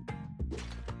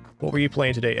 What were you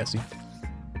playing today, Essie?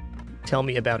 Tell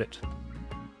me about it.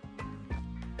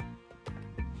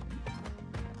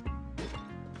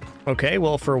 Okay,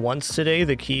 well, for once today,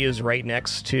 the key is right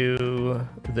next to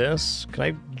this. Can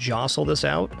I jostle this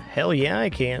out? Hell yeah, I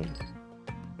can.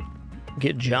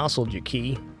 Get jostled, you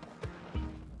key.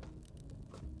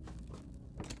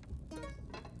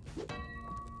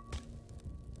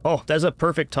 Oh, that's a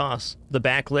perfect toss. The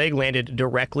back leg landed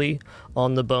directly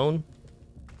on the bone.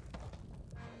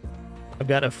 I've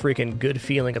got a freaking good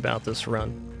feeling about this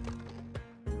run.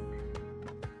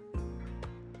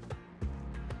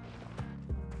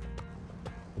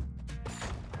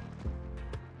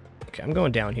 Okay, I'm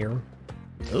going down here.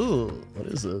 Ooh, what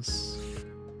is this?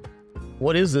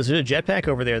 What is this? There's a jetpack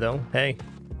over there, though. Hey,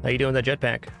 how you doing with that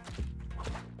jetpack?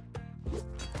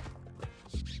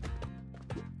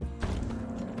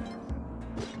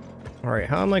 Alright,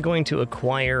 how am I going to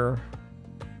acquire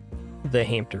the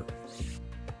hamster?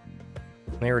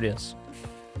 There it is.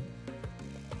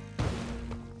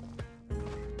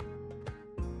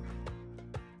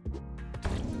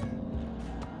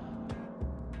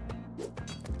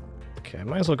 Okay, I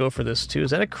might as well go for this too.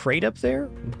 Is that a crate up there?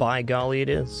 By golly, it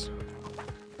is.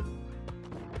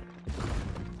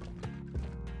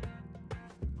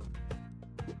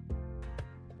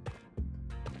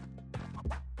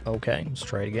 Okay, let's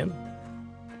try it again.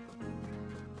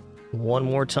 One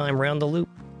more time round the loop.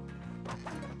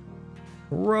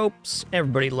 Ropes.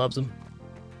 Everybody loves them.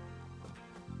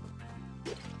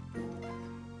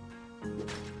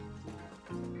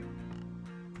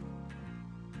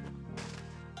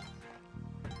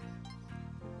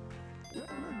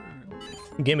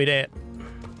 Give me that.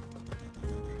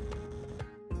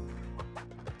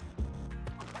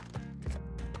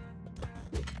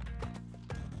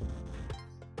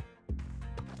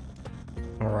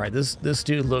 Alright, this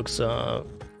dude looks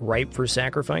ripe for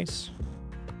sacrifice.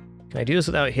 Can I do this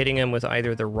without hitting him with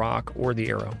either the rock or the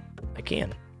arrow? I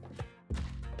can.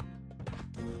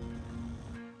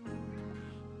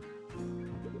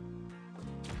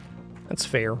 That's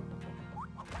fair.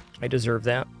 I deserve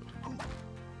that.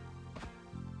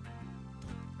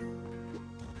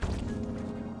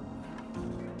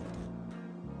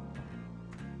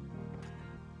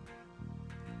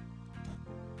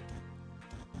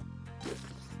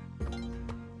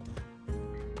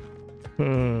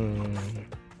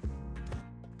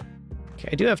 Okay,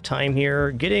 I do have time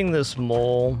here. Getting this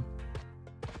mole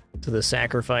to the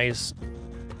sacrifice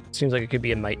seems like it could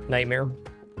be a nightmare.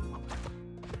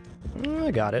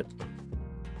 I got it.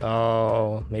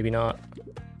 Oh, maybe not.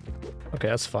 Okay,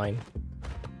 that's fine.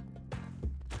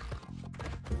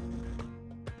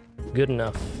 Good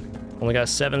enough. Only got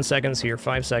 7 seconds here,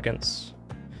 5 seconds.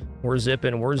 We're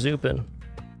zipping, we're zooping.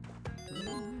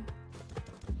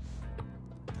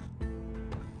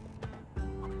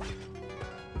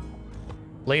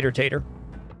 Later, Tater.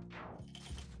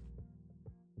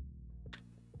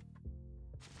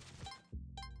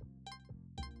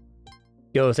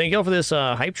 Yo, thank y'all for this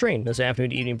hype train this afternoon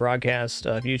to evening broadcast.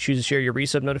 If you choose to share your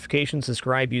resub notifications,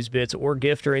 subscribe, use bits, or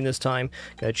gift during this time,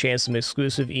 got a chance to some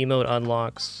exclusive emote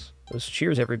unlocks. So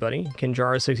cheers, everybody.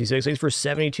 Kinjara66, thanks for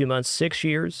 72 months, 6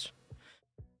 years.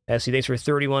 Essie, thanks for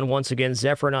 31 once again.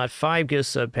 Zephyronaut, 5 gift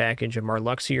sub package. And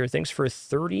Marluxier, thanks for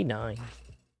 39.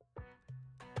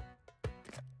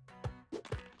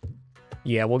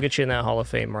 Yeah, we'll get you in that Hall of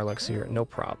Fame, Marluxier. No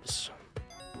props.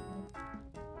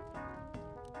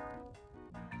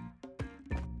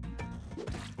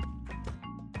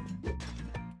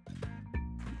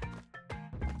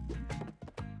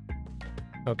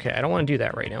 Okay, I don't want to do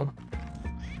that right now.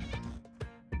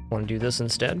 I want to do this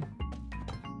instead.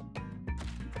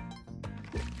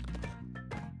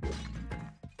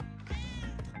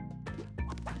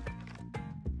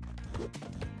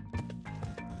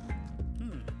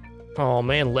 Oh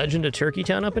man, Legend of Turkey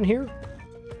Town up in here?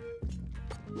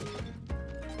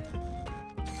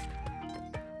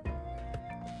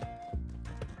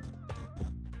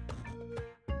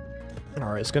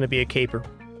 Alright, it's gonna be a caper.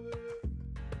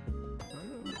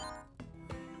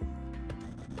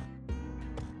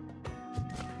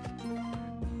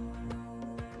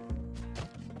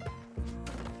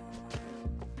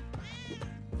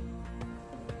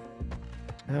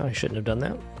 Oh, I shouldn't have done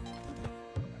that.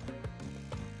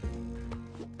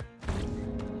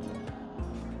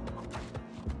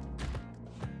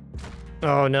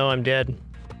 Oh no, I'm dead.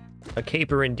 A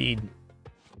caper indeed.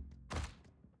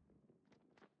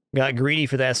 Got greedy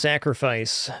for that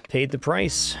sacrifice. Paid the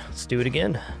price. Let's do it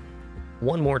again.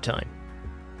 One more time.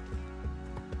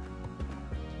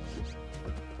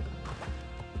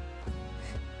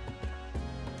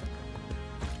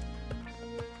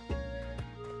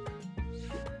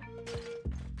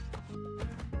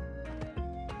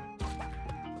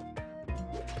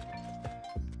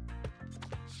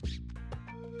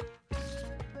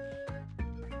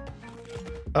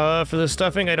 For the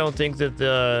stuffing, I don't think that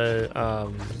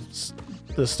the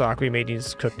stock we made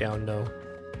needs cooked down, no.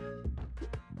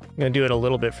 I'm gonna do it a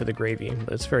little bit for the gravy,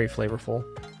 but it's very flavorful.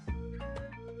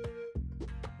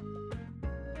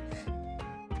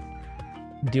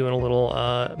 Doing a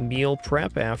little meal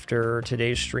prep after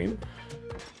today's stream.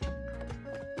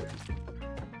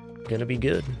 Gonna be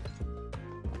good.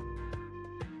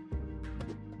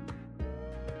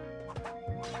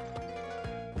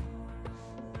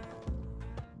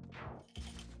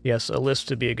 Yes, a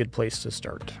list would be a good place to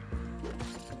start.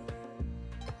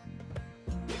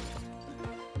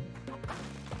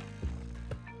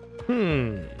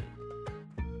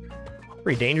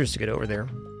 Pretty dangerous to get over there.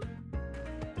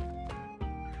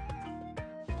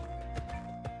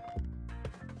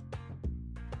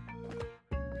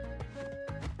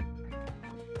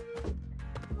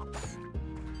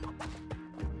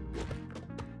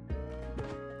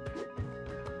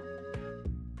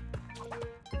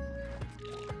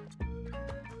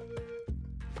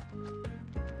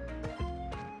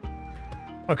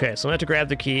 Okay, so I'm gonna have to grab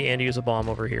the key and use a bomb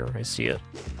over here. I see it.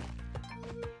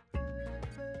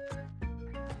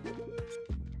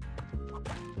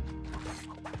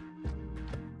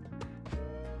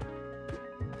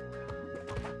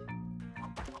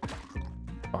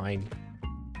 Fine.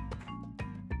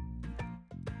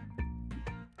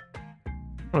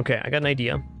 Okay, I got an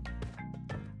idea.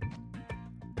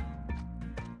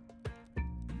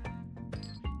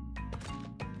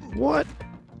 What?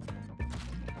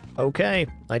 Okay,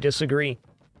 I disagree.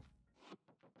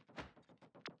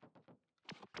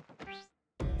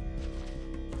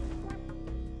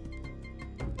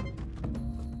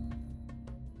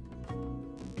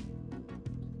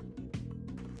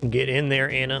 Get in there,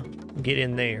 Anna. Get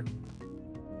in there.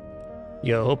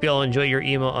 Yo, hope y'all enjoy your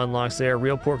emo unlocks there.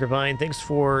 Real Porcupine, thanks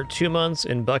for 2 months,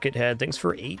 and Buckethead, thanks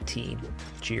for 18.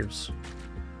 Cheers.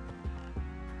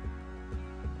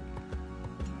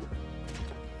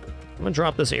 I'm gonna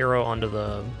drop this arrow onto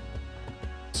the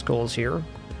skulls here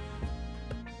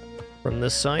from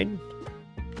this side.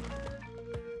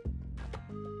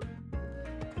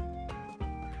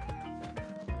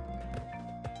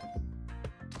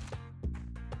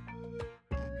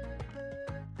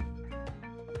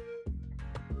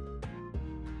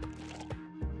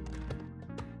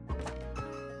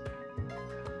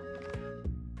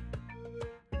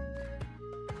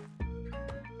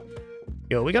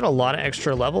 Yo, we got a lot of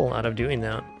extra level out of doing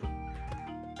that.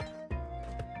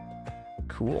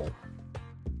 Cool.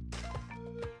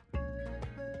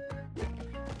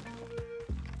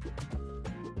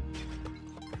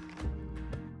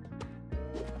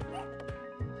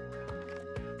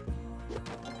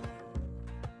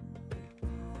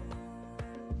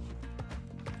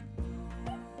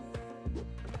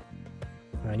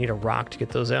 I need a rock to get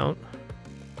those out.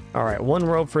 All right, 1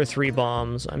 rope for 3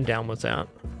 bombs. I'm down with that.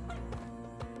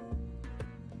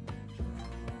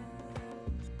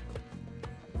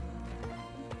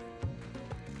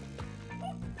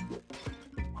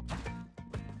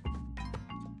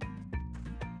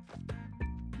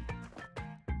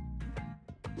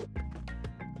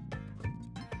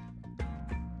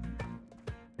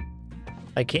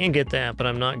 I can get that, but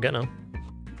I'm not gonna.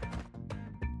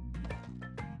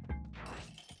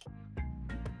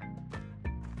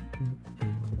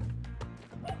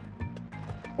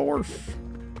 Orf.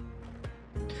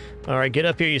 Alright, get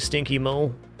up here, you stinky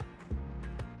mole.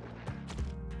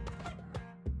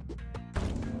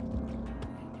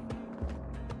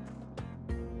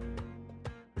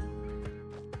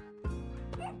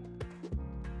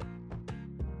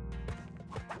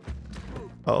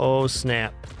 Oh,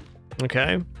 snap.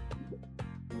 Okay.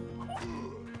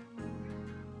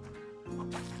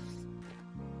 What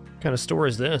kind of store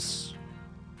is this?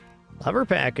 Hover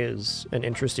pack is an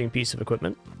interesting piece of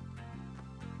equipment.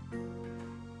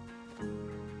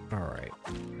 Alright.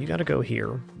 You gotta go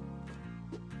here.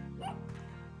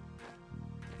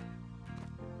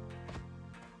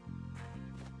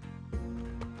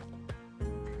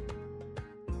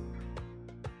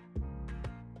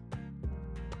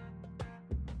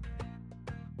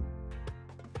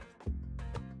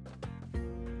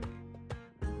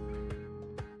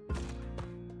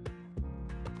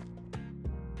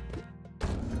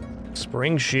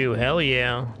 Spring shoe, hell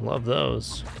yeah. Love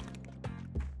those.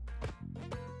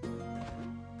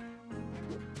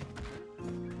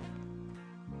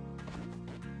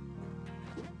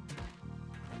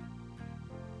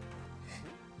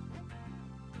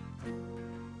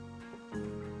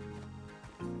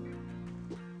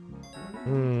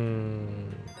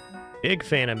 Big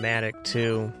fan of Matic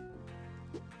too.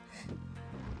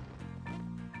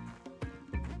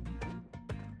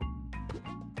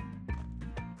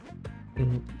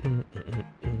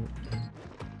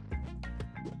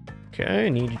 Okay,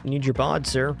 need your bod,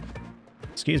 sir.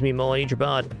 Excuse me, Mole, I need your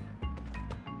bod.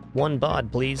 1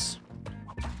 bod, please.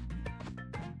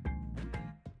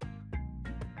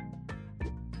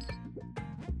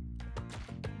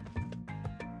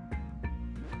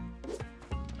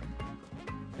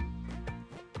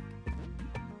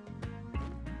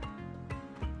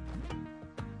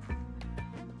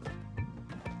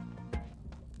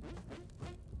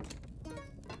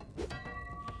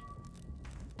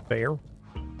 Fair.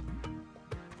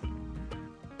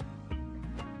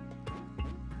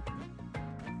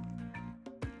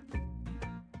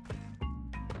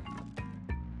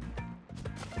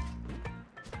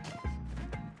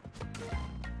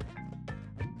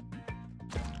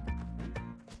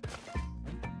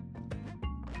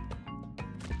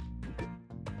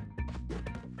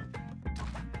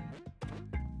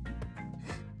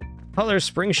 Oh, there's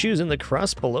spring shoes in the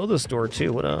crust below the store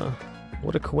too. What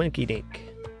a coinky dink.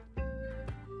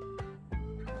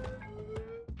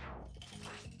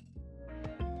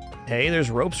 Hey,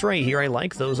 there's ropes right here. I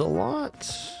like those a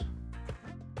lot.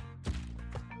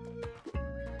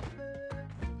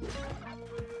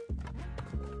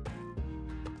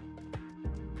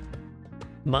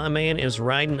 My man is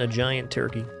riding a giant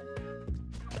turkey.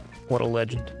 What a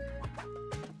legend.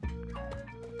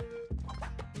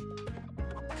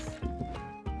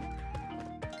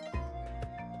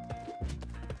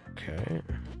 Okay.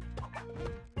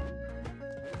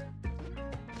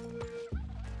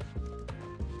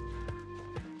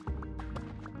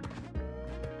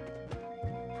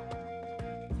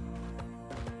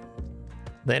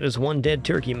 That is 1 dead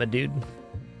turkey, my dude.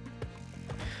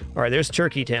 Alright, there's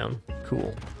Turkey Town.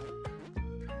 Cool.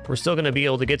 We're still going to be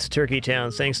able to get to Turkey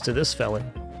Town thanks to this fella.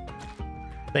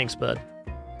 Thanks, bud.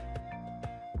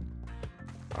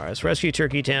 Alright, let's rescue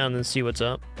Turkey Town and see what's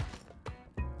up.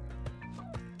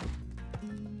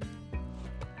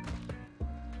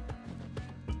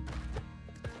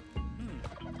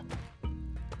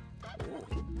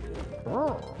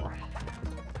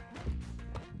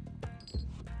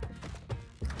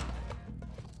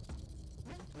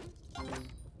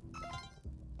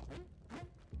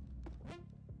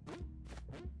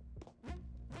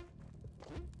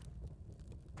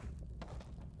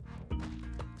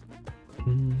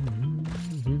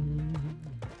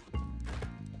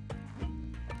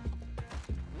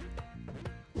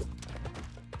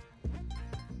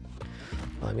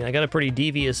 I mean, I got a pretty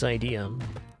devious idea.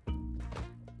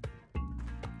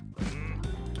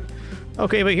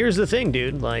 Okay, but here's the thing,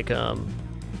 dude. Like,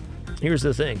 here's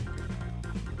the thing.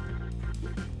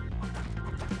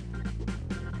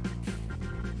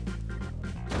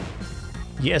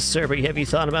 Yes, sir, but have you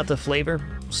thought about the flavor,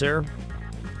 sir?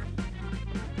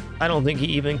 I don't think he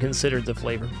even considered the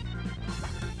flavor.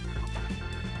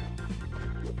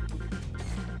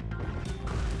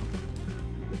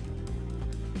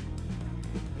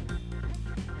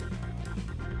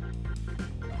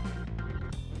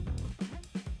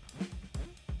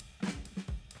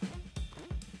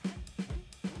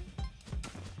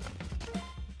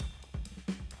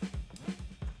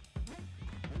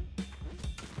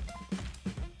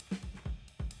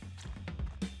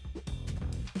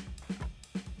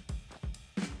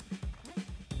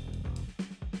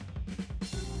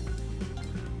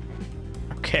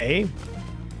 Okay.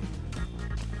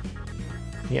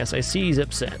 Yes, I see he's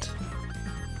upset.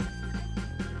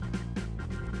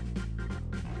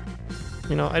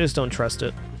 You know, I just don't trust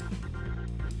it.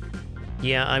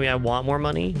 Yeah, I mean, I want more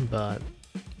money, but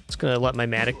it's gonna let my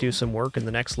Matic do some work in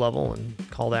the next level and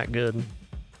call that good.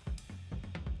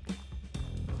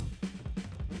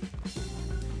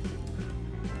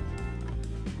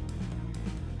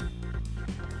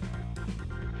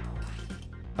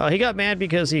 He got mad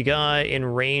because he got in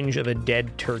range of a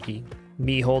dead turkey.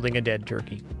 Me holding a dead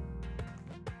turkey.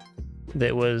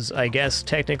 That was, I guess,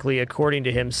 technically, according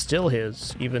to him, still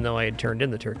his, even though I had turned in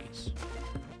the turkeys.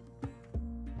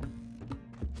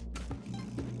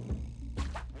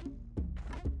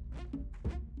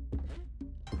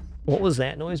 What was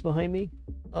that noise behind me?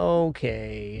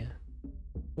 Okay.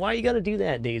 Why you gotta do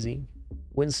that, Daisy?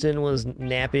 Winston was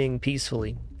napping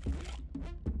peacefully.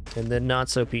 And then not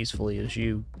so peacefully as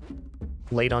you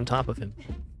laid on top of him.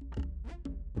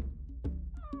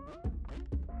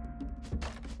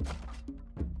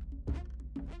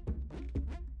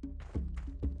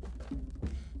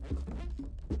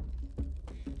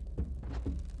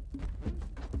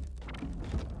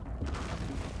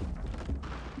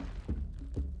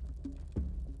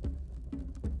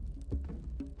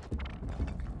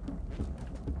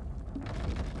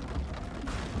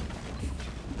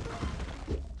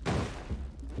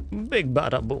 Big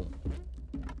bada boom.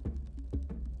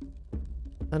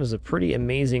 That is a pretty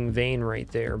amazing vein right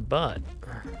there, but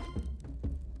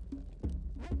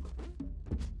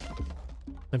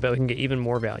I bet we can get even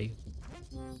more value.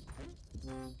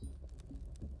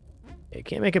 Okay,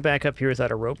 can't make it back up here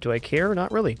without a rope. Do I care?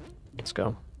 Not really. Let's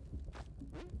go.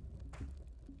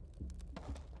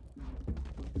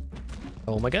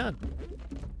 Oh my god.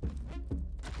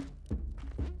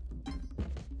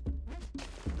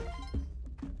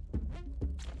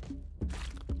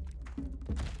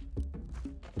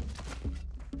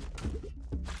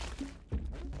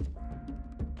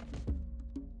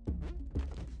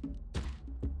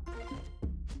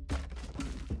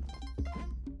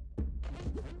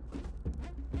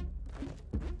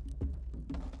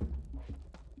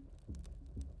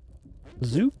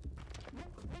 Zoop.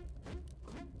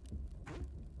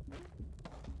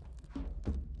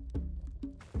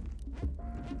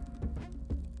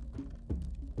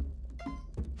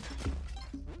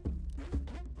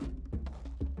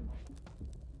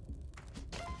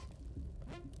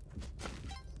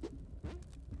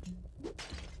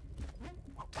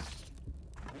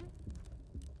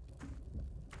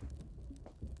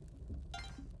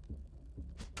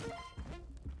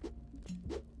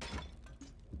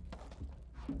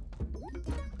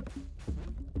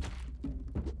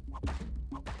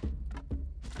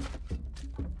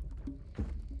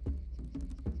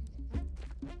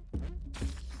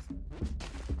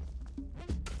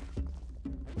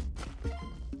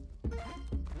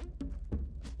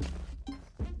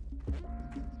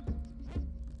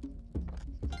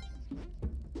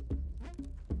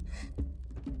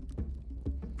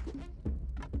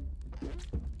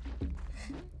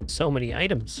 So many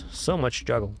items, so much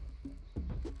juggle.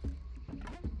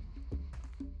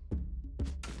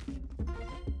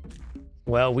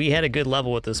 Well, we had a good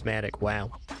level with this Matic.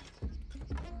 Wow.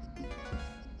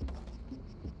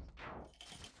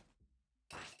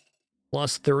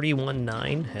 Plus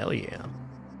 31.9? Hell yeah.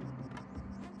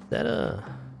 Is that a...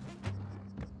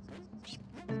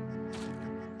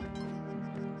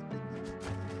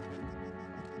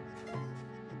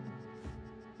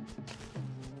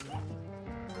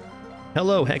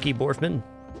 Hello, Hecky Borfman.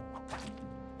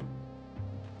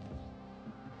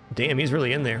 Damn, he's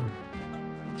really in there.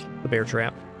 The bear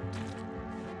trap.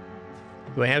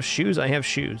 Do I have shoes? I have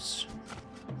shoes.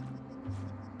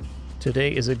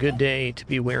 Today is a good day to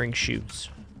be wearing shoes.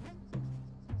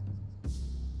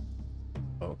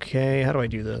 Okay, how do I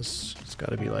do this? It's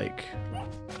gotta be like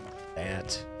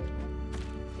that.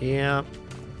 Yeah.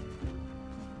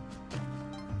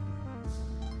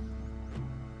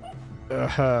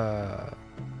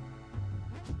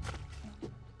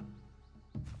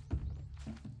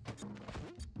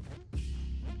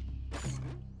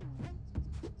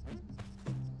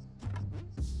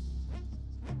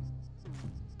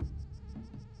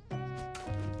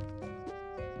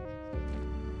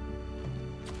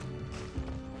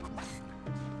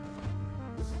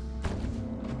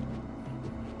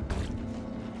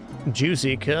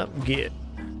 Juicy cup, get.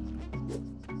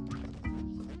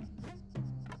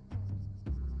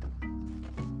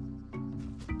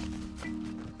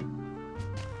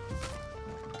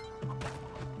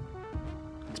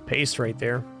 It's paste right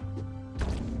there.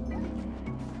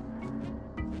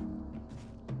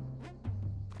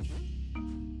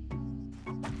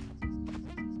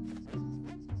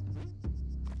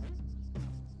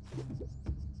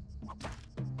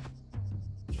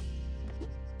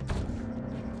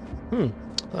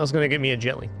 That was gonna get me a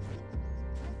jelly.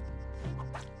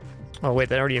 Oh wait,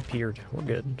 that already appeared. We're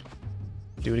good.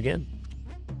 Do it again.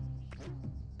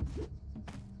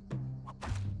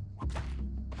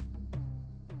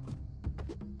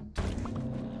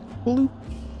 Bloop.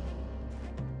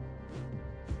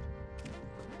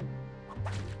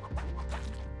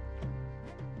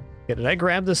 Yeah, did I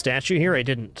grab the statue here? I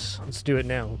didn't. Let's do it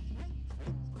now.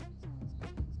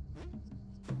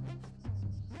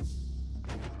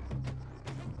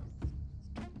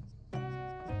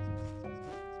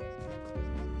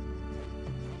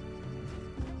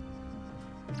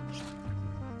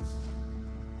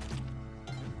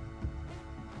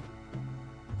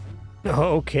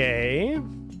 Okay.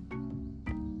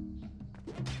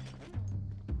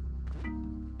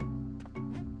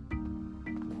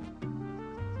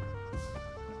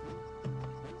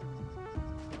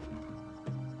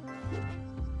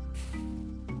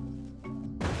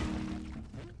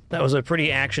 That was a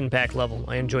pretty action-packed level.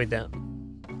 I enjoyed that.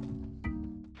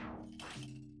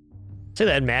 Say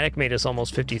that Matic made us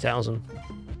almost 50,000.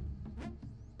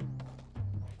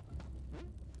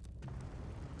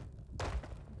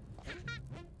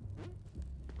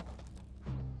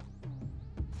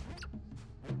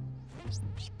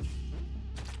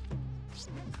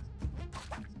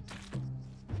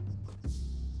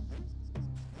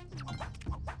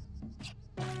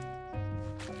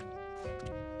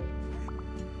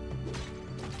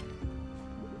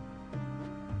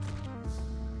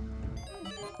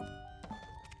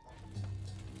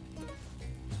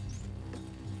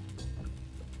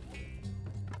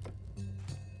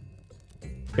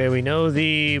 Okay, we know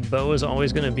the bow is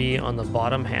always going to be on the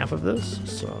bottom half of this,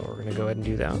 so we're going to go ahead and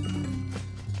do that.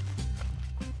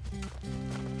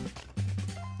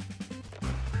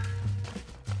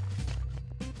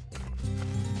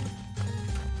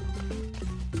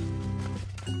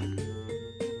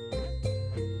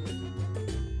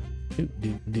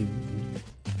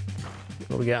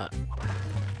 What we got?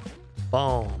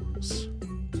 Bombs.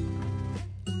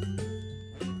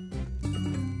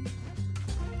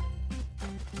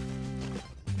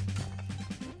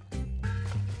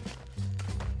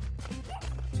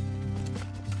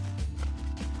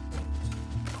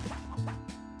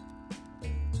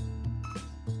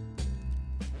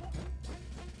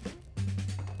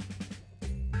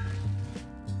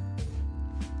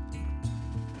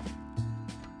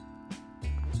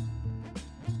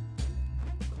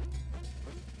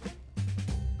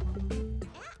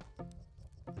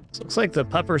 Looks like the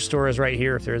pupper store is right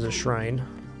here if there's a shrine.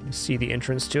 You see the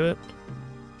entrance to it.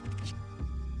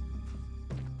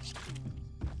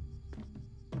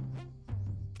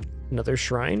 Another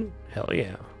shrine? Hell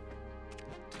yeah.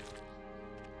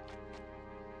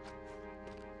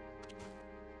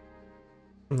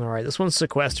 Alright, this one's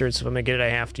sequestered, so if I'm gonna get it, I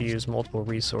have to use multiple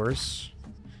resource.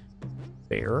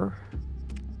 Fair.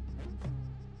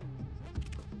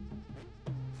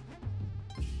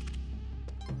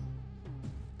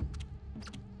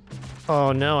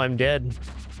 Oh no, I'm dead.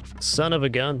 Son of a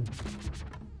gun.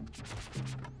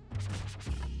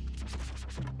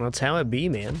 That's how it be,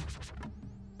 man.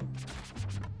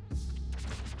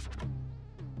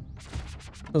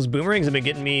 Those boomerangs have been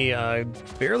getting me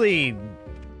fairly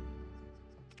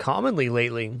commonly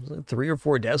lately. Like 3 or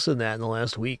 4 deaths in that in the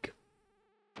last week.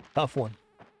 Tough one.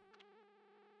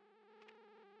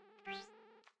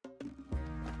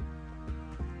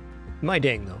 My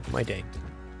dang, though. My dang.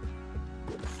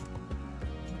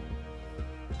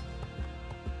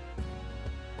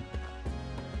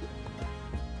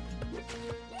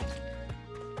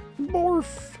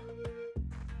 Morph.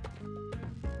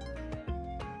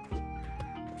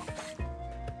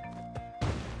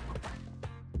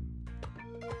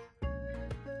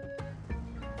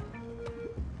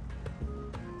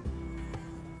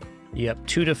 Yep,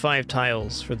 2 to 5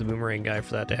 tiles for the boomerang guy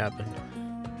for that to happen.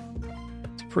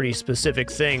 It's a pretty specific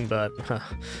thing, but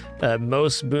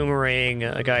most boomerang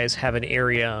guys have an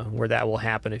area where that will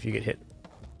happen if you get hit.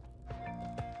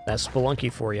 That's Spelunky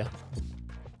for you.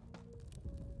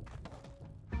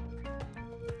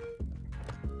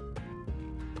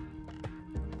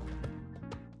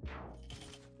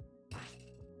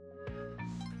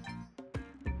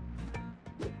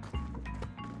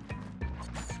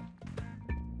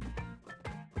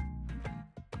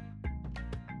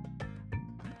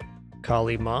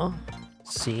 Kali Ma,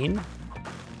 seen.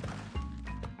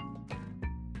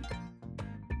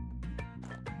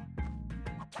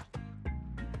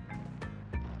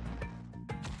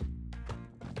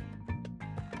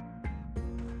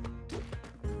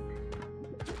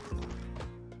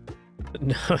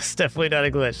 No, it's definitely not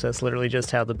a glitch. That's literally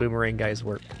just how the boomerang guys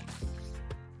work.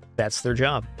 That's their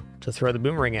job, to throw the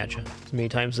boomerang at you as many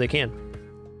times as they can.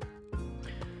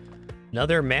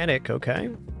 Another Matic, okay.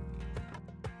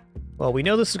 Well, we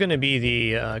know this is going to be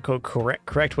the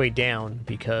correct way down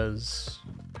because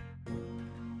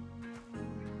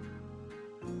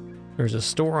there's a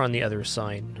store on the other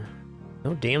side.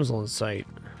 No damsel in sight.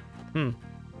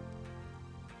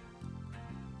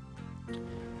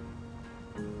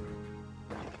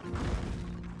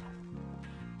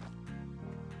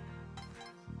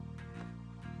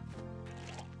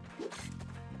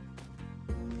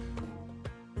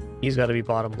 He's got to be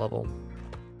bottom level.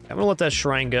 I'm gonna let that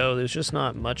shrine go. There's just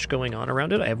not much going on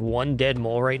around it. I have 1 dead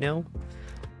mole right now.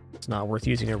 It's not worth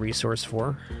using a resource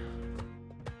for.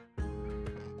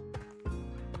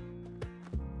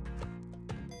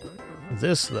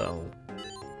 This, though.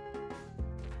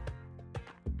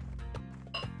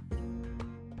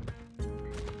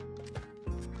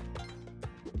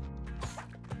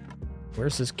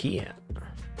 Where's his key at?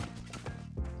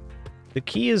 The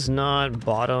key is not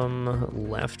bottom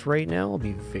left right now. I'll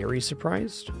be very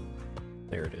surprised.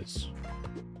 There it is.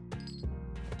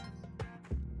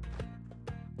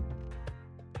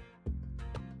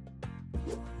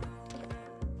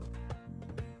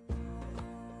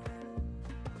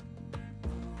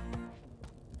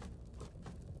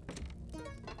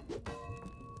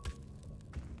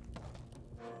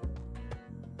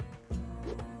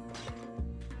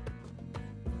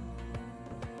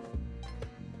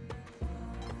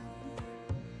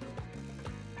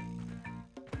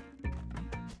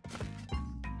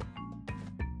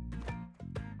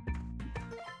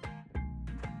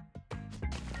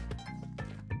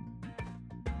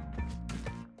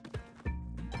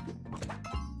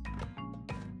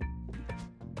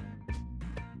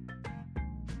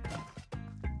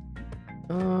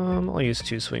 I'll use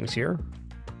 2 swings here.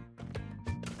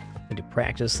 Need to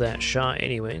practice that shot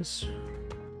anyways.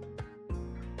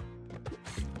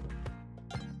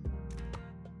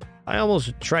 I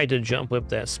almost tried to jump whip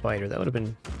that spider. That would have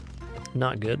been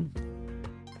not good.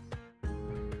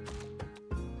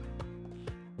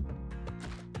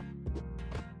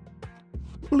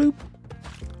 Bloop.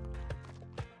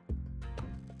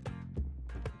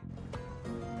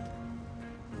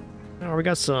 Oh, we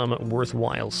got some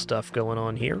worthwhile stuff going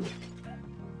on here.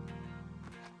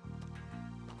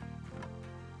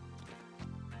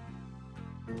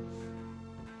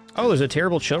 Oh, there's a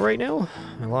terrible chill right now?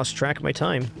 I lost track of my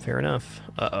time. Fair enough.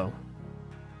 Uh-oh.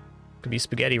 Could be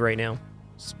spaghetti right now.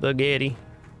 Spaghetti.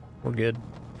 We're good.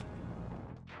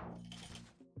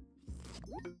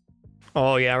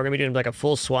 Oh yeah, we're gonna be doing like a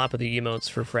full swap of the emotes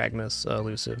for fragMas,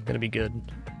 Elusive. Gonna be good.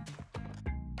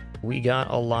 We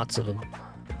got lots of them.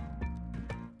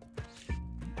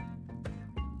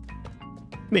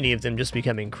 Many of them just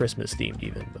becoming Christmas themed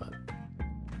even, but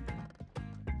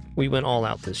we went all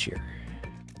out this year.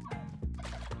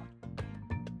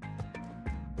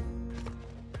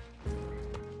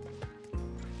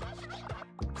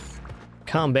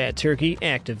 Combat turkey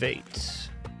activate.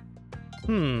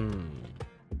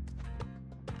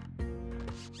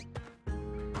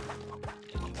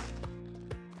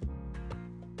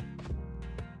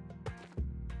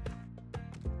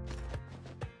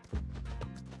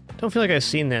 Don't feel like I've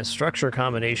seen that structure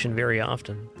combination very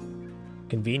often.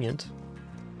 Convenient.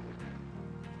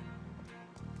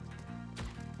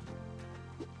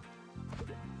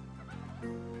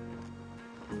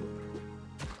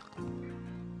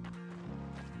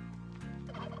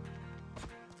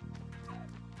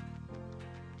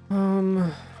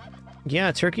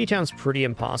 Yeah, Turkey Town's pretty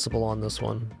impossible on this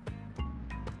one.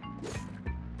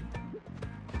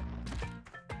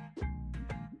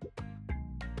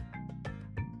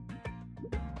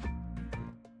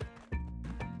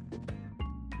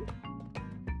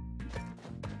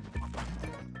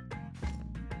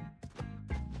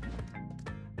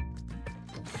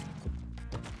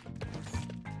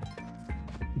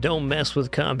 Don't mess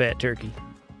with combat turkey.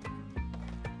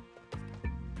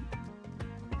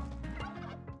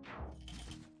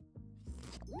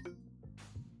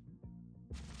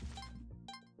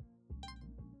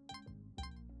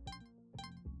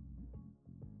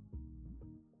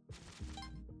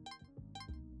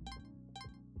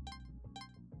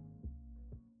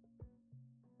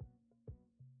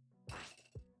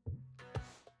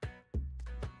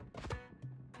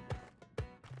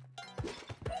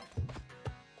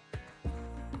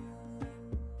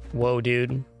 Whoa,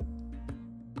 dude.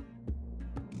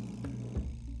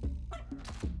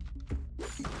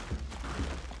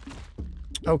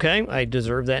 Okay, I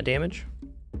deserve that damage.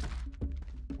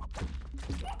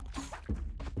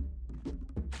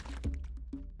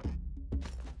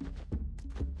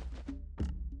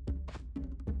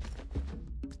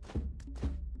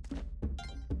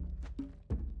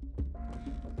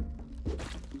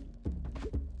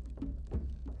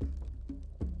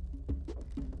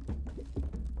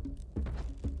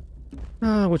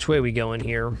 Which way are we going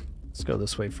here? Let's go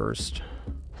this way first.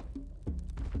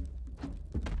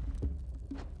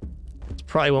 It's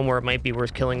probably one where it might be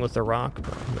worth killing with the rock,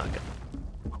 but I'm not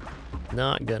gonna.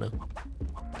 Not gonna.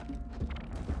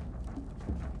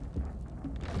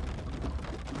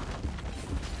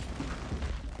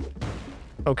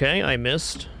 Okay, I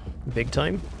missed. Big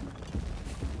time.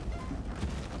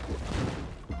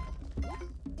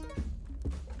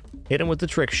 Hit him with the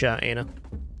trick shot, Anna.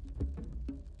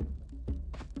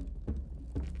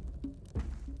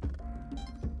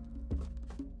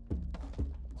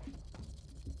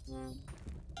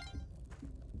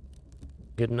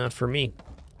 Good enough for me.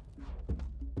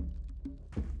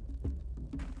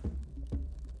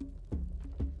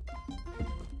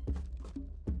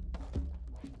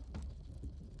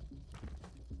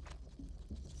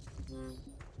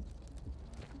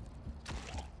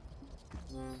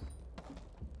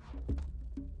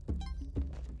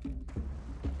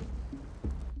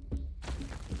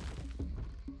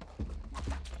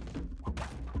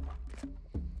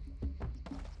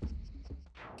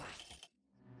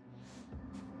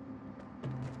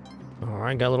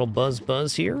 Alright, got a little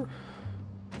buzz here.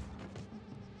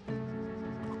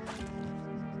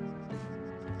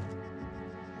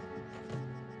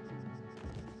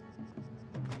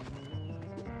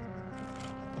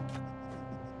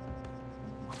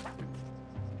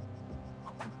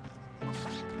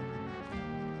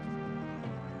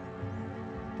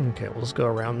 Okay, we'll just go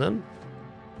around them.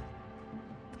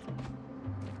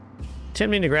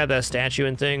 Tempting to grab that statue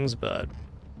and things, but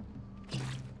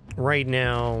right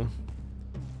now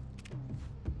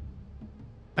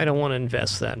I don't want to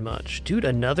invest that much. Dude,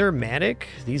 another Matic?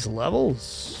 These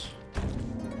levels?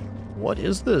 What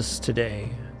is this today?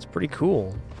 It's pretty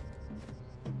cool.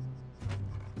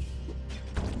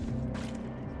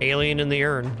 Alien in the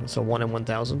Urn. It's a 1 in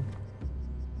 1,000.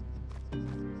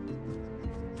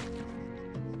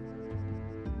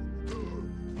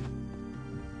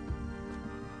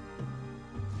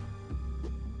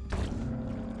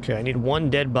 Okay, I need one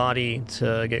dead body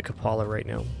to get Kapala right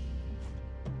now.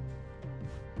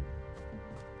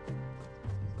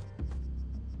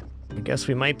 I guess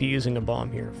we might be using a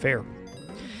bomb here. Fair.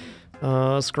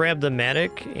 Let's grab the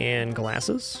Matic and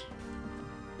glasses.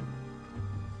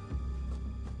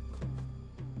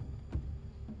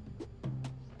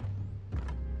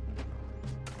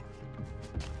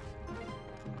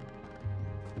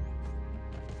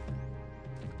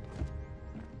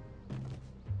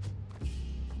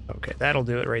 Okay, that'll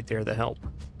do it right there, the help.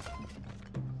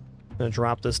 I'm gonna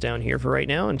drop this down here for right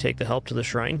now and take the help to the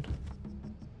shrine.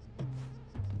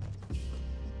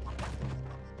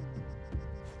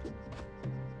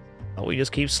 Oh, we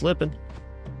just keep slipping.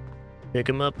 Pick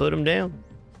him up, put him down.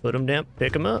 Put him down,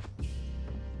 pick him up.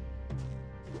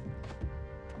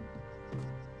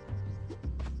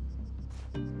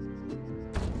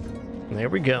 There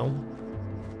we go.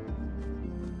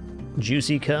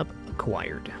 Juicy cup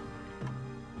acquired.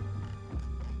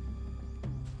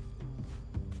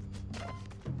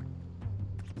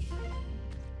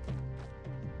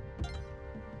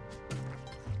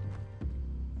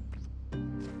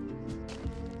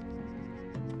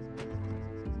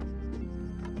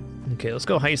 Okay, let's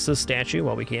go heist this statue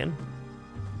while we can.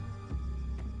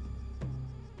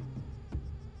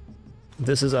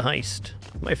 This is a heist.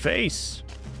 My face!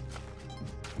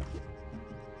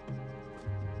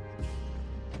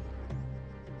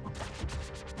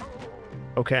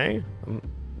 Okay. I'm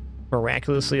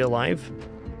miraculously alive.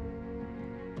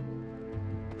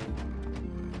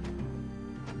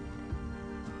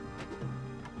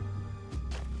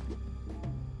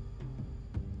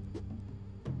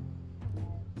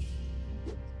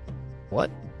 What?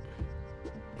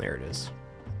 There it is.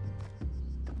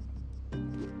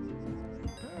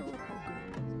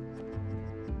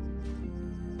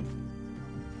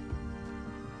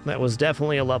 That was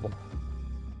definitely a level.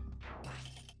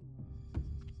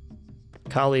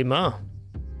 Kali Ma.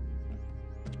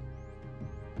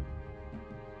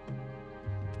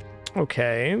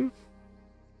 Okay.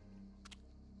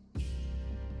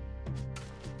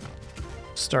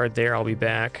 Start there, I'll be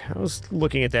back. I was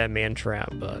looking at that man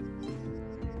trap, but...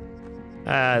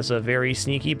 Ah, it's a very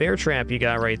sneaky bear trap you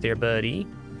got right there, buddy.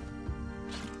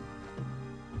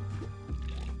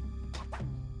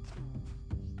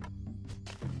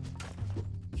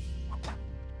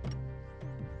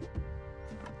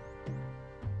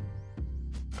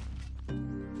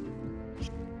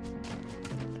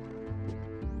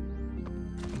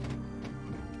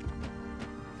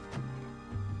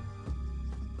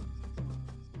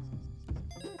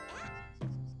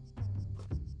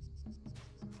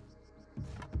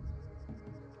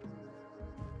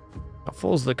 How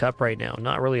full's the cup right now?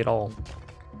 Not really at all.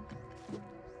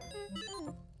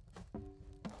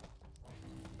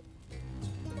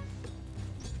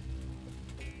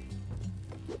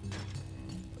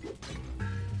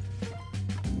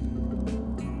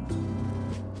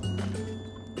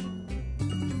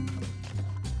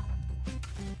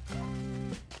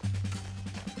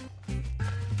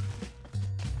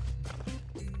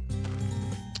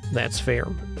 That's fair.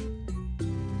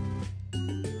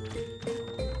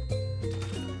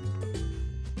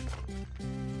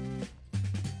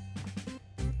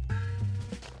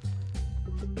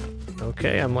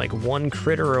 Okay, I'm like one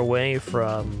critter away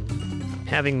from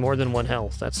having more than one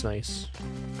health. That's nice.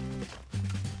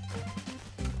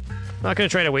 Not gonna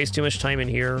try to waste too much time in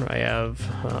here. I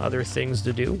have other things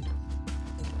to do.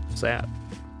 What's that?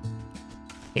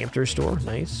 Hamster store,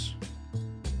 nice.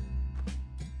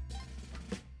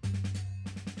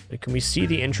 Can we see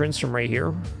the entrance from right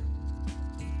here?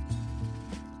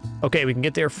 Okay, we can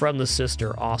get there from the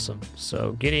sister. Awesome.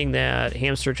 So getting that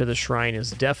hamster to the shrine is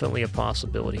definitely a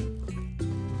possibility.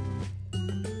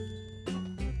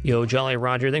 Yo, Jolly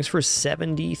Roger, thanks for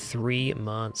 73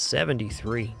 months.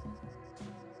 73.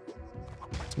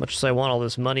 As much as I want all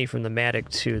this money from the Matic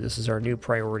too, this is our new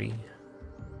priority.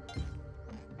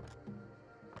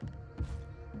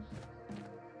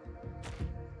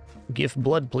 Give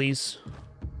blood, please.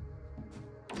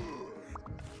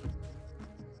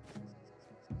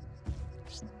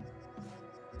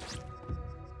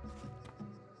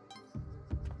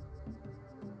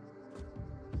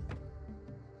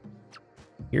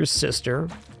 Your sister.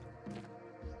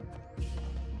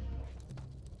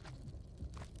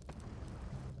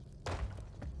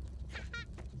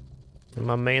 And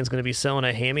my man's gonna be selling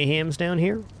a hammy hams down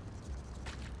here.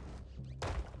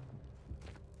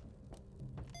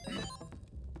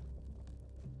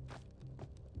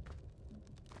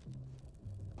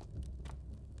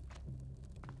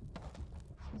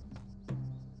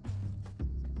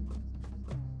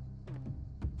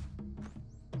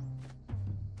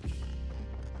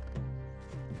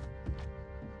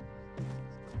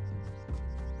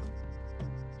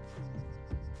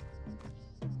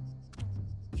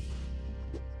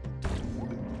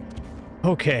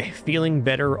 Okay, feeling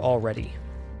better already.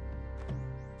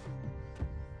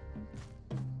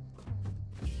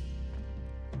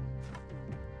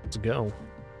 Let's go.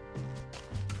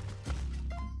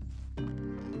 Okay,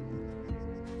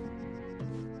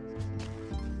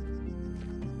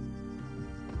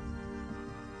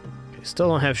 still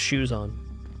don't have shoes on.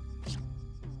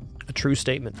 A true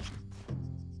statement.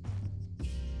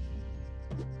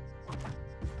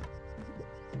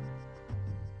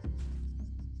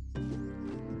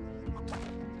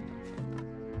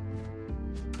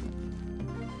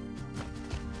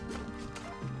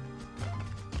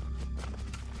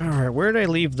 Alright, where did I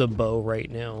leave the bow right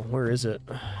now? Where is it?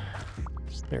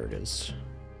 There it is.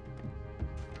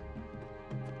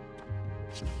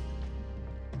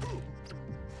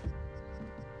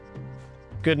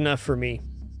 Good enough for me.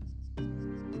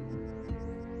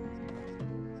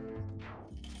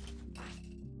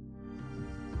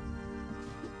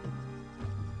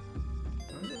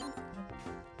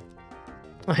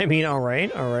 I mean,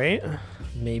 alright, alright.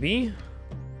 Maybe.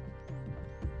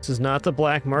 This is not the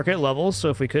black market level, so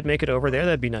if we could make it over there,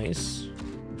 that'd be nice.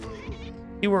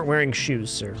 You weren't wearing shoes,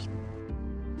 sir.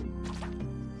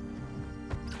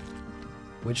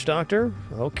 Witch Doctor?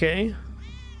 Okay.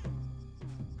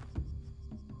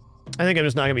 I think I'm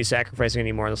just not going to be sacrificing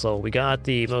anymore on this level. We got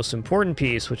the most important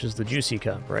piece, which is the Juicy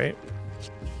Cup, right?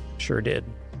 Sure did.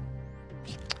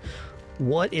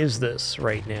 What is this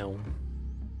right now?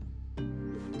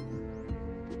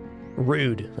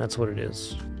 Rude. That's what it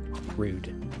is.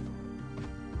 Rude.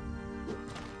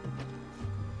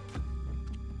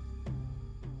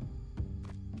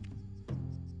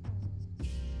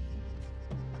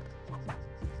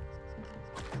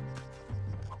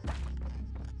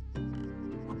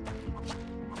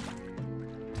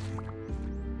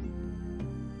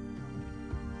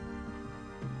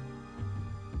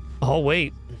 I'll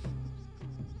wait.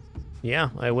 Yeah,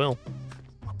 I will.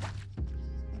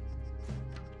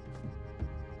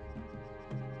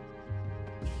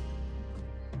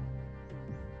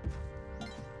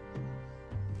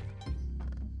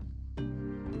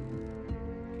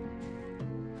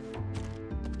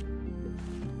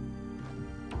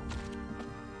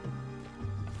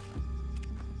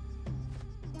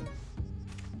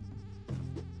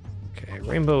 Okay,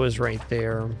 rainbow is right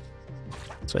there.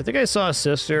 So I think I saw a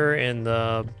sister in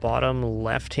the bottom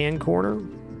left-hand corner.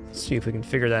 Let's see if we can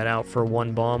figure that out for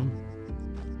one bomb.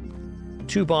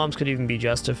 2 bombs could even be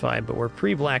justified, but we're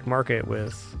pre-black market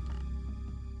with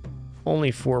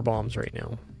only 4 bombs right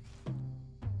now.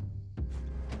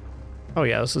 Oh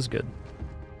yeah, this is good.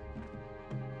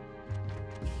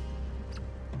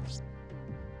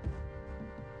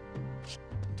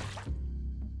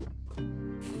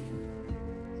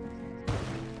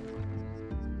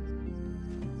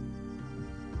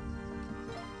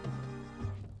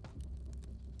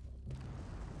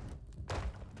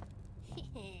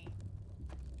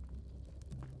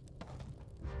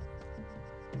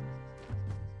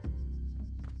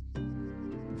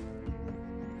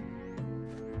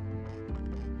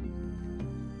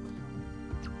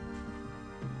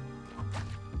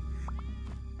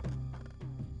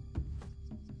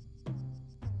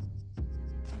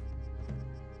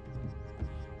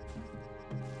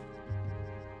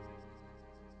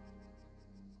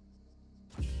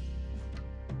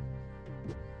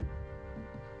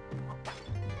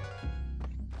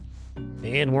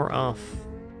 And we're off.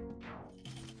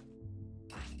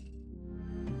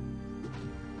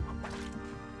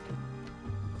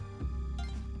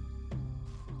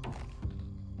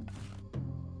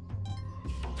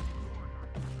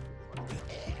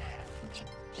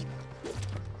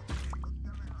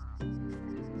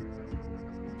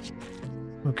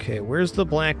 Okay, where's the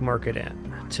black market at?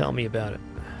 Tell me about it.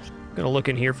 I'm gonna look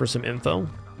in here for some info.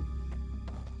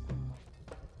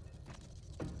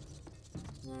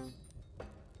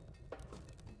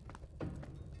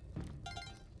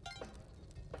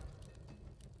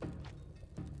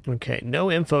 Okay, no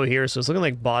info here, so it's looking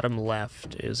like bottom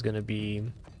left is going to be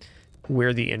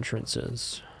where the entrance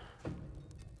is.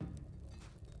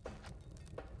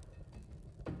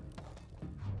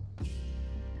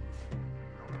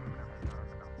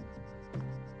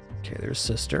 Okay, there's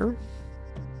sister.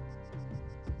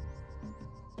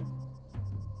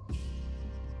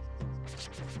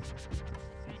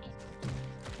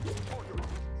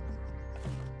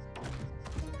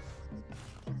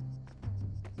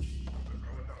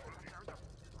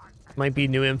 Might be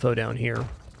new info down here.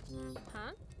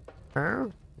 Huh?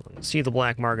 See the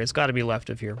black market. It's got to be left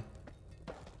of here.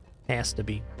 Has to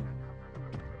be.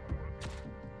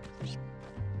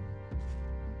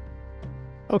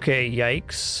 Okay,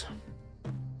 yikes.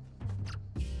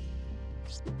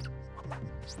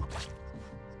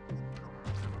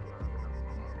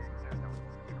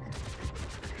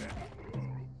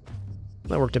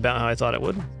 That worked about how I thought it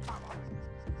would.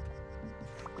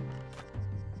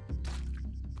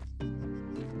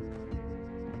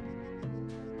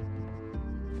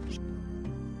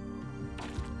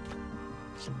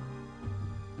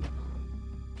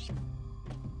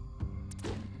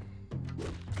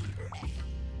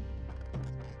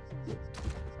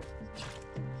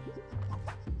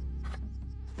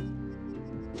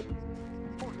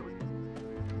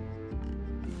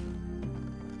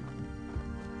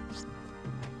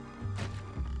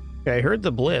 Okay, I heard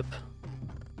the blip.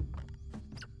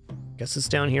 Guess it's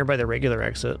down here by the regular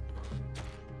exit.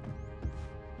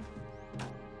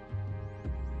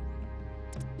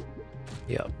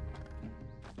 Yep.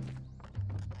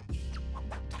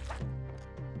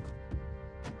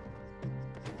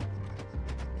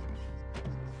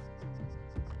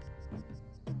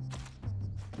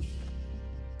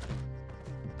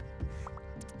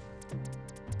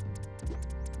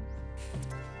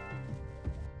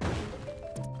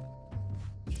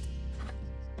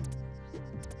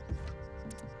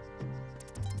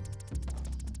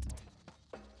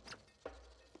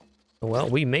 Well,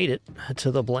 we made it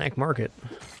to the black market.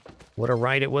 What a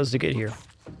ride it was to get here.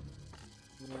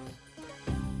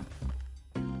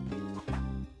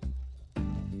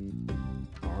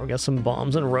 Oh, we got some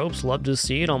bombs and ropes. Love to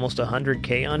see it. Almost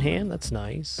 100K on hand. That's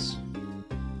nice.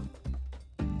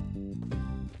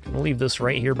 I'll leave this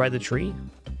right here by the tree.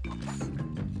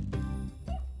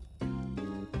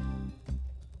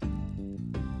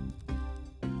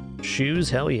 Shoes,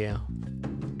 hell yeah.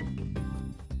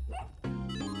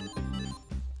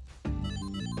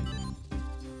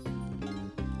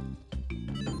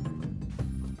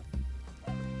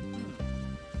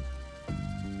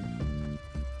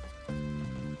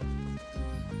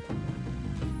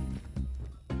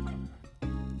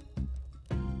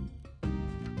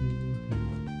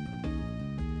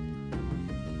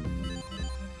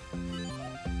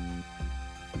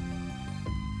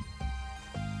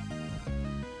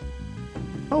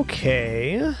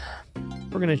 Okay,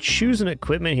 we're gonna choose an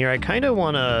equipment here. I kind of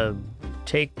want to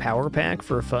take Power Pack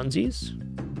for funsies.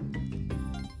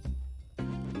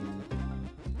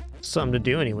 Something to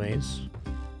do anyways.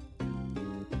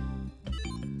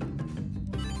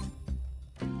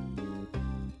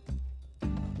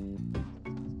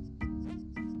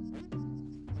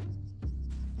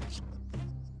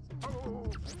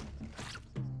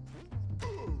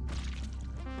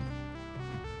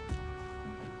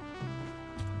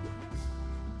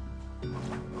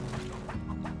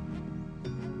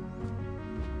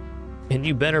 And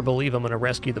you better believe I'm going to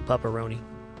rescue the pepperoni.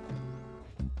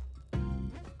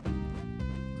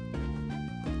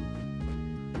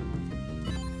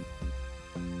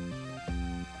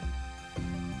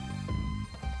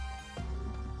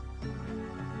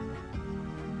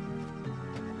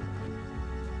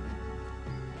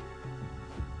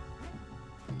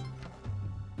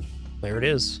 There it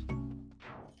is.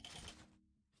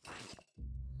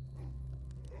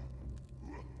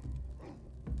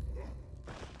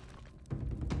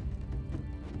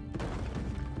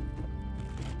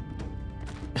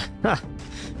 Ha!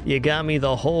 You got me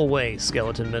the whole way,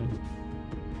 Skeleton Man.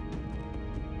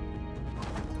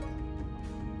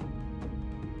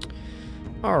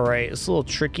 Alright, it's a little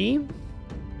tricky. I'm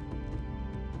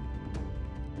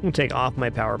gonna take off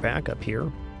my power pack up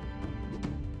here.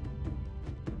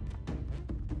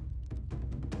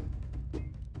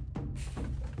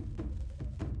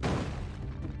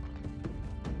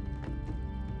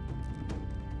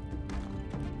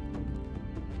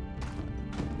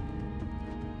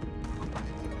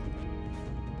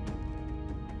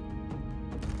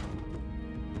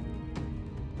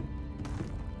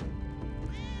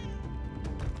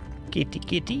 Kitty,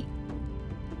 kitty.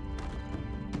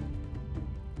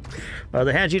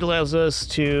 The Hadjit allows us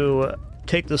to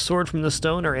take the sword from the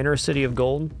stone or enter City of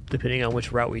Gold, depending on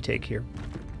which route we take here.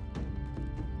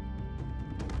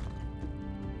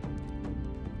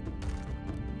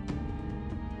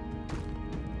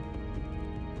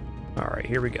 Alright,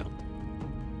 here we go.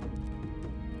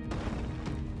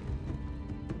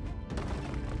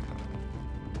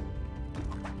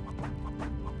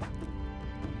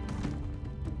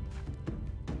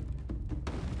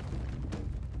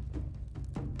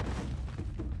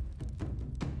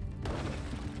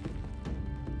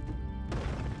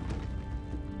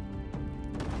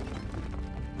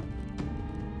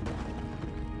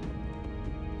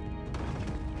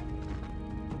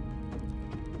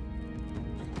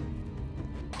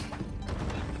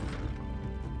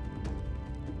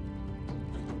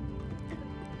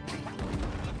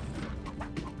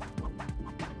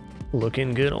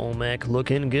 Looking good, Olmec.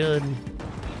 Looking good.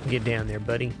 Get down there,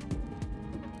 buddy.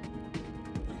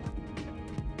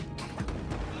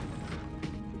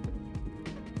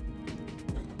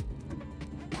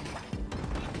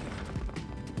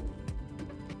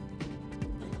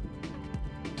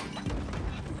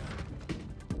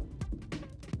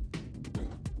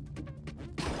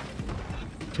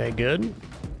 Okay, good.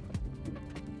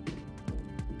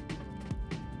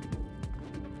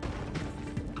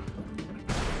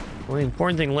 Well, the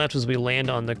important thing left is we land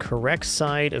on the correct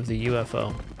side of the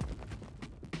UFO.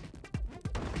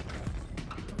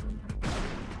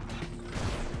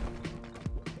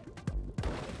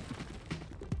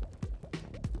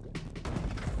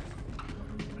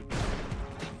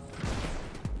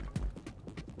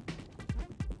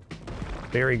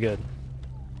 Very good.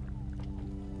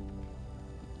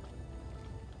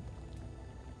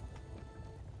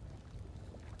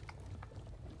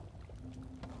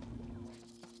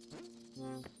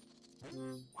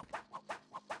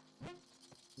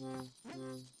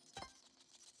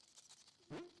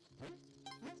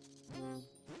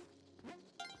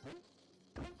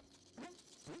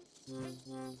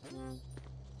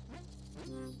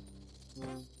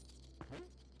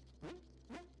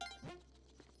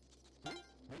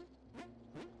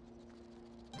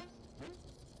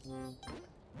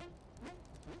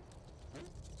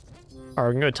 Are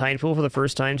we going to go Tide Pool for the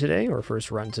first time today, or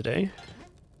first run today?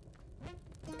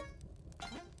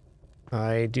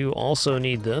 I do also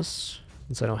need this,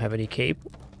 since I don't have any cape.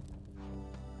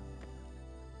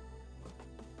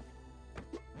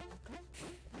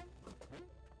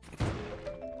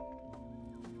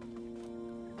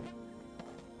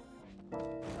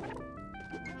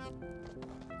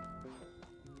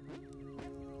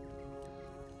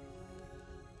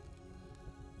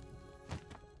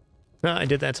 I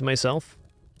did that to myself.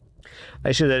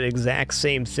 I should have done the exact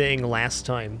same thing last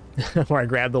time, where I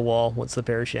grabbed the wall once the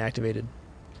parachute activated.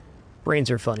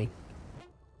 Brains are funny.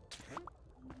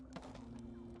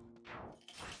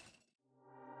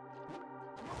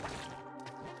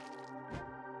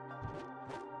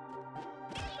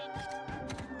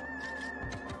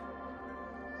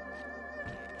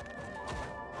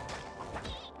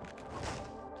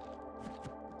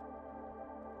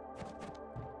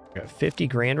 Got 50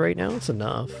 grand right now? It's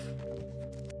enough.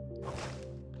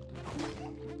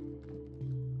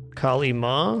 Kali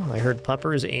Ma, I heard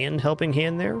puppers and helping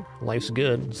hand there. Life's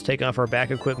good. Let's take off our back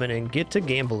equipment and get to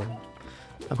gambling.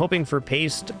 I'm hoping for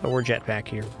paste or jetpack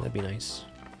here. That'd be nice.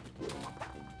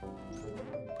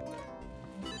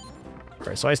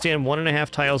 Alright, so I stand 1.5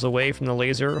 tiles away from the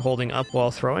laser, holding up while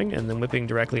throwing, and then whipping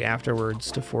directly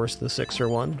afterwards to force the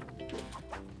 6-1.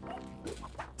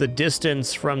 The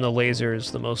distance from the laser is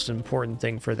the most important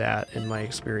thing for that, in my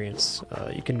experience.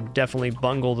 You can definitely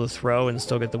bungle the throw and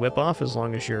still get the whip off as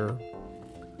long as you're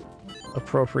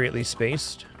appropriately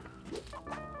spaced.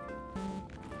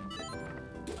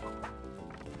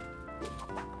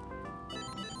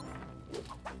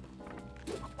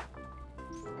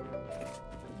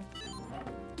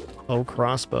 Oh,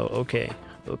 crossbow. Okay.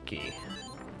 Okay.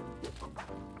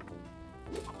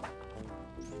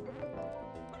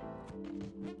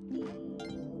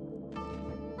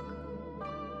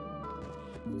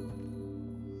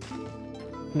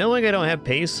 Knowing I don't have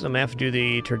pace, I'm gonna have to do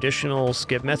the traditional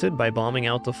skip method by bombing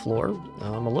out the floor.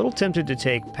 I'm a little tempted to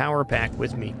take Power Pack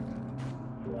with me.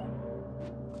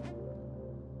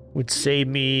 Would save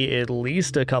me at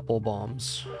least a couple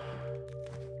bombs.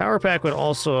 Power Pack would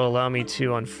also allow me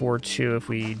to, on 4-2, if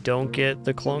we don't get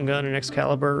the clone gun and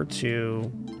Excalibur, to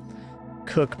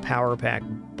cook Power Pack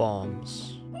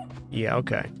bombs. Yeah,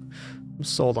 okay. I'm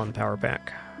sold on Power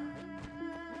Pack.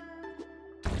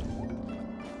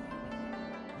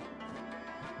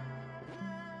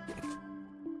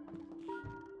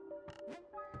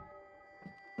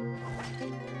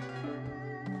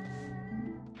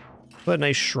 What a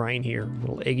nice shrine here.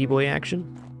 Little Eggy Boy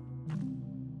action.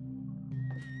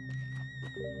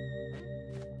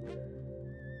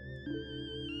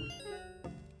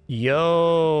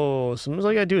 Yo, sometimes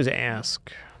all I gotta do is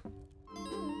ask.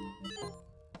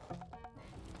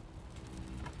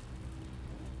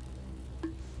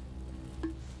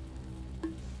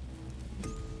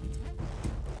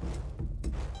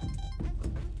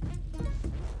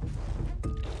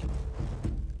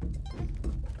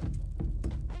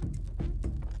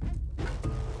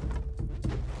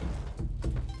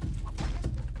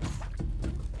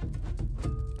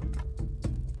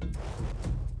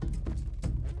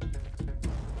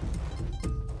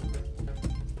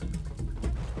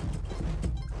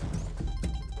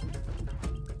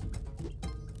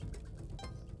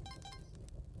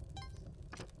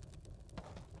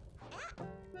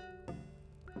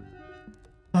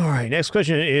 Alright, next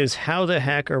question is, how the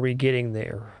heck are we getting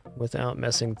there without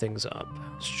messing things up?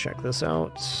 Let's check this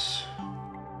out.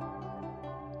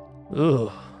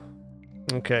 Ugh.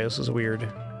 Okay, this is weird.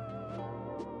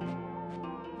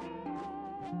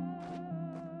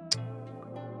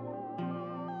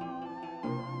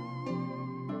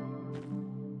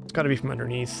 It's gotta be from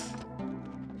underneath.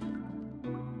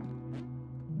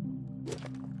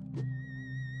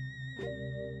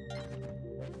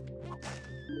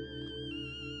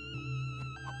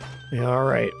 Yeah, all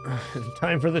right.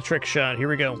 Time for the trick shot. Here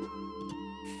we go.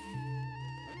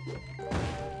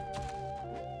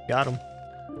 Got him.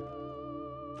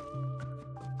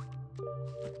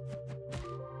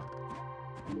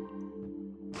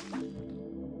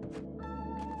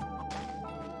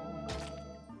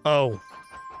 Oh.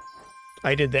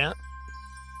 I did that.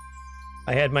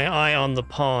 I had my eye on the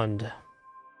pond.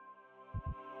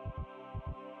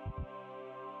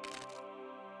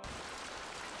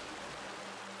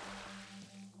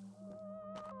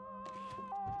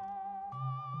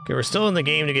 Okay, we're still in the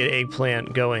game to get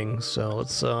Eggplant going, so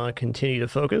let's continue to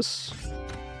focus.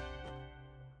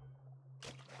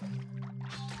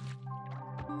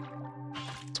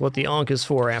 That's what the Ankh is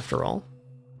for, after all.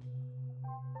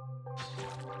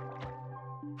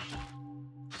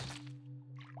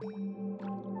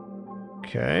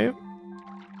 Okay.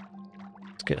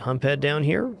 Let's get Humphead down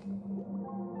here.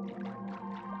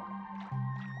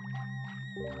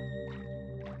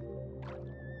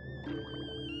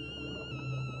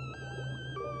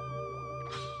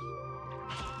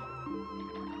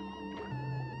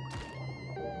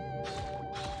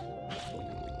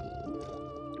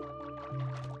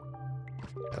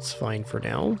 That's fine for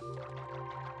now.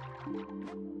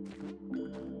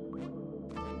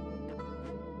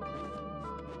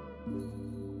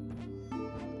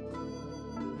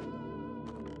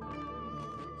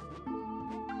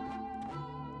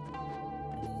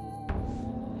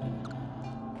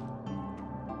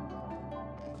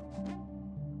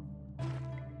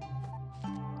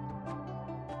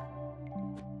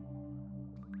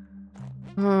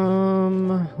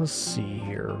 Let's see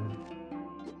here.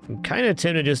 I'm kind of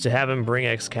tempted just to have him bring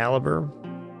Excalibur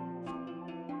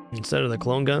instead of the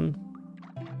clone gun.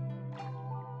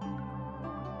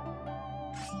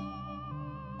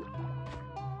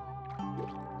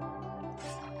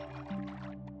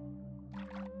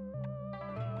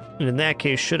 And in that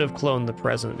case, should have cloned the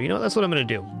present. But you know what? That's what I'm going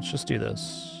to do. Let's just do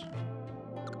this.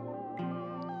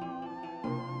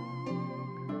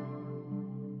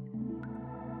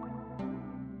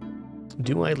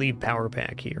 Do I leave Power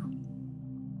Pack here?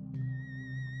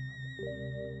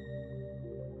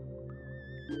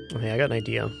 Okay, I got an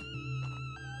idea.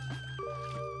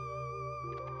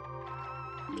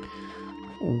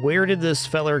 Where did this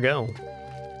feller go?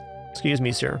 Excuse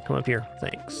me, sir. Come up here.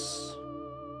 Thanks.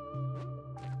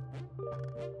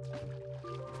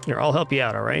 Here, I'll help you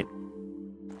out, all right?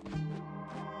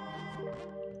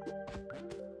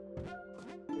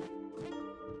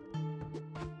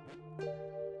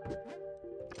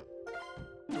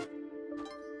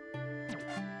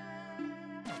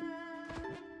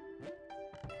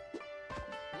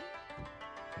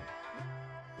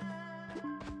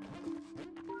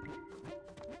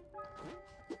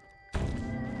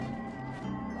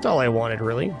 That's all I wanted,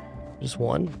 really. Just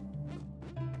one.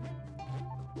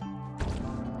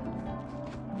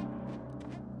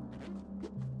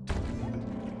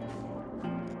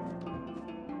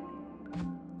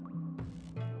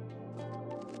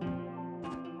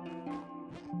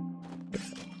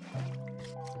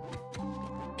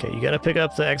 Okay, you gotta pick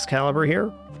up the Excalibur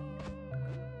here.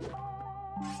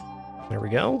 There we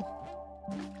go.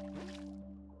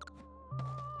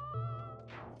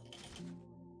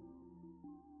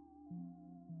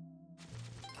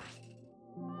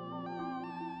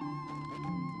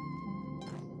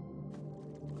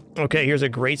 Okay, here's a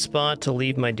great spot to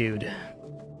leave my dude.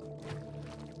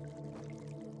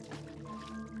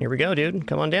 Here we go, dude.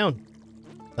 Come on down.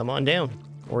 Come on down.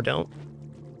 Or don't.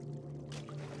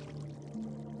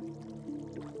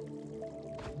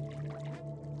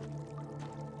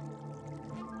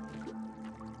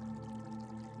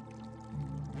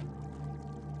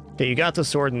 Okay, you got the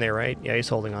sword in there, right? Yeah, he's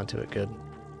holding on to it. Good.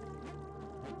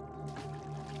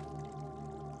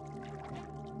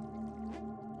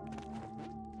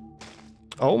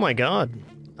 Oh my god.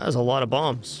 That was a lot of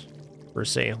bombs for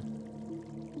sale.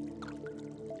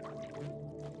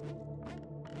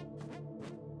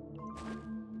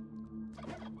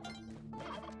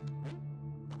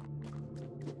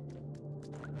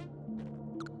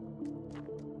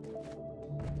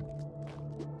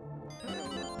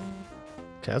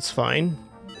 That's fine.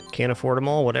 Can't afford them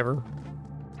all, whatever.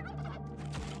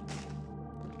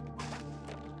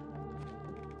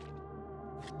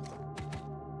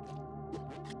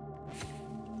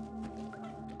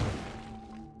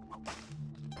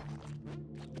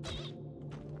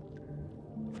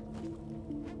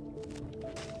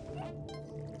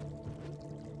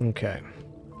 Okay.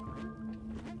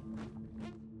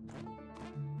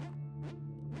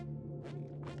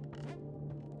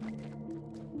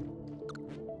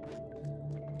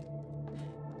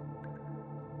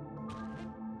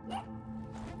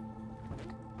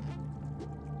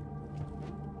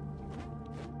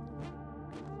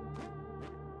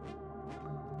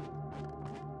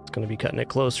 Going to be cutting it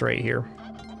close right here.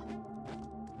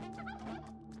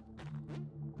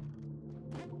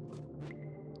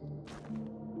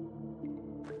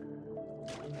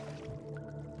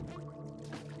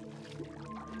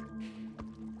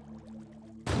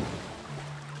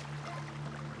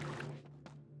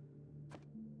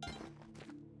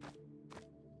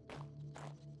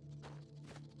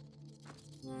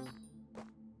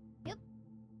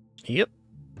 Yep.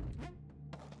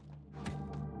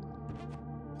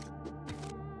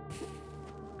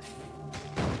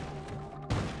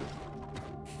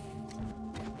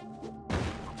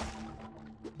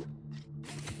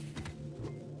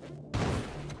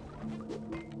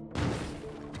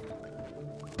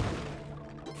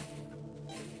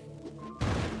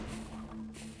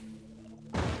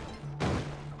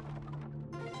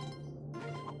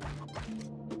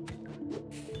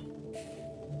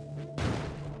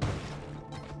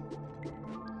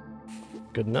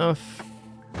 Good enough.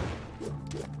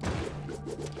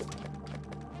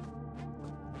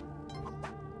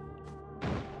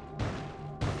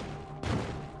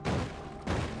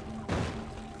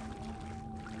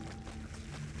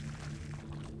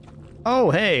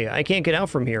 Oh, hey, I can't get out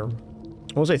from here.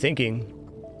 What was I thinking?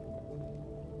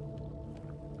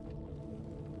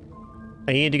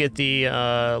 I need to get the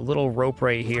little rope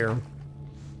right here.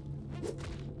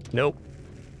 Nope.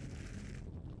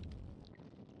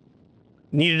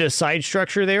 Needed a side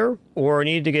structure there, or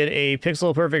needed to get a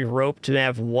pixel perfect rope to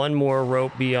have one more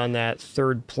rope be on that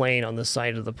third plane on the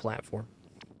side of the platform.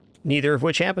 Neither of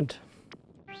which happened.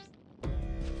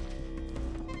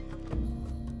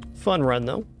 Fun run,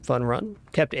 though. Fun run.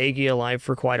 Kept Aggie alive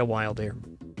for quite a while there.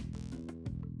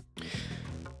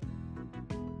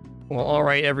 Well,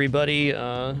 alright, everybody.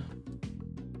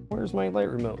 Where's my light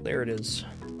remote? There it is.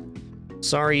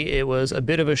 Sorry, it was a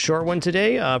bit of a short one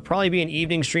today. Probably be an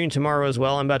evening stream tomorrow as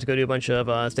well. I'm about to go do a bunch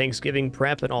of Thanksgiving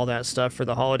prep and all that stuff for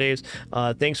the holidays.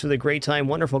 Thanks for the great time,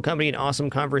 wonderful company, and awesome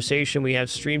conversation. We have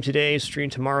stream today, stream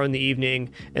tomorrow in the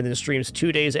evening, and then streams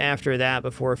 2 days after that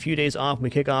before a few days off. We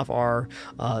kick off our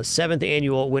 7th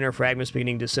annual Winter fragMas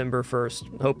beginning December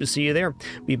 1st. Hope to see you there.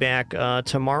 Be back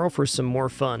tomorrow for some more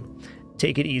fun.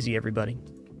 Take it easy, everybody.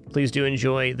 Please do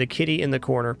enjoy the kitty in the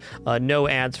corner. No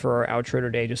ads for our outro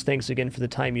today. Just thanks again for the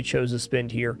time you chose to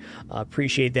spend here.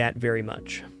 Appreciate that very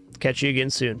much. Catch you again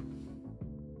soon.